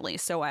presented differently.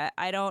 So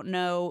I don't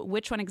know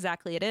which one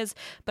exactly it is,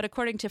 but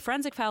according to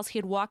Forensic Files, he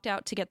had walked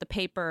out to get the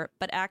paper,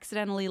 but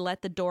accidentally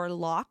let the door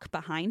lock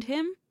behind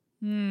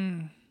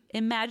him.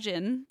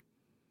 Imagine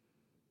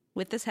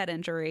with this head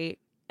injury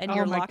and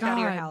you're locked out of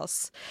your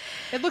house.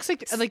 It looks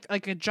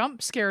like a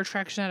jump scare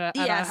attraction at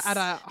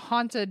a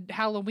haunted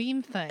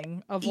Halloween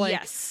thing of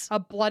a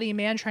bloody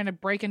man trying to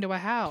break into a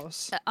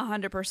house.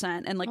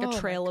 100%. And a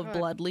trail of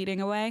blood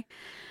leading away.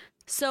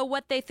 So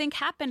what they think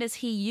happened is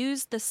he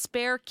used the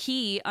spare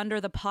key under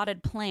the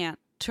potted plant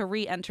to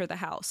re-enter the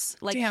house.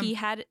 He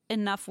had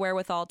enough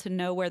wherewithal to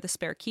know where the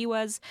spare key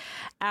was,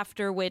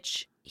 after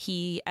which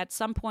he at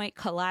some point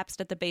collapsed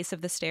at the base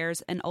of the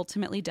stairs and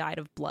ultimately died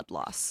of blood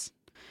loss.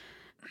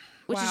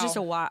 Which is just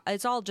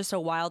it's all just a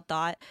wild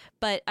thought.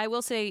 But I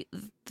will say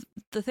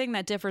the thing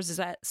that differs is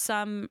that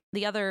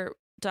the other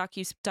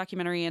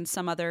documentary and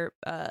some other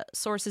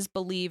sources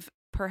believe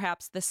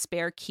perhaps the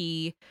spare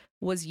key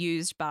was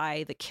used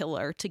by the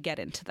killer to get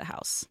into the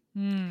house.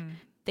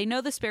 They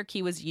know the spare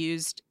key was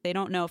used. They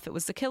don't know if it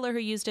was the killer who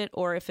used it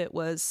or if it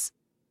was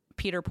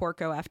Peter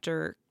Porco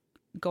after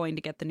going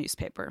to get the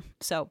newspaper.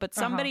 But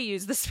somebody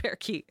used the spare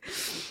key.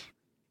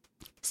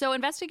 So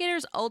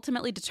investigators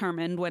ultimately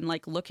determined when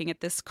looking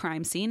at this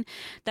crime scene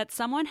that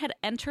someone had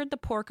entered the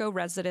Porco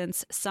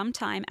residence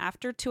sometime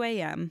after 2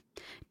 a.m.,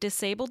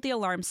 disabled the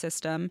alarm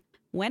system,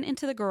 went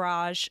into the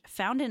garage,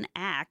 found an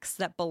axe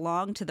that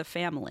belonged to the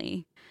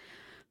family,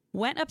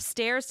 went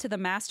upstairs to the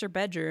master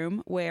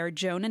bedroom where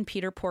Joan and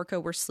Peter Porco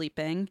were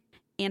sleeping,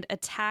 and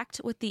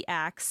attacked with the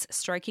axe,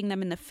 striking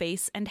them in the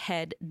face and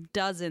head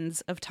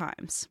dozens of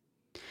times.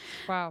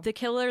 Wow. The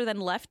killer then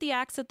left the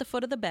axe at the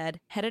foot of the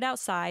bed, headed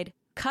outside,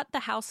 cut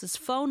the house's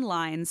phone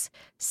lines,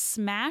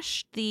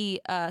 smashed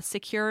the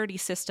security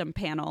system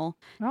panel,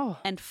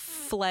 and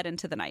fled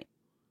into the night.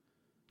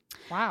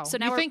 Wow. So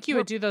now you think you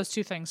would do those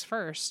two things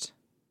first?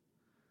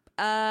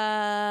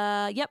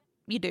 Yep,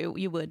 you do.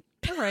 You would.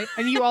 All right.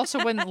 And you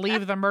also wouldn't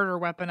leave the murder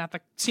weapon at the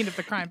scene of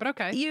the crime, but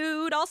okay.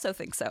 You'd also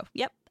think so.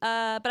 Yep.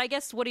 But I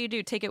guess what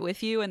do? Take it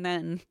with you and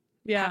then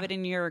have it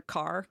in your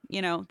car,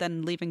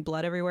 then leaving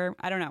blood everywhere?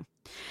 I don't know.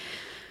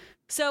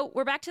 So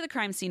we're back to the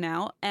crime scene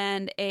now,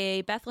 and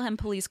a Bethlehem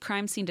police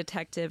crime scene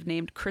detective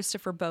named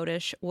Christopher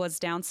Bodish was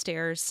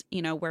downstairs,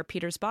 where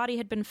Peter's body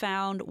had been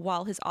found,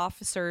 while his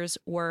officers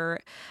were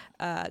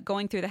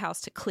going through the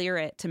house to clear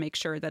it to make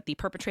sure that the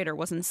perpetrator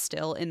wasn't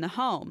still in the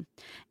home.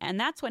 And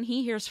that's when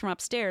he hears from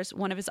upstairs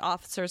one of his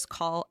officers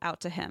call out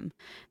to him.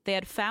 They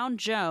had found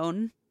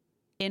Joan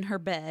in her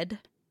bed,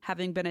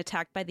 having been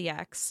attacked by the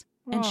axe,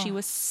 and she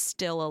was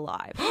still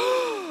alive.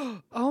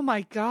 Oh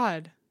my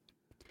God.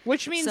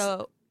 Which means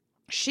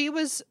she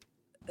was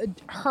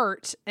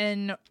hurt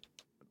and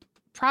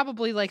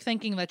probably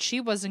thinking that she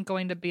wasn't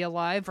going to be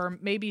alive, or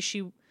maybe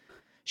she was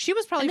probably freaking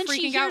out. And then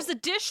she hears the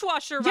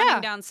dishwasher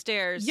running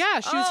downstairs. Yeah,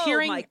 she was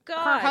hearing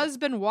her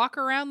husband walk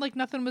around like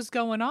nothing was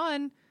going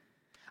on.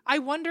 I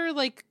wonder,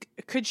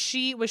 was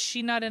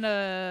she not in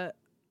a...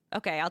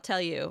 Okay, I'll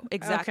tell you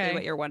exactly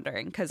what you're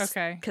wondering, because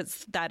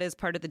that is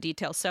part of the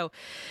detail. So,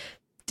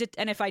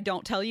 and if I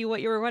don't tell you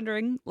what you were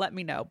wondering, let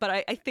me know.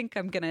 But I think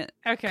I'm going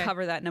to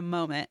cover that in a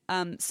moment.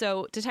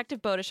 So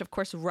Detective Bodish, of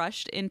course,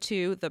 rushed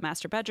into the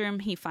master bedroom.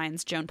 He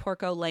finds Joan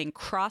Porco laying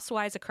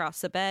crosswise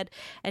across the bed,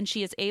 and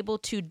she is able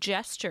to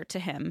gesture to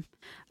him.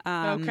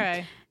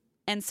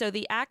 And so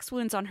the axe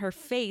wounds on her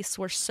face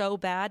were so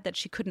bad that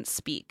she couldn't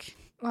speak.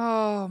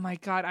 Oh my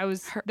God.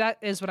 That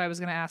is what I was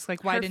going to ask.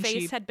 Why didn't she... Her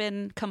face had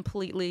been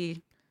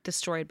completely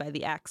destroyed by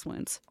the axe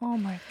wounds. Oh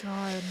my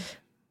God.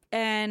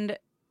 And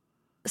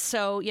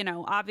so,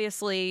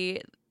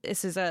 obviously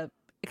this is a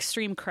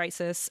extreme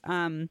crisis.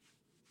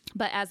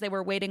 But as they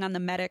were waiting on the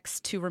medics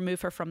to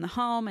remove her from the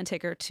home and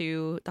take her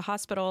to the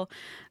hospital,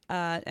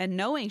 and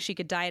knowing she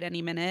could die at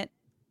any minute,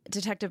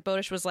 Detective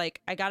Bodish was like,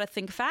 I got to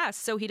think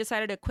fast. So he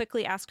decided to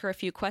quickly ask her a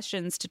few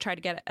questions to try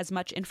to get as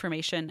much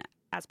information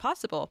as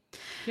possible.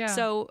 Yeah.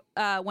 So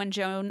when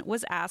Joan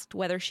was asked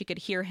whether she could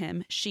hear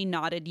him, she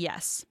nodded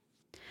yes.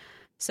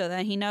 So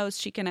that he knows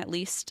she can at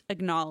least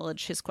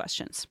acknowledge his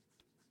questions.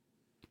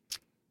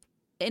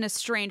 In a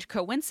strange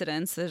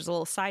coincidence, there's a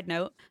little side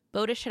note,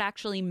 Bodish had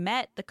actually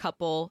met the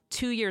couple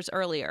 2 years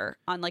earlier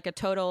on a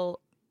totally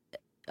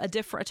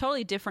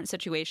different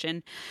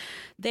situation.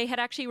 They had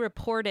actually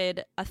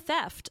reported a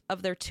theft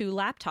of their 2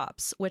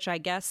 laptops, which I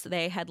guess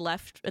they had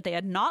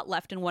not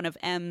left in one of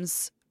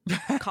M's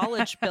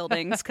college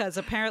buildings, because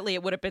apparently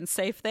it would have been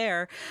safe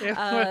there.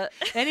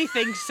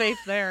 Anything safe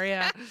there,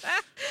 yeah.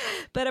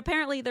 But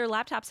apparently their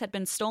laptops had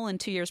been stolen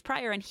 2 years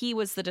prior, and he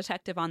was the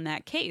detective on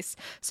that case.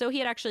 So he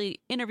had actually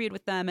interviewed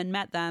with them and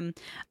met them,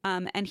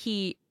 and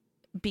he,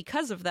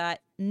 because of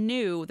that,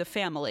 knew the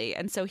family.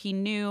 And so he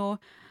knew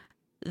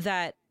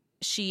that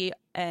she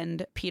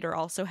and Peter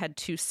also had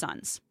 2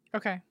 sons.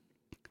 Okay.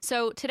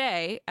 So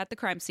today, at the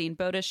crime scene,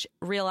 Bodish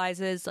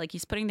realizes,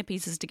 he's putting the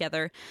pieces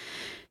together.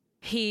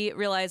 He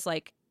realized,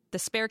 the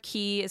spare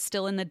key is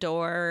still in the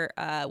door.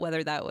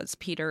 Whether that was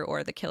Peter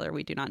or the killer,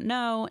 we do not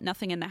know.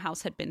 Nothing in the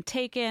house had been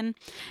taken.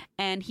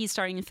 And he's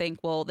starting to think,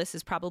 well, this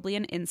is probably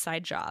an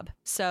inside job.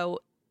 So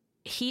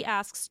he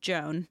asks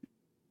Joan,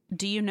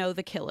 do you know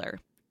the killer?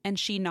 And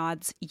she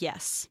nods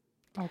yes.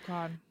 Oh,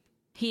 God.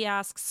 He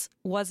asks,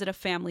 was it a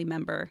family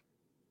member?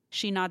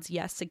 She nods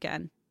yes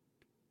again.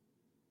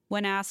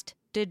 When asked,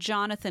 did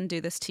Jonathan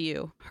do this to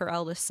you, her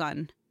eldest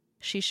son?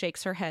 She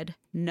shakes her head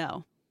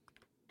no.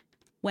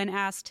 When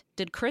asked,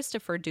 did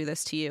Christopher do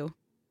this to you?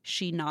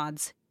 She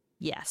nods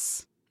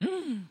yes.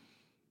 Mm.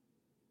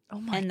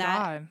 Oh, my God. And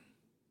that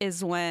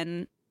is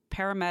when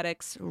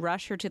paramedics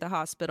rush her to the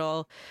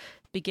hospital,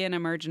 begin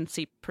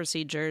emergency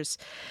procedures,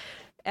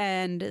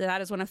 and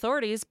that is when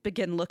authorities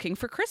begin looking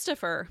for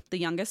Christopher, the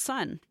youngest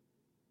son.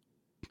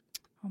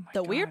 Oh my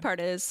The God. weird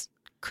part is,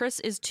 Chris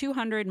is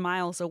 200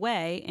 miles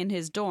away in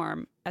his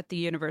dorm at the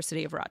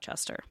University of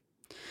Rochester.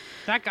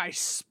 That guy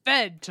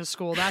sped to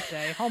school that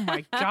day. Oh,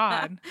 my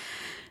God.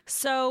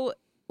 So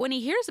when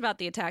he hears about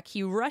the attack,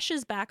 he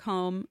rushes back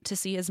home to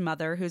see his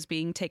mother, who's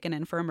being taken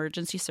in for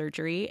emergency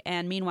surgery.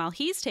 And meanwhile,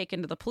 he's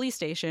taken to the police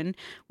station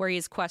where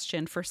he's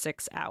questioned for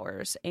 6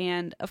 hours.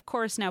 And of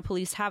course, now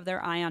police have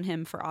their eye on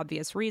him for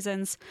obvious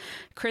reasons.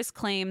 Chris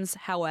claims,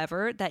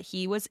 however, that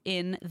he was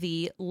in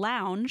the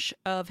lounge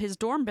of his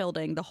dorm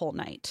building the whole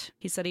night.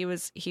 He said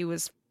he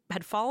was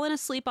had fallen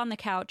asleep on the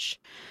couch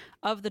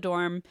of the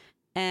dorm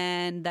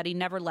and that he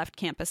never left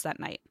campus that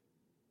night.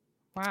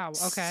 Wow.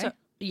 Okay.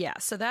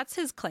 So that's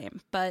his claim.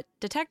 But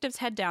detectives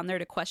head down there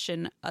to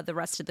question the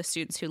rest of the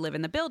students who live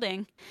in the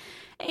building.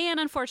 And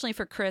unfortunately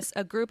for Chris,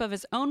 a group of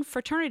his own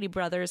fraternity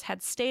brothers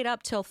had stayed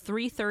up till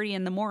 3:30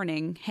 in the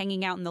morning,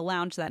 hanging out in the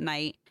lounge that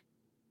night.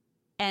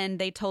 And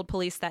they told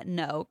police that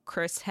no,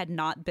 Chris had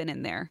not been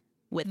in there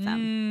with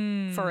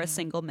them for a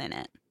single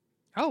minute.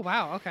 Oh,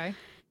 wow. Okay.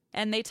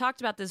 And they talked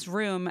about this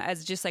room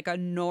as just like a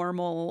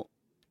normal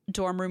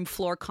dorm room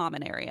floor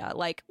common area,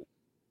 like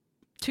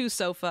 2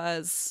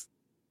 sofas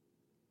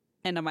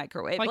and a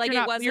microwave. Like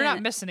you're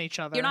not missing each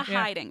other. You're not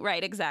hiding.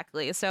 Right,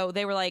 exactly. So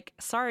they were like,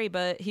 sorry,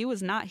 but he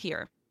was not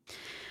here.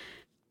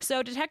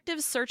 So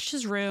detectives searched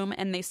his room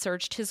and they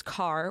searched his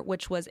car,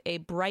 which was a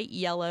bright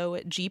yellow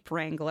Jeep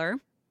Wrangler.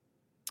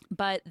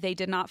 But they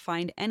did not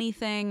find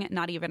anything,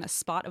 not even a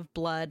spot of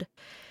blood.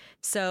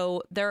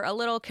 So they're a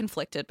little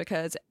conflicted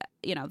because,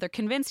 they're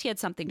convinced he had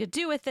something to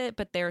do with it,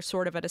 but they're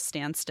sort of at a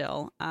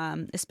standstill,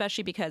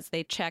 especially because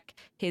they check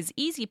his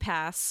Easy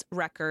Pass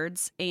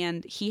records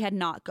and he had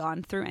not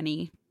gone through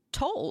any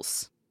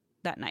tolls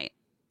that night.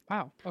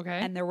 Wow. Okay.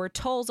 And there were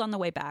tolls on the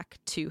way back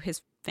to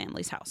his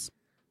family's house.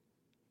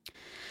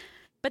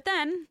 But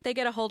then they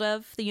get a hold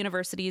of the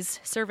university's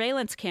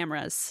surveillance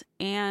cameras,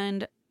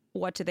 and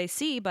what do they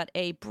see but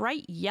a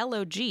bright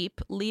yellow Jeep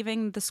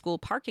leaving the school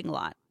parking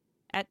lot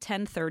at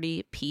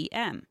 10:30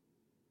 p.m.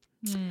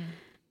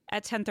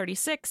 At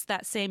 10:36,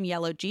 that same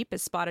yellow Jeep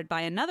is spotted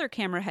by another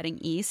camera heading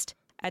east.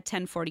 At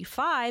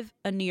 10:45,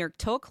 a New York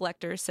toll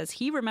collector says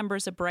he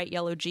remembers a bright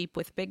yellow Jeep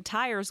with big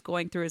tires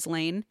going through his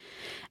lane.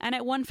 And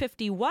at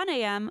 1:51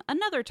 a.m.,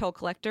 another toll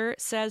collector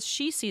says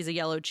she sees a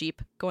yellow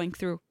Jeep going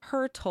through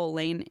her toll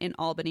lane in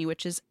Albany,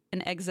 which is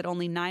an exit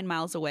only 9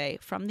 miles away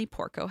from the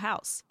Porco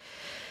house.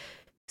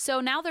 So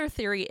now their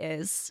theory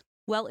is,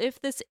 well, if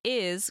this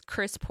is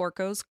Chris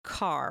Porco's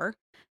car,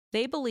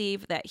 they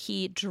believe that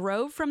he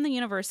drove from the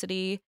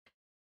university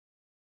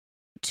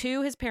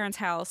to his parents'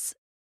 house,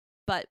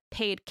 but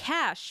paid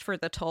cash for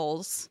the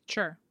tolls.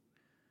 Sure.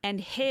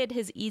 And hid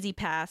his Easy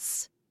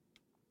Pass,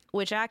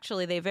 which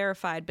actually they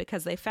verified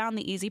because they found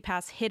the Easy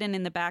Pass hidden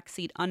in the back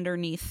seat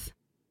underneath.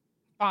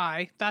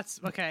 Why? That's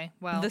okay.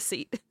 Well, the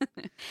seat.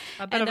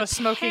 A bit of a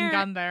smoking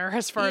gun there,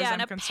 as far as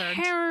I'm concerned.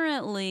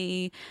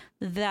 Apparently,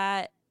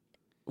 that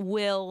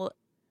will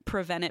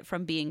prevent it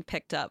from being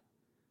picked up.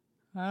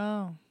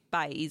 Oh.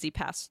 By Easy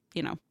Pass,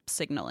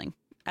 signaling.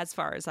 As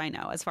far as I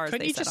know, as far as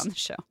they said on the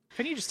show.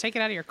 Couldn't you just take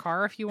it out of your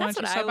car if you wanted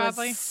to so badly? That's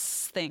what I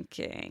was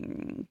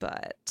thinking,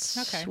 but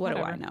okay, what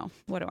do I know?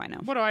 What do I know?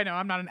 What do I know?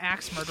 I'm not an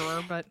axe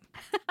murderer, but...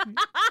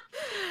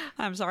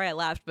 I'm sorry I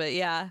laughed, but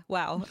yeah,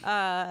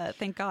 wow.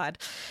 Thank God.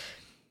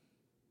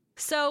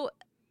 So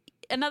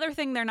another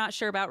thing they're not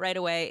sure about right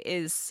away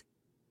is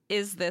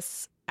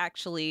this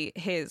actually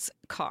his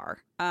car?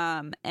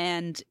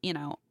 And,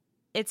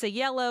 it's a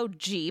yellow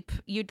Jeep.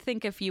 You'd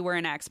think if you were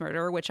an axe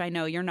murderer, which I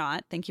know you're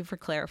not, thank you for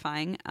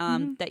clarifying,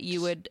 that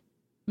you would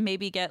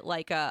maybe get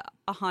like a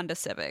Honda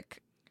Civic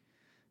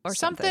or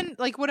something.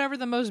 Like whatever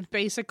the most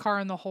basic car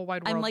in the whole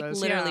wide world is. I'm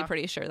literally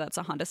pretty sure that's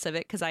a Honda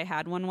Civic because I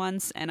had one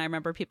once and I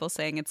remember people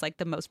saying it's like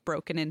the most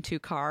broken into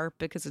car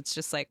because it's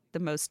just like the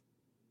most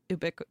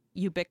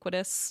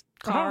ubiquitous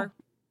car.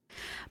 Oh.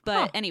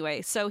 But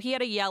anyway, so he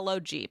had a yellow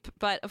Jeep,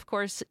 but of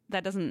course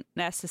that doesn't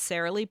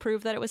necessarily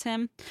prove that it was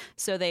him.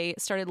 So they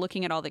started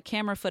looking at all the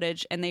camera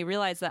footage and they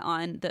realized that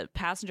on the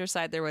passenger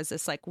side, there was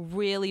this like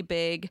really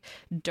big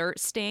dirt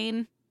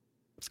stain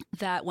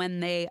that when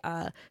they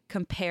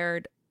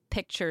compared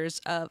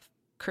pictures of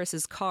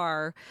Chris's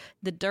car,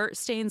 the dirt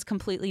stains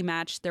completely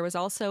matched. There was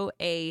also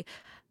a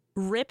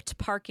ripped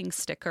parking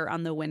sticker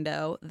on the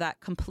window that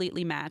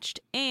completely matched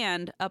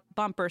and a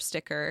bumper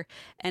sticker.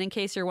 And in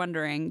case you're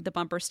wondering, the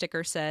bumper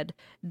sticker said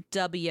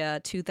W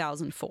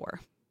 2004.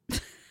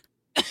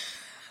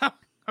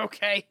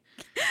 Okay.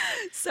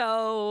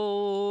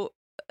 So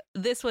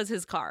this was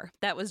his car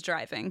that was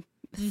driving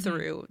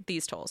through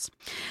these tolls.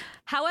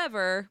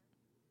 However,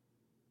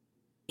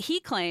 he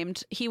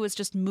claimed he was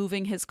just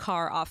moving his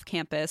car off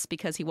campus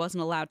because he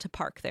wasn't allowed to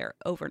park there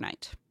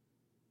overnight.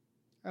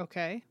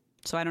 Okay.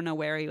 So I don't know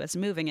where he was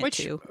moving it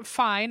to.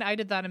 Fine. I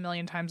did that a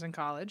million times in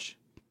college.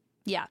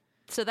 Yeah.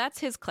 So that's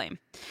his claim.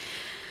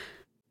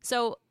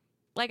 So,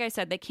 like I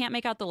said, they can't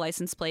make out the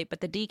license plate, but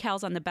the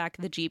decals on the back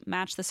of the Jeep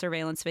match the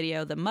surveillance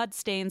video. The mud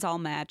stains all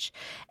match.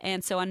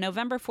 And so on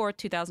November 4th,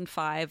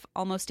 2005,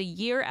 almost a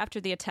year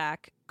after the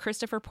attack,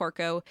 Christopher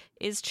Porco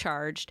is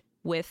charged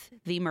with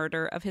the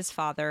murder of his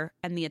father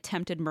and the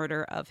attempted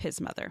murder of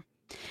his mother.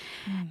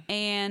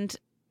 And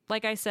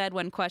like I said,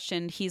 when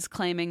questioned, he's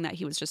claiming that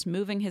he was just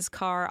moving his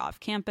car off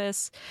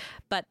campus.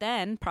 But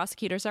then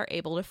prosecutors are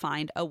able to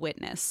find a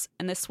witness.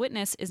 And this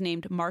witness is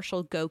named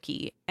Marshall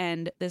Gaudy.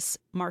 And this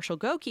Marshall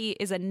Gaudy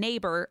is a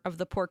neighbor of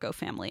the Porco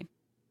family.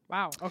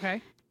 Wow.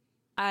 Okay.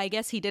 I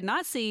guess he did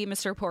not see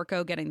Mr.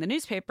 Porco getting the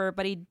newspaper,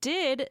 but he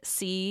did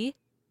see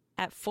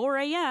at 4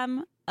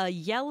 a.m. a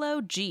yellow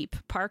Jeep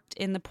parked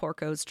in the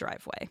Porco's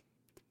driveway.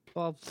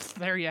 Well,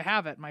 there you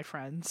have it, my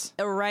friends.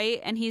 Right?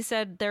 And he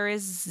said, there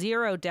is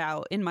zero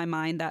doubt in my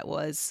mind that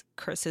was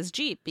Chris's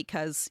Jeep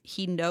because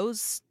he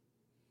knows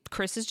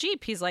Chris's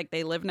Jeep. He's like,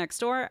 they live next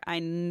door. I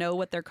know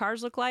what their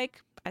cars look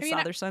like. I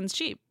saw their son's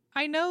Jeep.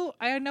 I know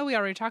we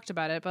already talked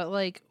about it, but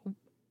like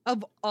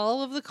of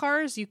all of the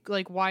cars, you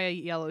like, why a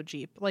yellow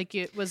Jeep? Like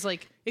it was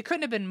like, it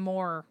couldn't have been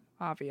more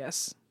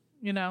obvious,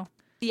 you know?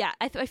 Yeah,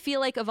 I feel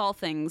like of all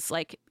things,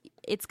 like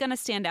it's going to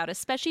stand out,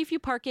 especially if you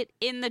park it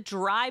in the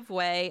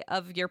driveway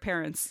of your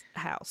parents'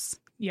 house.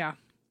 Yeah.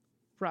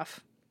 Rough.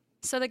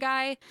 So the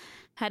guy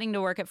heading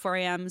to work at 4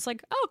 a.m. is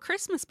like, oh,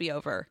 Chris must be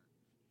over.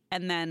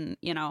 And then,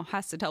 you know,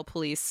 has to tell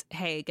police,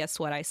 hey, guess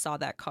what? I saw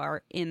that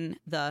car in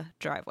the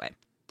driveway.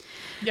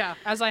 Yeah.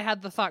 As I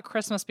had the thought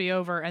Chris must be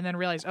over and then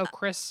realized, oh,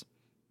 Chris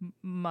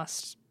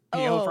must be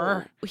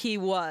over. He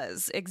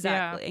was.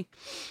 Exactly. Yeah.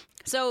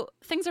 So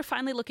things are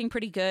finally looking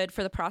pretty good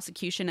for the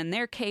prosecution in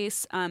their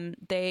case.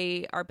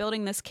 They are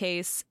building this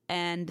case,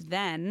 and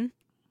then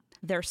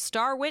their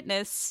star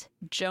witness,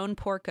 Joan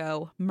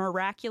Porco,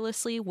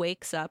 miraculously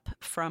wakes up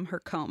from her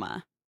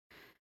coma.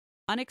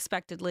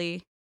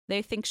 Unexpectedly,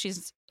 they think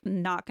she's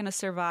not going to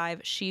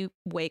survive. She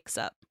wakes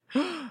up.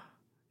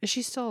 Is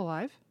she still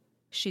alive?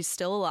 She's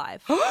still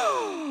alive.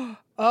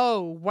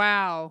 Oh,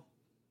 wow.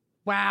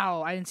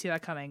 Wow, I didn't see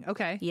that coming.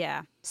 Okay.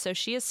 Yeah. So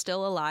she is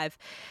still alive.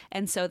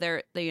 And so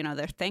they're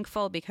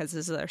thankful because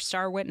this is their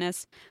star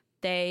witness.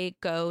 They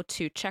go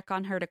to check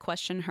on her to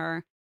question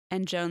her.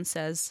 And Joan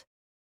says,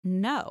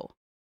 no,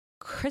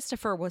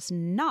 Christopher was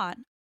not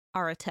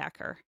our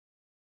attacker.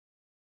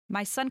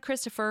 My son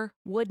Christopher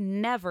would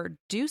never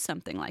do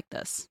something like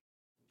this.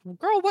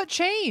 Girl, what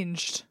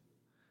changed?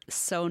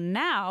 So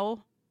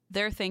now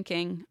they're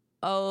thinking,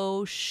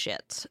 oh,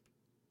 shit.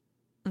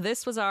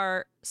 This was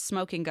our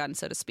smoking gun,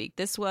 so to speak.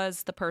 This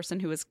was the person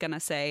who was going to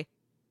say,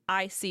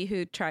 I see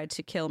who tried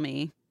to kill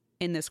me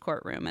in this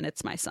courtroom, and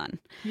it's my son.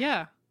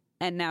 Yeah.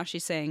 And now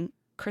she's saying,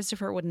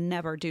 Christopher would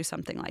never do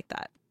something like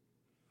that.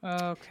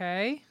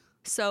 Okay.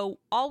 So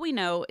all we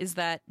know is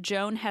that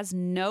Joan has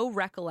no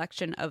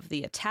recollection of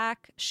the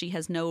attack. She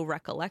has no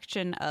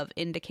recollection of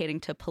indicating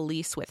to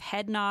police with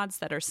head nods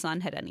that her son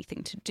had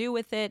anything to do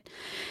with it.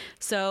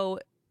 So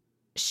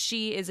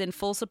she is in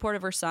full support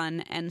of her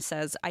son and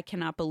says, I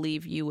cannot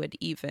believe you would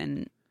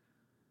even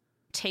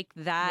take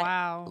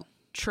that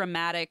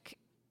traumatic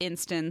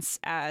instance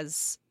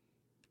as,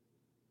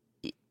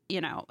 you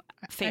know,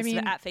 at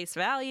face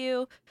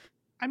value.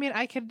 I mean,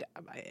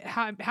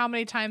 how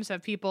many times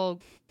have people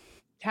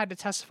had to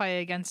testify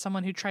against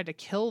someone who tried to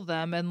kill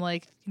them and,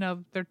 like, you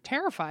know, they're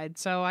terrified.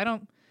 So I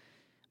don't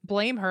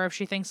blame her if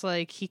she thinks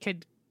like he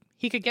could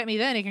get me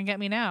then, he can get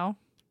me now.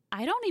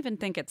 I don't even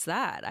think it's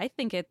that. I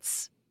think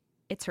it's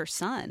her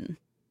son.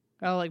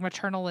 Oh, like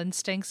maternal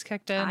instincts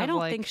kicked in? I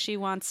don't think she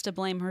wants to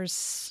blame her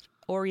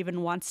or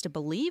even wants to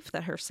believe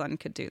that her son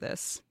could do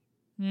this.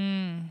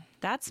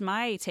 That's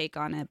my take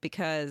on it,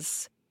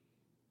 because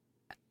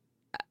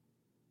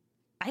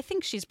I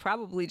think she's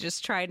probably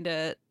just trying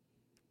to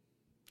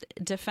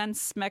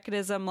defense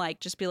mechanism, like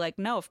just be like,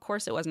 no, of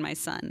course it wasn't my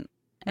son.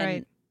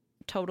 And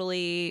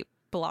totally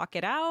block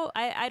it out.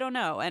 I don't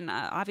know. And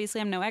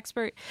obviously I'm no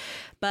expert,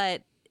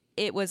 but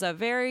it was a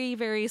very,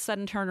 very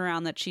sudden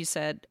turnaround that she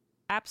said,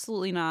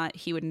 absolutely not.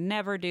 He would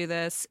never do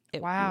this.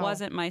 It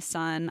wasn't my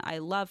son. I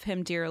love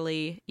him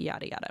dearly,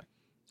 yada, yada.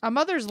 A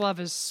mother's love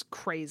is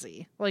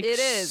crazy. Like, it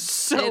is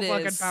so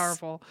fucking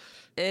powerful.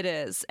 It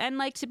is. And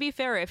like, to be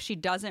fair, if she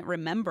doesn't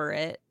remember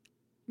it,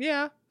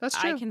 yeah, that's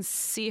true. I can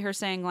see her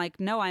saying like,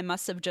 no, I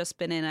must have just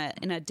been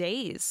in a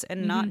daze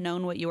and not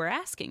known what you were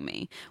asking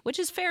me, which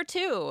is fair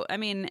too. I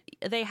mean,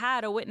 they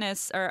had a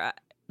witness, or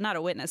not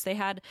a witness. They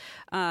had,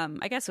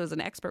 I guess it was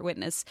an expert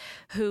witness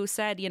who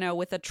said, you know,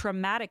 with a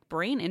traumatic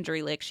brain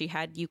injury like she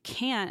had, you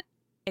can't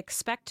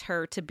expect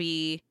her to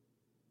be,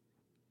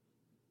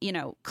 you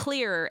know,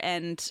 clear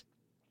and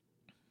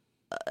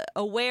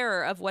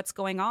aware of what's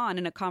going on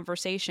in a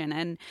conversation.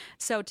 And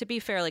so to be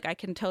fair, like, I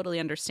can totally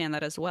understand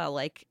that as well.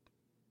 Like,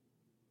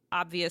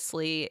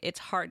 obviously it's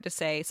hard to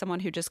say someone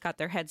who just got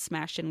their head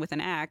smashed in with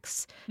an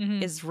axe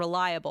is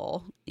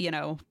reliable, you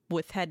know,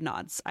 with head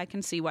nods. I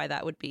can see why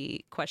that would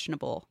be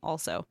questionable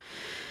also.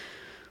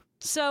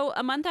 So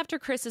a month after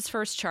Chris is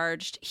first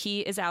charged, he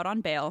is out on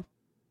bail.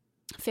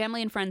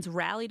 Family and friends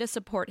rally to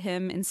support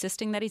him,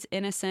 insisting that he's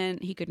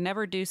innocent. He could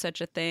never do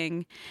such a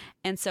thing.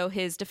 And so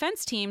his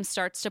defense team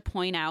starts to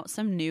point out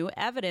some new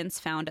evidence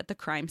found at the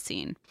crime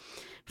scene.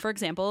 For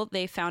example,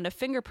 they found a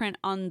fingerprint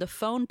on the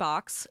phone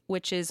box,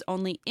 which is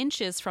only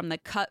inches from the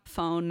cut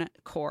phone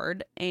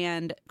cord.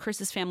 And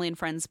Chris's family and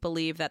friends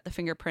believe that the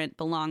fingerprint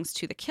belongs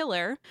to the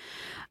killer.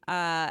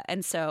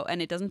 And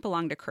it doesn't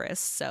belong to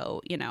Chris.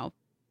 So, you know,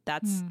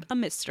 that's a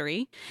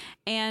mystery.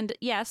 And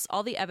yes,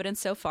 all the evidence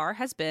so far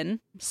has been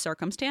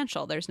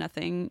circumstantial. There's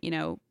nothing, you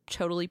know,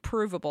 totally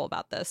provable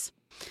about this.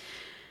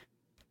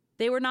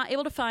 They were not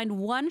able to find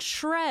one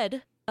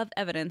shred of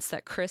evidence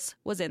that Chris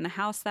was in the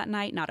house that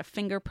night. Not a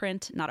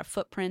fingerprint, not a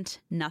footprint,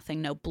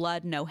 nothing, no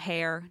blood, no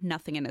hair,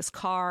 nothing in his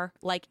car.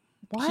 Like,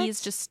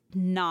 he's just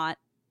not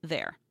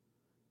there.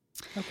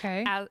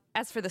 Okay.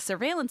 As for the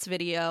surveillance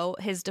video,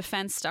 his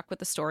defense stuck with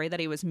the story that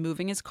he was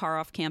moving his car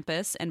off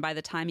campus, and by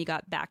the time he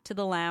got back to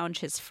the lounge,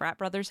 his frat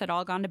brothers had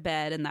all gone to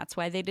bed, and that's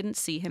why they didn't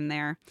see him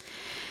there.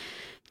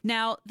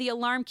 Now, the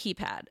alarm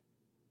keypad.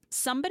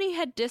 Somebody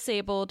had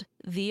disabled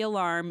the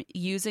alarm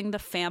using the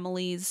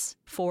family's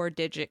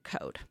 4-digit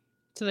code.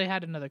 So they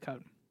had another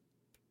code.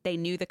 They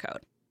knew the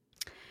code.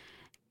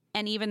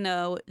 And even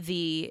though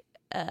the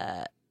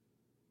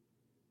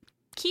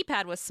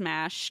keypad was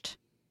smashed,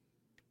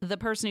 the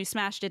person who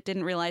smashed it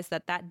didn't realize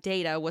that that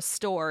data was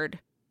stored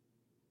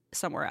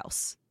somewhere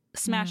else.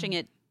 Smashing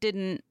it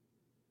didn't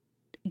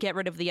get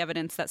rid of the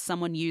evidence that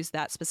someone used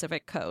that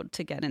specific code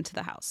to get into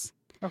the house.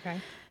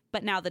 Okay.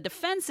 But now the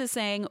defense is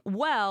saying,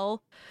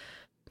 well,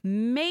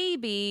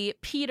 maybe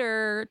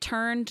Peter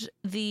turned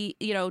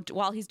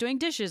while he's doing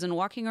dishes and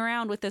walking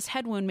around with this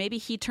head wound, maybe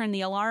he turned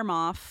the alarm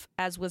off,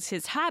 as was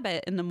his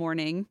habit in the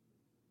morning.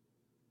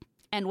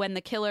 And when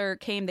the killer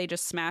came, they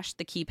just smashed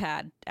the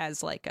keypad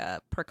as like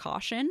a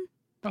precaution.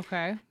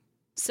 Okay.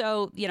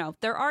 So,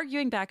 they're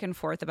arguing back and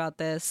forth about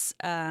this.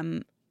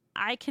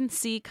 I can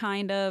see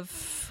kind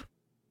of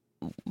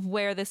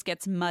where this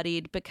gets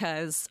muddied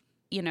because,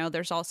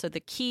 there's also the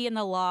key in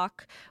the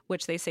lock,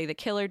 which they say the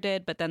killer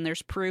did. But then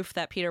there's proof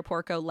that Peter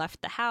Porco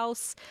left the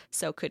house.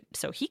 So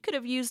he could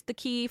have used the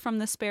key from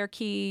the spare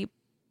key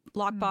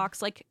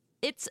lockbox. Like,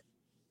 it's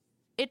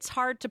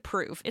hard to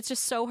prove. It's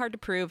just so hard to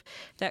prove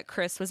that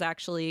Chris was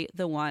actually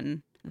the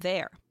one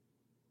there.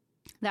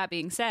 That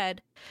being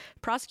said,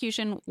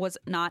 prosecution was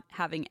not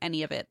having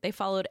any of it. They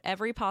followed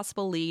every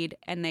possible lead,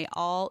 and they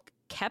all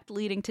kept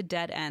leading to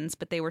dead ends,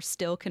 but they were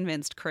still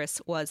convinced Chris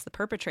was the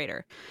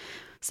perpetrator.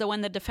 So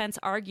when the defense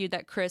argued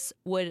that Chris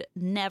would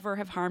never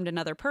have harmed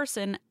another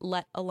person,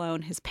 let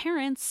alone his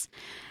parents,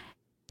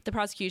 the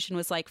prosecution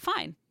was like,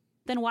 fine.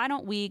 Then why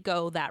don't we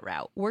go that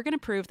route? We're going to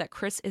prove that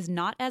Chris is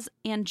not as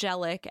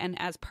angelic and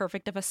as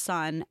perfect of a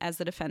son as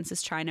the defense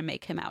is trying to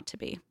make him out to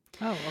be.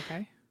 Oh,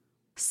 okay.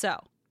 So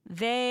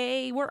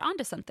they were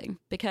onto something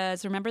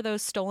because remember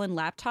those stolen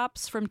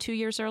laptops from 2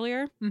 years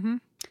earlier? Mm-hmm.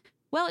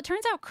 Well, it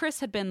turns out Chris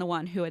had been the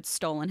one who had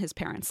stolen his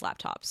parents'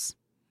 laptops.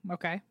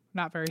 Okay.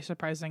 Not very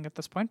surprising at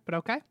this point, but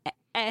okay.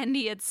 And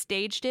he had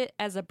staged it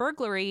as a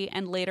burglary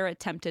and later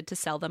attempted to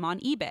sell them on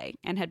eBay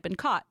and had been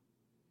caught.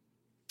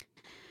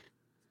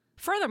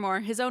 Furthermore,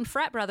 his own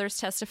frat brothers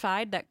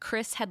testified that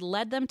Chris had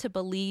led them to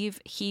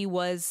believe he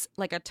was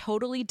like a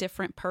totally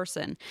different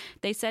person.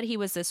 They said he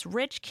was this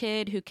rich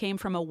kid who came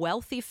from a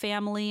wealthy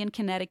family in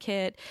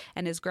Connecticut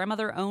and his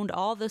grandmother owned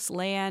all this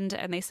land.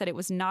 And they said it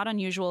was not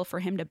unusual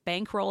for him to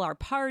bankroll our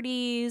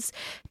parties,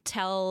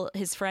 tell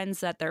his friends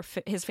that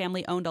his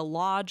family owned a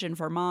lodge in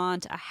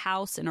Vermont, a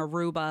house in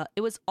Aruba.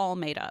 It was all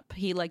made up.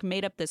 He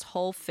made up this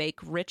whole fake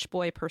rich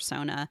boy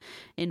persona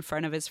in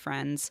front of his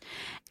friends.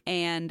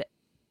 And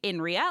in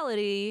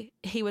reality,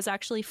 he was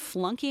actually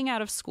flunking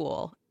out of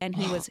school and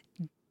he was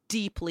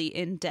deeply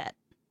in debt.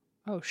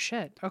 Oh,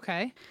 shit.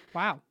 Okay.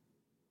 Wow.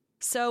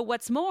 So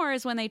what's more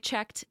is when they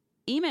checked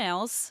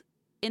emails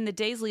in the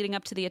days leading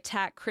up to the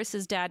attack,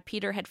 Chris's dad,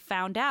 Peter, had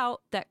found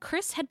out that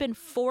Chris had been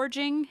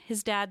forging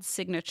his dad's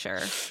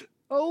signature.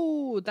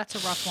 Oh, that's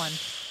a rough one.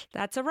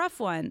 That's a rough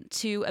one.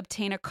 To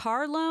obtain a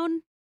car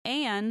loan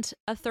and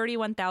a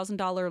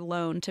 $31,000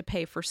 loan to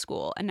pay for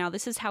school. And now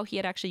this is how he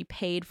had actually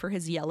paid for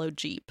his yellow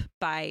Jeep,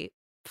 by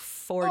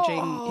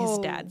forging his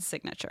dad's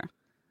signature.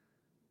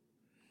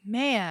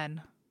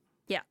 Man.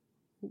 Yeah.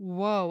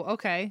 Whoa,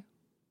 okay.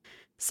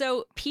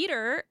 So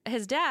Peter,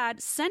 his dad,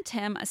 sent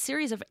him a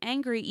series of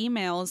angry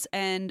emails,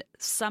 and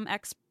some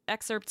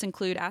excerpts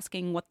include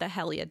asking what the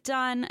hell he had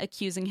done,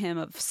 accusing him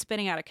of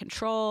spinning out of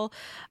control.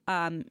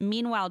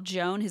 Meanwhile,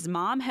 Joan, his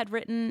mom, had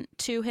written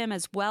to him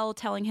as well,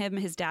 telling him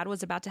his dad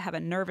was about to have a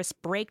nervous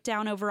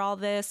breakdown over all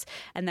this,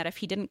 and that if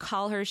he didn't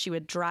call her, she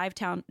would drive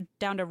down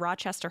to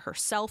Rochester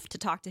herself to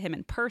talk to him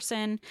in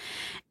person.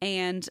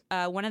 And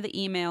one of the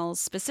emails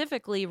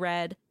specifically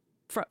read,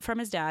 from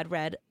his dad,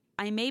 read,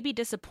 "I may be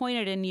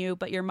disappointed in you,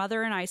 but your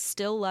mother and I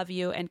still love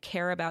you and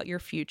care about your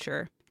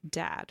future,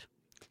 Dad."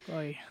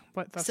 Boy,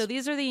 So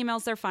these are the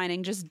emails they're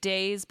finding just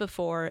days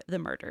before the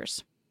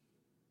murders.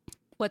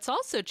 What's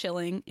also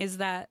chilling is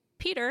that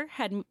Peter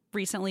had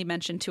recently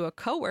mentioned to a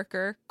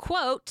coworker,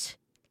 quote,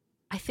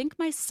 "I think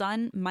my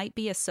son might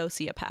be a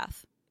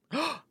sociopath."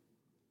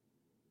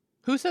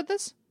 Who said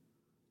this?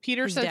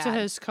 Peter His said dad. to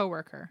his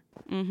coworker.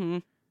 Mm-hmm.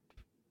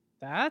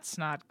 That's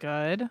not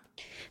good.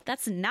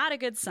 That's not a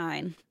good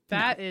sign.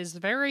 That is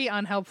very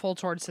unhelpful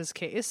towards his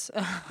case.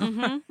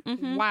 Wow.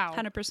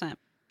 100%.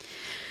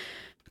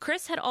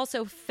 Chris had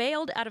also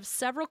failed out of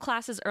several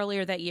classes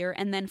earlier that year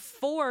and then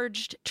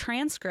forged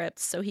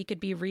transcripts so he could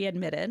be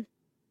readmitted.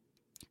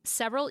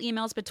 Several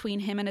emails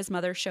between him and his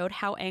mother showed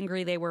how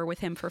angry they were with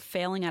him for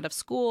failing out of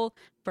school,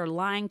 for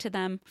lying to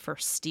them, for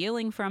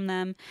stealing from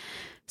them.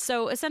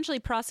 So essentially,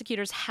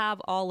 prosecutors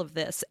have all of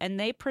this, and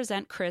they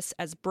present Chris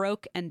as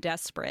broke and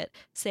desperate,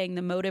 saying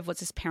the motive was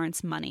his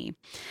parents' money.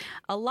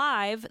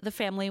 Alive, the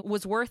family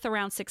was worth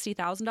around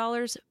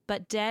 $60,000,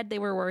 but dead, they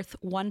were worth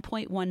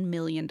 $1.1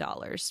 million,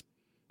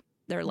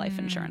 their life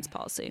insurance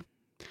policy.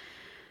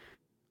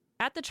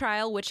 at the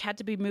trial, which had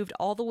to be moved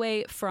all the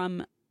way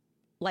from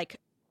like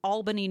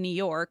Albany, New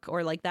York,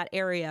 or like that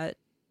area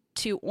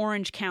to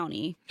Orange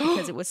County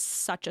because it was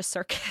such a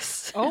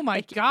circus. Oh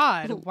my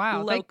God.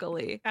 Wow.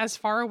 Locally. Like, as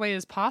far away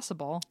as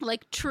possible.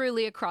 Like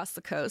truly across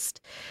the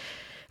coast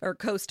or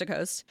coast to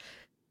coast.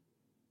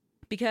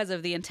 Because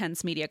of the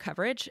intense media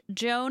coverage,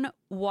 Joan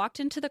walked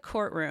into the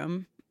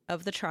courtroom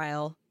of the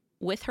trial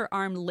with her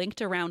arm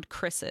linked around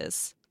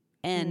Chris's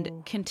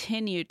and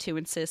continued to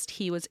insist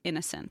he was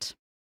innocent.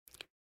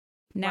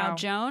 Now, Wow.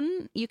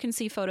 Joan, you can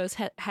see photos,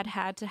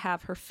 had to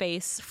have her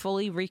face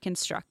fully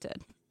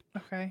reconstructed.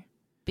 Okay.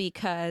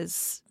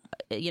 Because,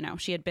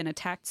 she had been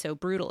attacked so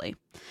brutally.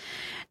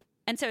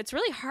 And so it's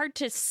really hard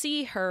to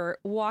see her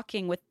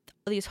walking with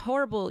these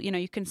horrible,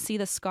 you can see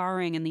the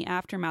scarring and the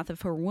aftermath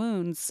of her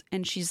wounds.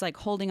 And she's like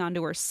holding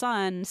onto her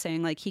son,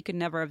 saying like he could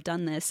never have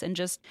done this. And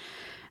just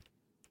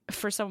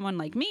for someone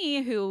like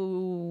me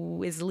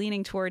who is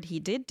leaning toward he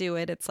did do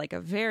it, it's like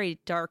a very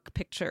dark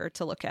picture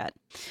to look at.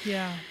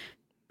 Yeah.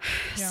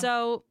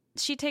 So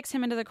she takes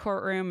him into the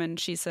courtroom and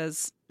she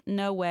says,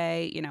 no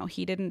way,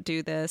 he didn't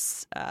do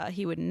this.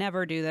 He would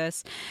never do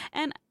this.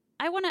 And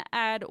I want to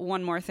add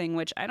one more thing,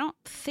 which I don't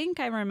think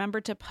I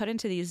remembered to put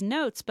into these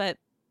notes, but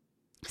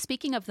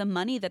speaking of the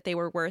money that they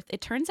were worth,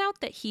 it turns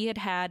out that he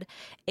had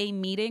a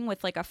meeting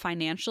with like a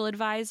financial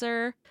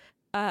advisor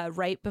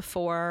right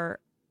before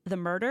the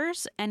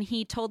murders, and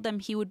he told them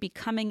he would be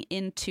coming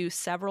into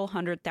several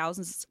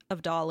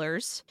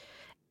 $100,000s,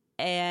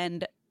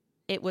 and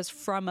it was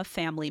from a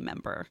family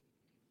member.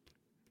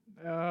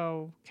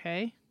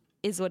 Okay.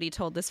 Is what he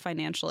told this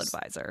financial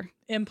advisor.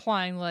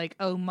 Implying like,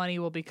 oh, money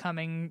will be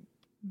coming,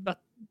 but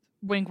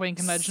wink,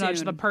 wink, nudge, nudge,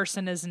 the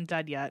person isn't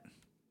dead yet.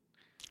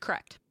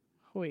 Correct.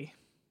 Hui.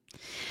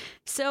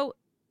 So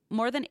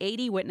more than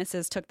 80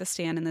 witnesses took the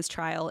stand in this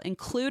trial,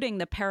 including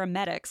the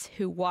paramedics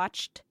who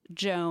watched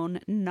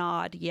Joan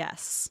nod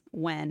yes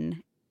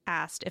when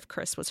asked if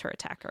Chris was her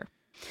attacker.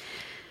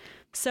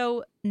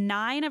 So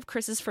 9 of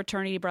Chris's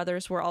fraternity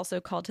brothers were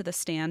also called to the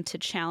stand to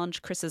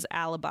challenge Chris's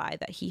alibi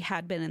that he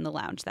had been in the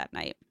lounge that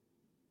night.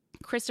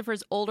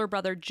 Christopher's older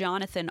brother,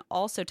 Jonathan,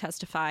 also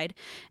testified,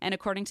 and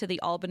according to the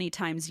Albany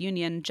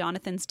Times-Union,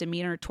 Jonathan's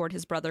demeanor toward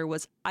his brother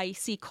was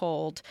icy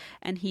cold,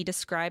 and he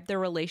described their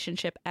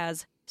relationship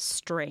as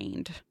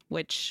strained,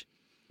 which,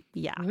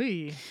 yeah.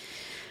 Hui.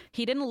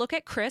 He didn't look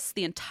at Chris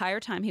the entire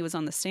time he was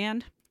on the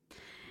stand.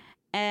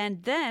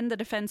 And then the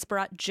defense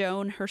brought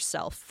Joan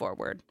herself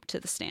forward to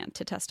the stand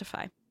to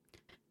testify.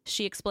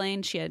 She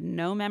explained she had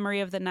no memory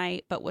of the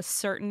night, but was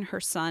certain her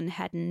son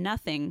had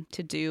nothing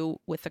to do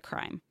with the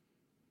crime.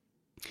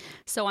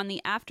 So on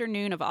the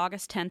afternoon of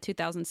August 10,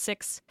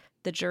 2006,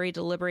 the jury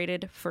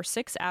deliberated for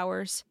 6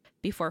 hours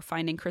before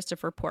finding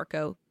Christopher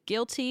Porco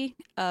guilty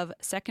of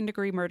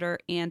second-degree murder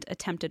and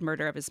attempted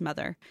murder of his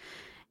mother.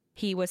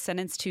 He was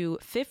sentenced to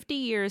 50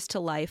 years to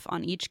life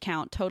on each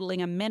count,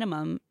 totaling a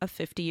minimum of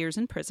 50 years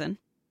in prison.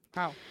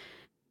 Wow.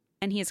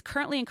 And he is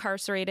currently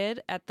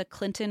incarcerated at the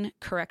Clinton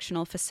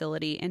Correctional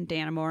Facility in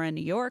Dannemora,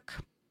 New York.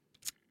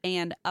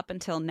 And up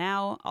until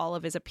now, all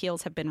of his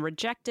appeals have been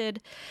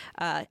rejected.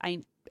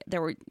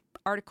 There were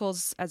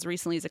articles as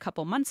recently as a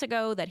couple months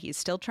ago that he's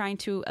still trying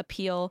to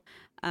appeal.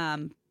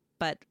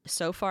 But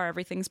so far,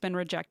 everything's been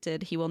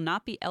rejected. He will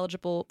not be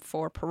eligible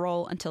for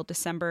parole until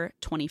December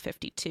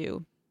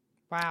 2052.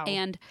 Wow.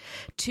 And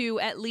to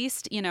at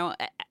least,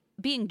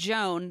 being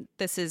Joan,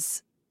 this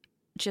is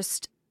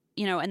just,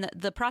 and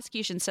the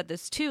prosecution said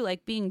this too,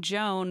 like being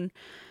Joan,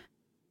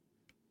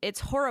 it's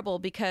horrible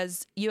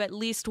because you at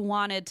least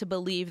wanted to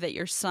believe that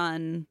your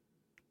son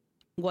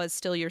was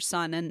still your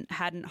son and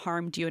hadn't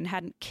harmed you and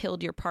hadn't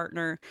killed your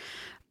partner.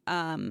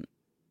 And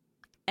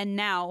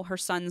now her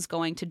son's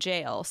going to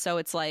jail. So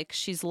it's like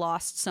she's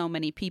lost so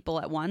many people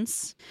at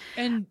once.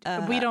 And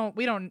we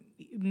don't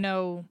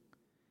know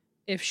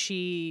if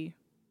she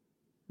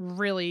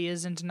really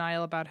is in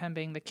denial about him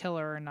being the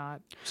killer or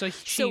not.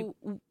 So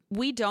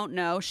we don't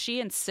know. She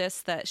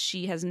insists that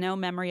she has no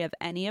memory of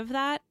any of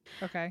that.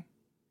 Okay.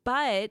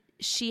 But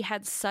she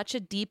had such a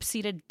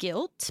deep-seated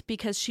guilt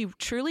because she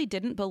truly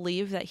didn't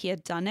believe that he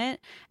had done it.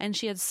 And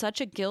she had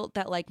such a guilt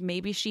that like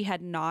maybe she had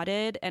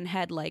nodded and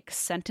had like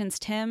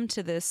sentenced him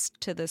to this,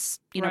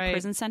 Right.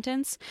 prison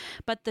sentence.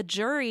 But the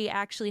jury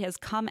actually has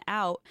come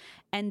out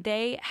and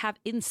they have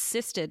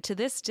insisted, to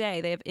this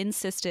day, they have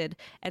insisted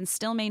and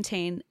still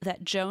maintain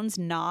that Joan's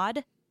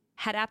nod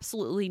had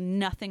absolutely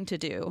nothing to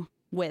do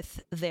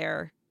with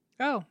their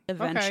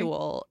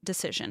eventual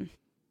decision.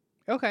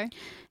 Okay.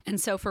 And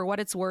so for what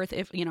it's worth,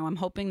 if, I'm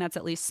hoping that's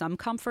at least some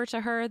comfort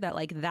to her that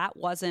like that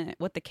wasn't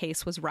what the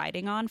case was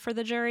riding on for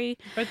the jury.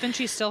 But then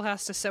she still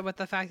has to sit with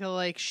the fact that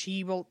like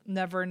she will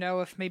never know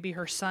if maybe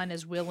her son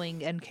is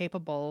willing and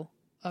capable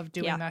of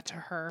doing that to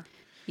her.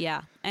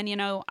 Yeah. And,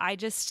 I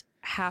just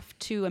have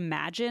to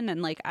imagine,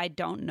 and like I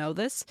don't know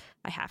this,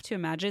 I have to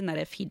imagine that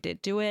if he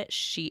did do it,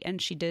 she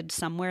did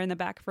somewhere in the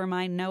back of her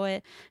mind know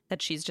it,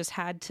 that she's just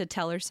had to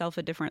tell herself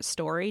a different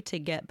story to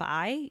get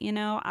by.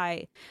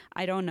 I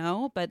don't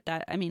know, but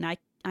that,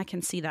 I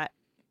can see that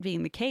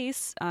being the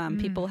case.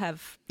 People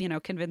have,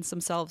 convinced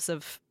themselves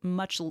of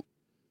much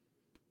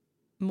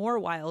more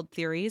wild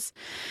theories.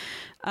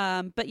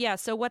 But yeah,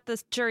 so what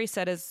the jury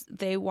said is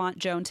they want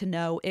Joan to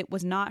know it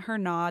was not her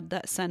nod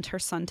that sent her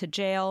son to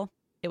jail.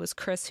 It was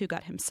Chris who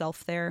got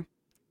himself there.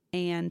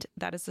 And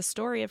that is the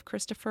story of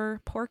Christopher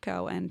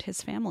Porco and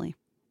his family.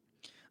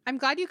 I'm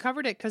glad you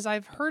covered it because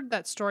I've heard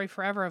that story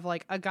forever of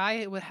like a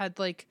guy who had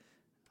like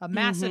a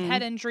massive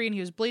head injury and he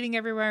was bleeding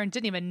everywhere and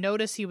didn't even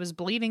notice he was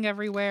bleeding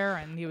everywhere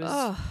and he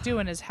was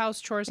doing his house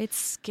chores. It's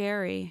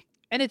scary.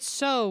 And it's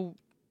so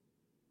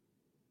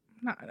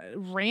not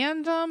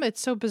random. It's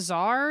so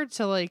bizarre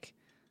to like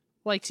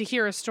to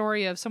hear a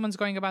story of someone's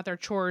going about their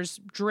chores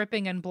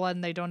dripping in blood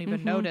and they don't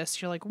even notice.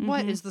 You're like,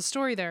 what is the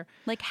story there?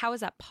 Like, how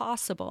is that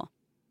possible?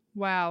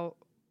 Wow.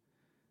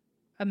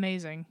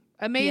 Amazing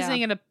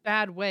in a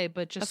bad way,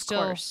 but just of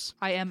still, course.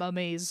 I am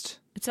amazed.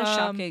 It's a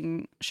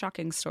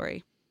shocking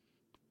story.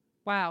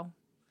 Wow.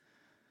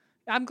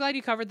 I'm glad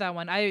you covered that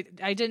one. I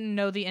didn't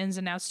know the ins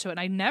and outs to it. And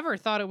I never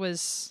thought it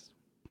was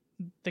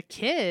the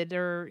kid,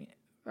 or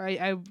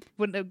I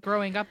wouldn't have,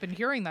 growing up and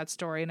hearing that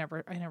story. I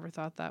never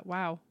thought that.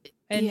 Wow.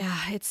 And,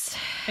 it's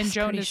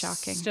Joan is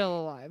shocking.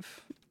 Still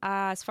alive.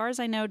 As far as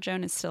I know,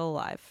 Joan is still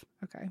alive.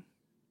 Okay.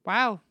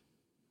 Wow.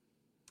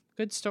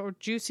 Good story,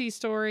 juicy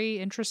story,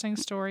 interesting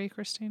story,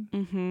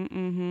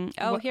 Christine.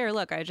 Oh, here,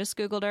 look, I just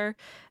Googled her.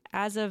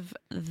 As of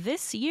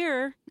this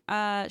year,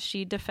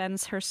 she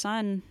defends her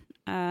son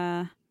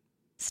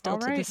still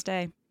to this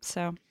day.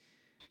 So,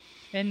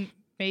 and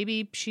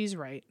maybe she's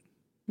right.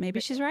 Maybe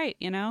she's right.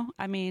 You know,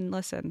 I mean,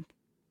 listen,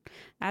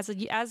 as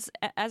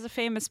a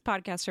famous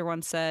podcaster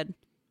once said,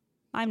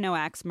 "I'm no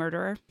axe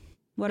murderer.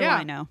 What do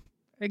I know?"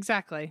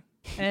 Exactly.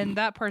 And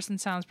that person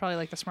sounds probably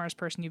like the smartest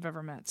person you've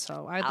ever met.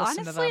 So I'd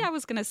listen to them. Honestly, I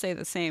was going to say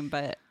the same,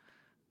 but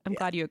I'm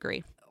glad you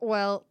agree.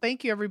 Well,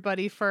 thank you,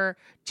 everybody, for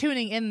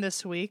tuning in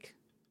this week.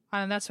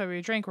 And That's Why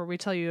We Drink, where we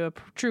tell you a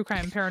true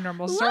crime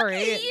paranormal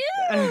story.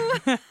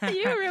 Look at you!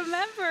 You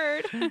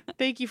remembered.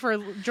 Thank you for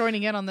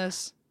joining in on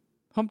this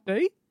hump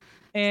day.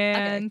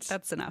 And okay,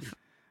 that's enough.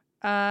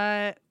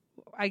 I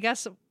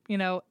guess,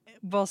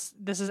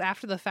 this is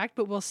after the fact,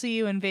 but we'll see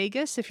you in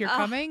Vegas if you're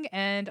coming.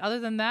 And other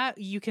than that,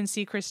 you can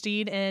see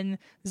Christine and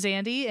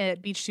Zandy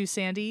at Beach 2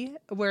 Sandy,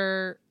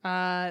 where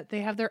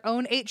they have their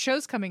own 8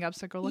 shows coming up.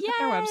 So go look at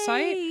their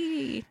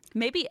website.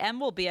 Maybe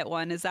M will be at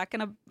one. Is that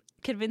going to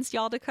convince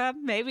y'all to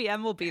come? Maybe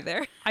M will be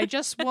there. I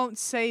just won't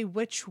say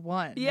which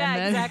one.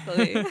 Yeah,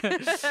 exactly.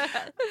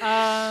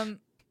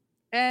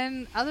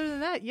 And other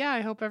than that,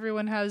 I hope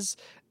everyone has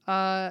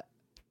a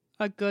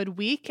good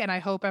week. And I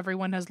hope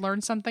everyone has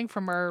learned something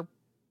from our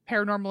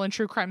paranormal and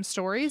true crime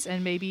stories,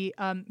 and maybe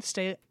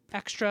stay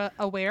extra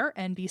aware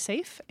and be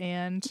safe.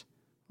 And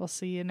we'll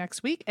see you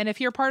next week. And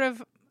if you're part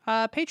of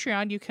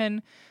Patreon, you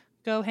can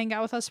go hang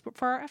out with us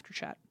for our after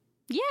chat.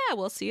 Yeah,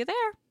 we'll see you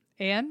there.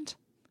 And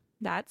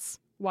that's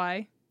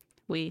why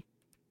we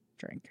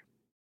drink.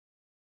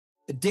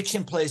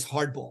 Addiction plays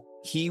hardball.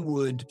 He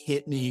would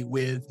hit me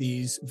with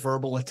these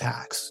verbal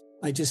attacks.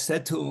 I just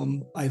said to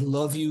him, I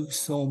love you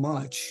so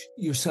much.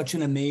 You're such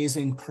an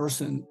amazing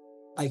person.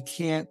 I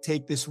can't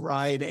take this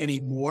ride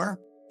anymore.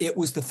 It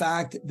was the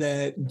fact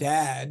that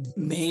Dad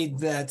made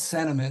that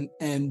sentiment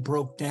and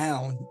broke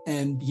down.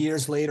 And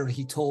years later,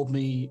 he told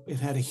me it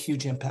had a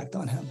huge impact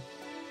on him.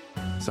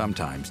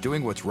 Sometimes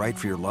doing what's right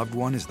for your loved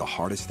one is the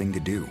hardest thing to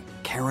do.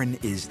 Karen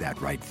is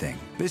that right thing.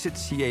 Visit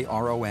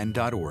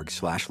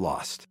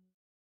caron.org/lost.